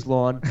Biscardi's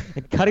lawn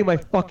and cutting my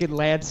fucking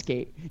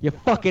landscape. You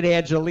fucking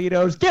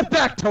Angelinos, get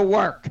back to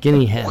work.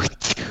 Guinea hen.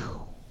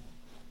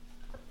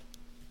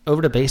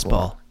 Over to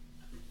baseball.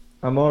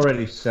 I'm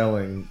already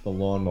selling the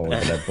lawnmower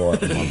that I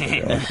bought a month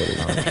ago. I'll put it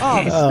on.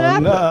 Oh, the Oh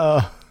snapper.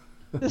 no!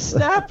 The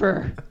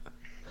snapper.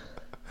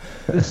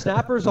 The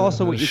snapper's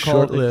also what you call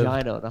a Short-lived.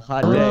 vagina on a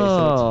hot day,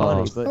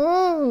 so it's funny. But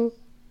Oh.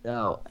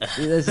 no,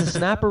 is the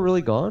snapper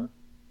really gone?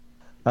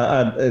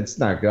 It's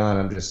not gone.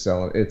 I'm just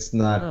selling. It's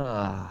not.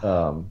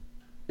 Ah.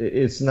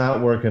 It's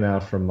not working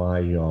out for my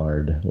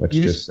yard. Let's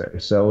You just say.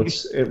 So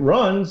it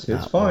runs. It's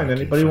Not fine.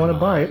 working Anybody for want to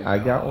buy my it? I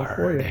got one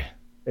for you. yard.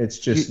 It's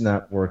just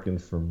not working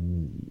for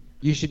me.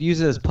 You should use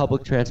it as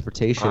public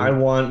transportation. I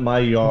want my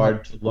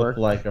yard to Work.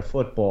 look like a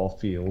football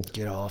field.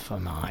 Get off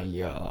of my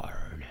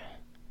yard.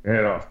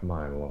 Get off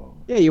my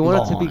lawn. Yeah, you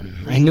want it to be.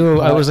 Lawn. I knew.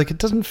 I was like, it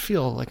doesn't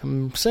feel like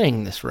I'm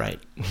saying this right.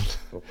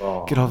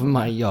 Lawn. Get off of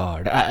my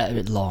yard.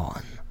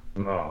 Lawn.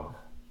 No.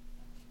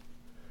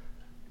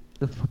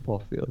 The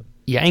football field.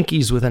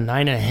 Yankees with a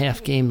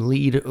 9.5 game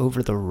lead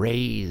over the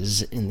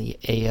Rays in the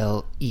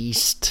AL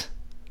East.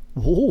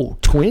 Whoa,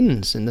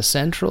 Twins in the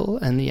Central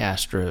and the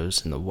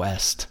Astros in the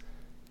West.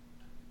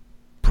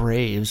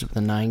 Braves with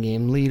a 9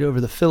 game lead over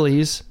the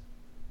Phillies.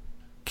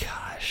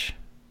 Gosh.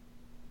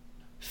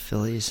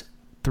 Phillies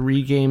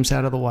 3 games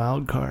out of the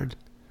wild card.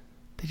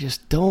 They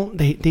just don't.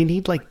 They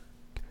need like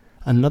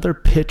another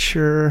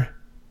pitcher.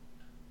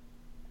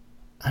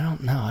 I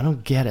don't know. I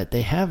don't get it.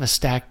 They have a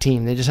stacked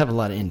team. They just have a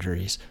lot of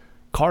injuries.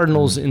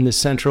 Cardinals in the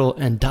Central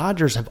and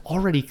Dodgers have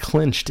already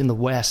clinched in the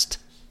West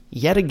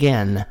yet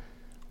again.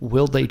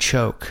 Will they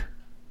choke?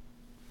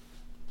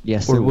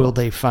 Yes, Or it will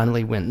they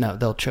finally win? No,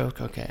 they'll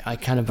choke. Okay, I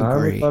kind of I would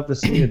agree. love to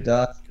see a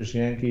Dodgers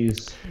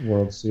Yankees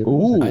World Series.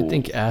 Ooh. I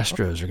think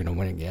Astros are going to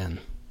win again.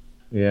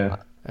 Yeah.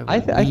 I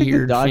have a I think the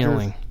weird Dodgers.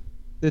 feeling.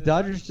 The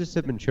Dodgers just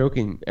have been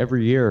choking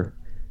every year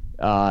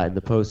in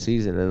the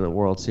postseason and in the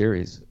World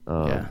Series.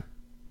 Yeah,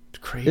 it's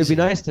crazy. It'd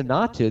be nice to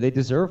not to. They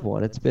deserve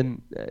one. It's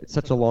been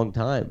such a long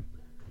time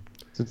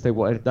since they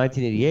won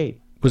 1988.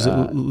 Was it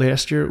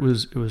last year? It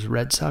was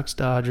Red Sox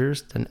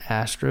Dodgers, then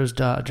Astros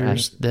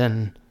Dodgers,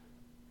 then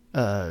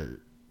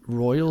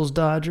Royals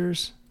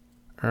Dodgers,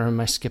 or am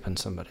I skipping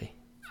somebody?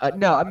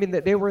 No, I mean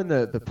they were in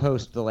the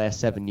post the last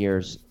 7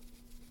 years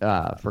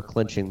for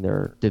clinching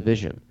their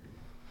division.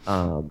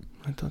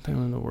 I thought they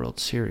were in the World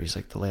Series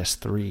like the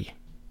last 3.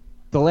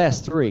 The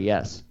last 3,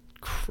 yes,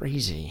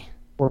 Crazy.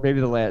 or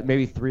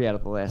maybe 3 out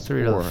of the last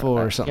 3 4. out of 4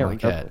 I or something can't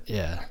like remember. that.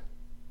 Yeah.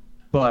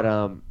 But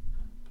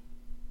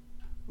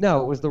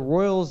no, it was the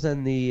Royals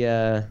and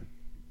the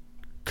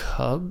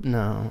Cub?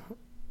 No.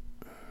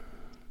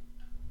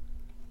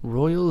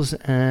 Royals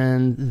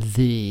and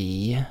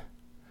the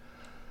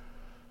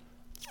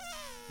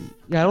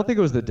I don't think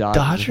it was the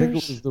Dodgers. I think it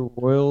Dodgers? was the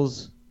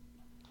Royals.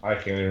 I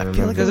can't even I remember.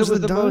 feel like it Because was, it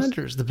was the the most-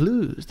 Dodgers, the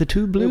Blues, the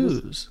 2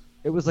 Blues.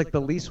 It was like the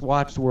least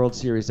watched World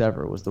Series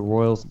ever. It was the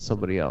Royals and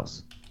somebody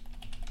else.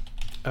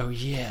 Oh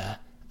yeah.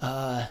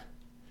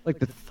 Like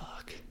the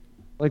Fuck.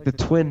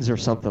 Twins or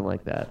something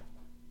like that.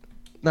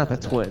 Not the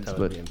Twins, That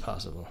would but be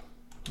impossible.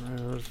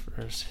 Royals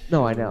versus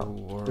no, I know.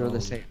 They're the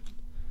World same.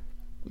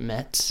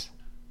 Mets.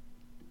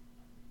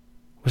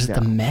 Was it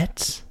No. the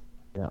Mets?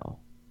 No,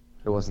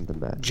 it wasn't the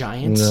Mets.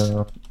 Giants?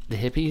 No. The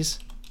Hippies?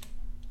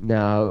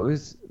 No, it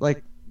was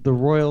like the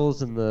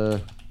Royals and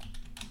the.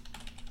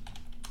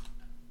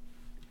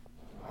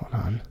 Hold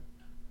on.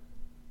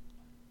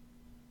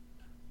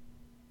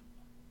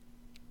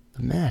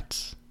 The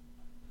Mets.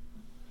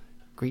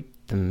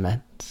 Greet the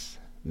Mets.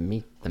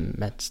 Meet the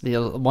Mets. The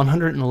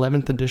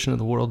 111th edition of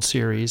the World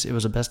Series. It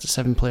was a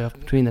best-of-7 playoff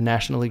between the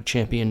National League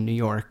champion New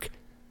York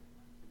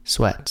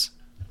Sweats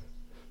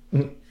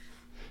and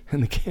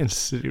the Kansas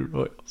City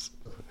Royals.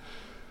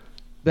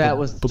 That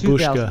was Babushka.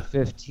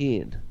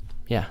 2015.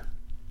 Yeah.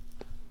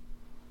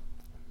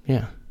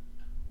 Yeah.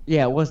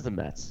 Yeah, it was the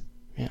Mets.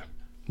 Yeah.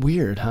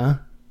 Weird, huh?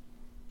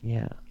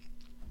 Yeah.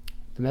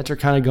 The Mets are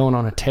kind of going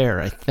on a tear,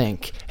 I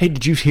think. Hey,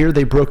 did you hear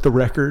they broke the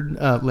record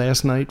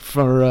last night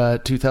for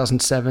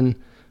 2007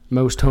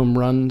 most home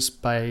runs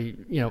by,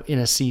 in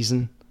a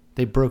season?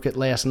 They broke it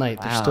last night.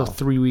 There's still Wow.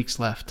 3 weeks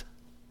left.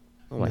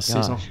 Oh my the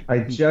season. gosh. I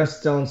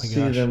just don't see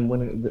gosh. them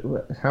winning.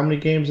 How many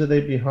games are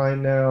they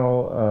behind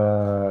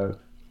now?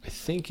 I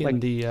think in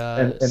Like- the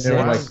And they're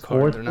wild like card,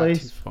 fourth they're not too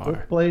place, far.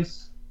 fifth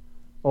place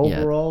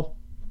overall.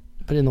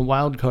 But in the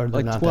wild card, they're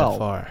Like not 12. that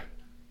far.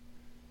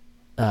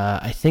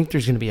 I think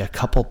there's going to be a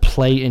couple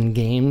play-in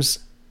games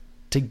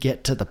to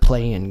get to the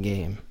play-in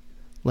game.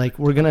 Like,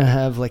 we're going to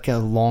have, like, a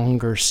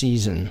longer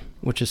season,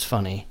 which is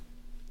funny.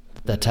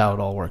 That's how it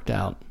all worked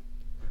out.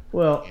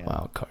 Well,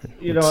 Wild card.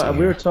 you Let's know, see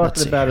we were here. talking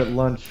Let's see about here. at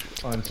lunch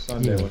on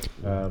Sunday.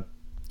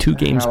 Two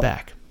games how-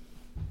 back.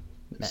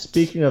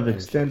 Speaking of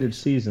extended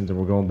seasons, and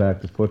we're going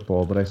back to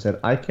football, but I said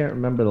I can't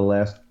remember the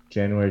last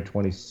January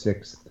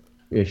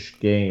 26th-ish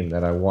game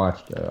that I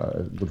watched,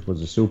 which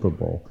was a Super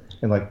Bowl,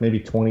 in like maybe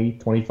 20,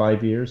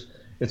 25 years.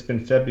 It's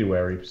been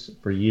February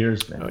for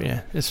years now. Oh,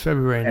 yeah. It's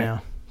February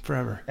now.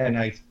 Forever. And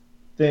I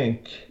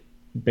think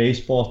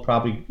baseball is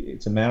probably,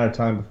 it's a matter of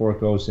time before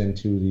it goes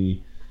into the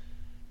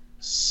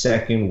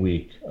second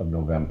week of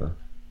November.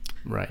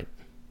 Right.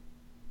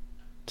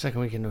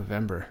 Second week in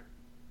November.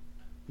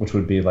 Which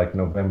would be like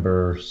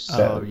November 7th.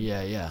 Oh,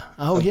 yeah.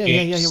 Oh, yeah.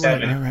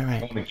 You're right.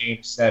 Going to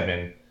game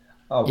 7.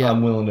 Oh, Yeah.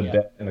 I'm willing to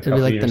bet in a It'll couple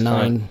be like years' the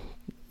time.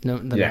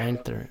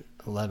 9th or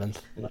 11th.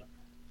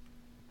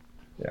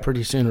 Yeah.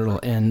 Pretty soon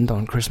it'll end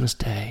on Christmas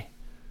Day.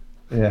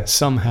 Yeah.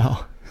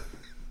 Somehow.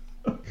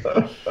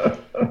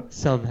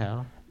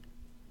 Somehow.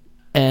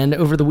 And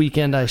over the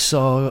weekend, I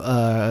saw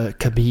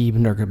Khabib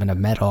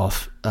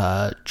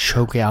Nurmagomedov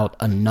choke out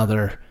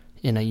another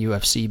in a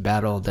UFC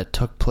battle that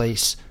took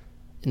place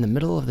in the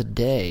middle of the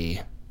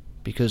day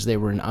because they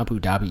were in Abu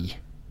Dhabi.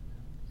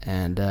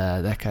 And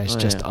that guy's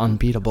just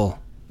unbeatable,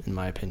 in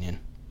my opinion.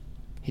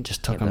 He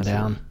just took him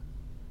down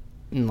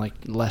in like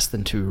less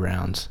than 2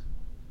 rounds.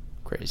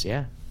 Crazy.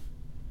 Yeah.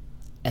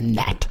 And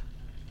that.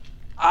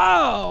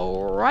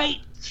 All right.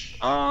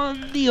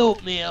 On the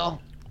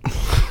oatmeal.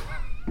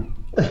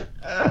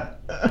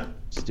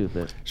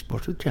 Stupid.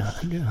 Sports with Jon.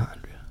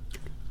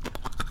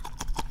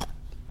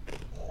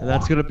 And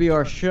that's going to be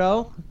our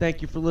show.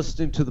 Thank you for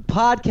listening to the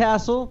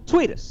Podcastle.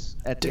 Tweet us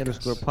at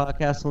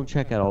 @the_Podcastle and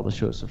check out all the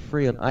shows for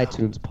free on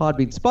iTunes,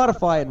 Podbean,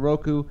 Spotify, and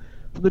Roku.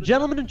 From the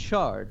gentleman in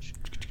charge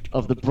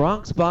of the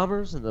Bronx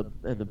Bombers and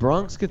the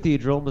Bronx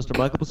Cathedral, Mr.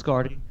 Michael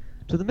Biscardi,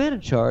 to the man in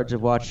charge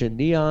of watching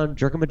Neon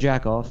jerking a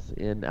jack off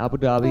in Abu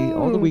Dhabi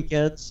on the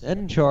weekends and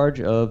in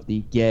charge of the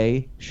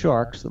gay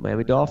Sharks, the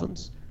Miami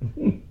Dolphins,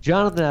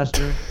 Jonathan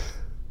Astor,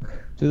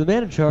 to the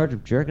man in charge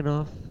of jerking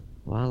off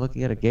while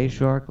looking at a gay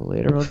shark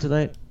later on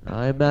tonight.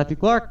 I'm Matthew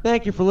Clark.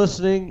 Thank you for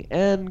listening,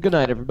 and good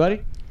night,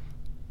 everybody.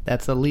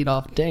 That's the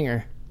leadoff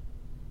dinger.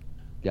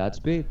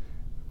 Godspeed.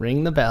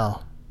 Ring the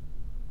bell.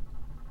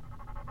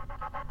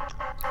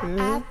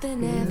 I've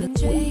been having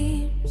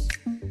dreams,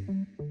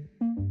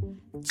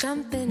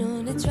 jumping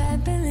on a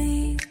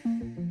trampoline,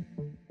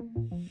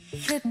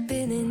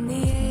 flipping in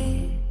the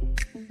air.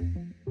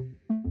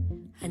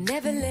 I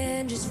never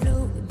land, just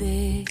float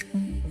there.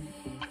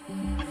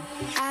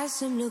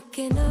 As I'm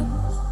looking up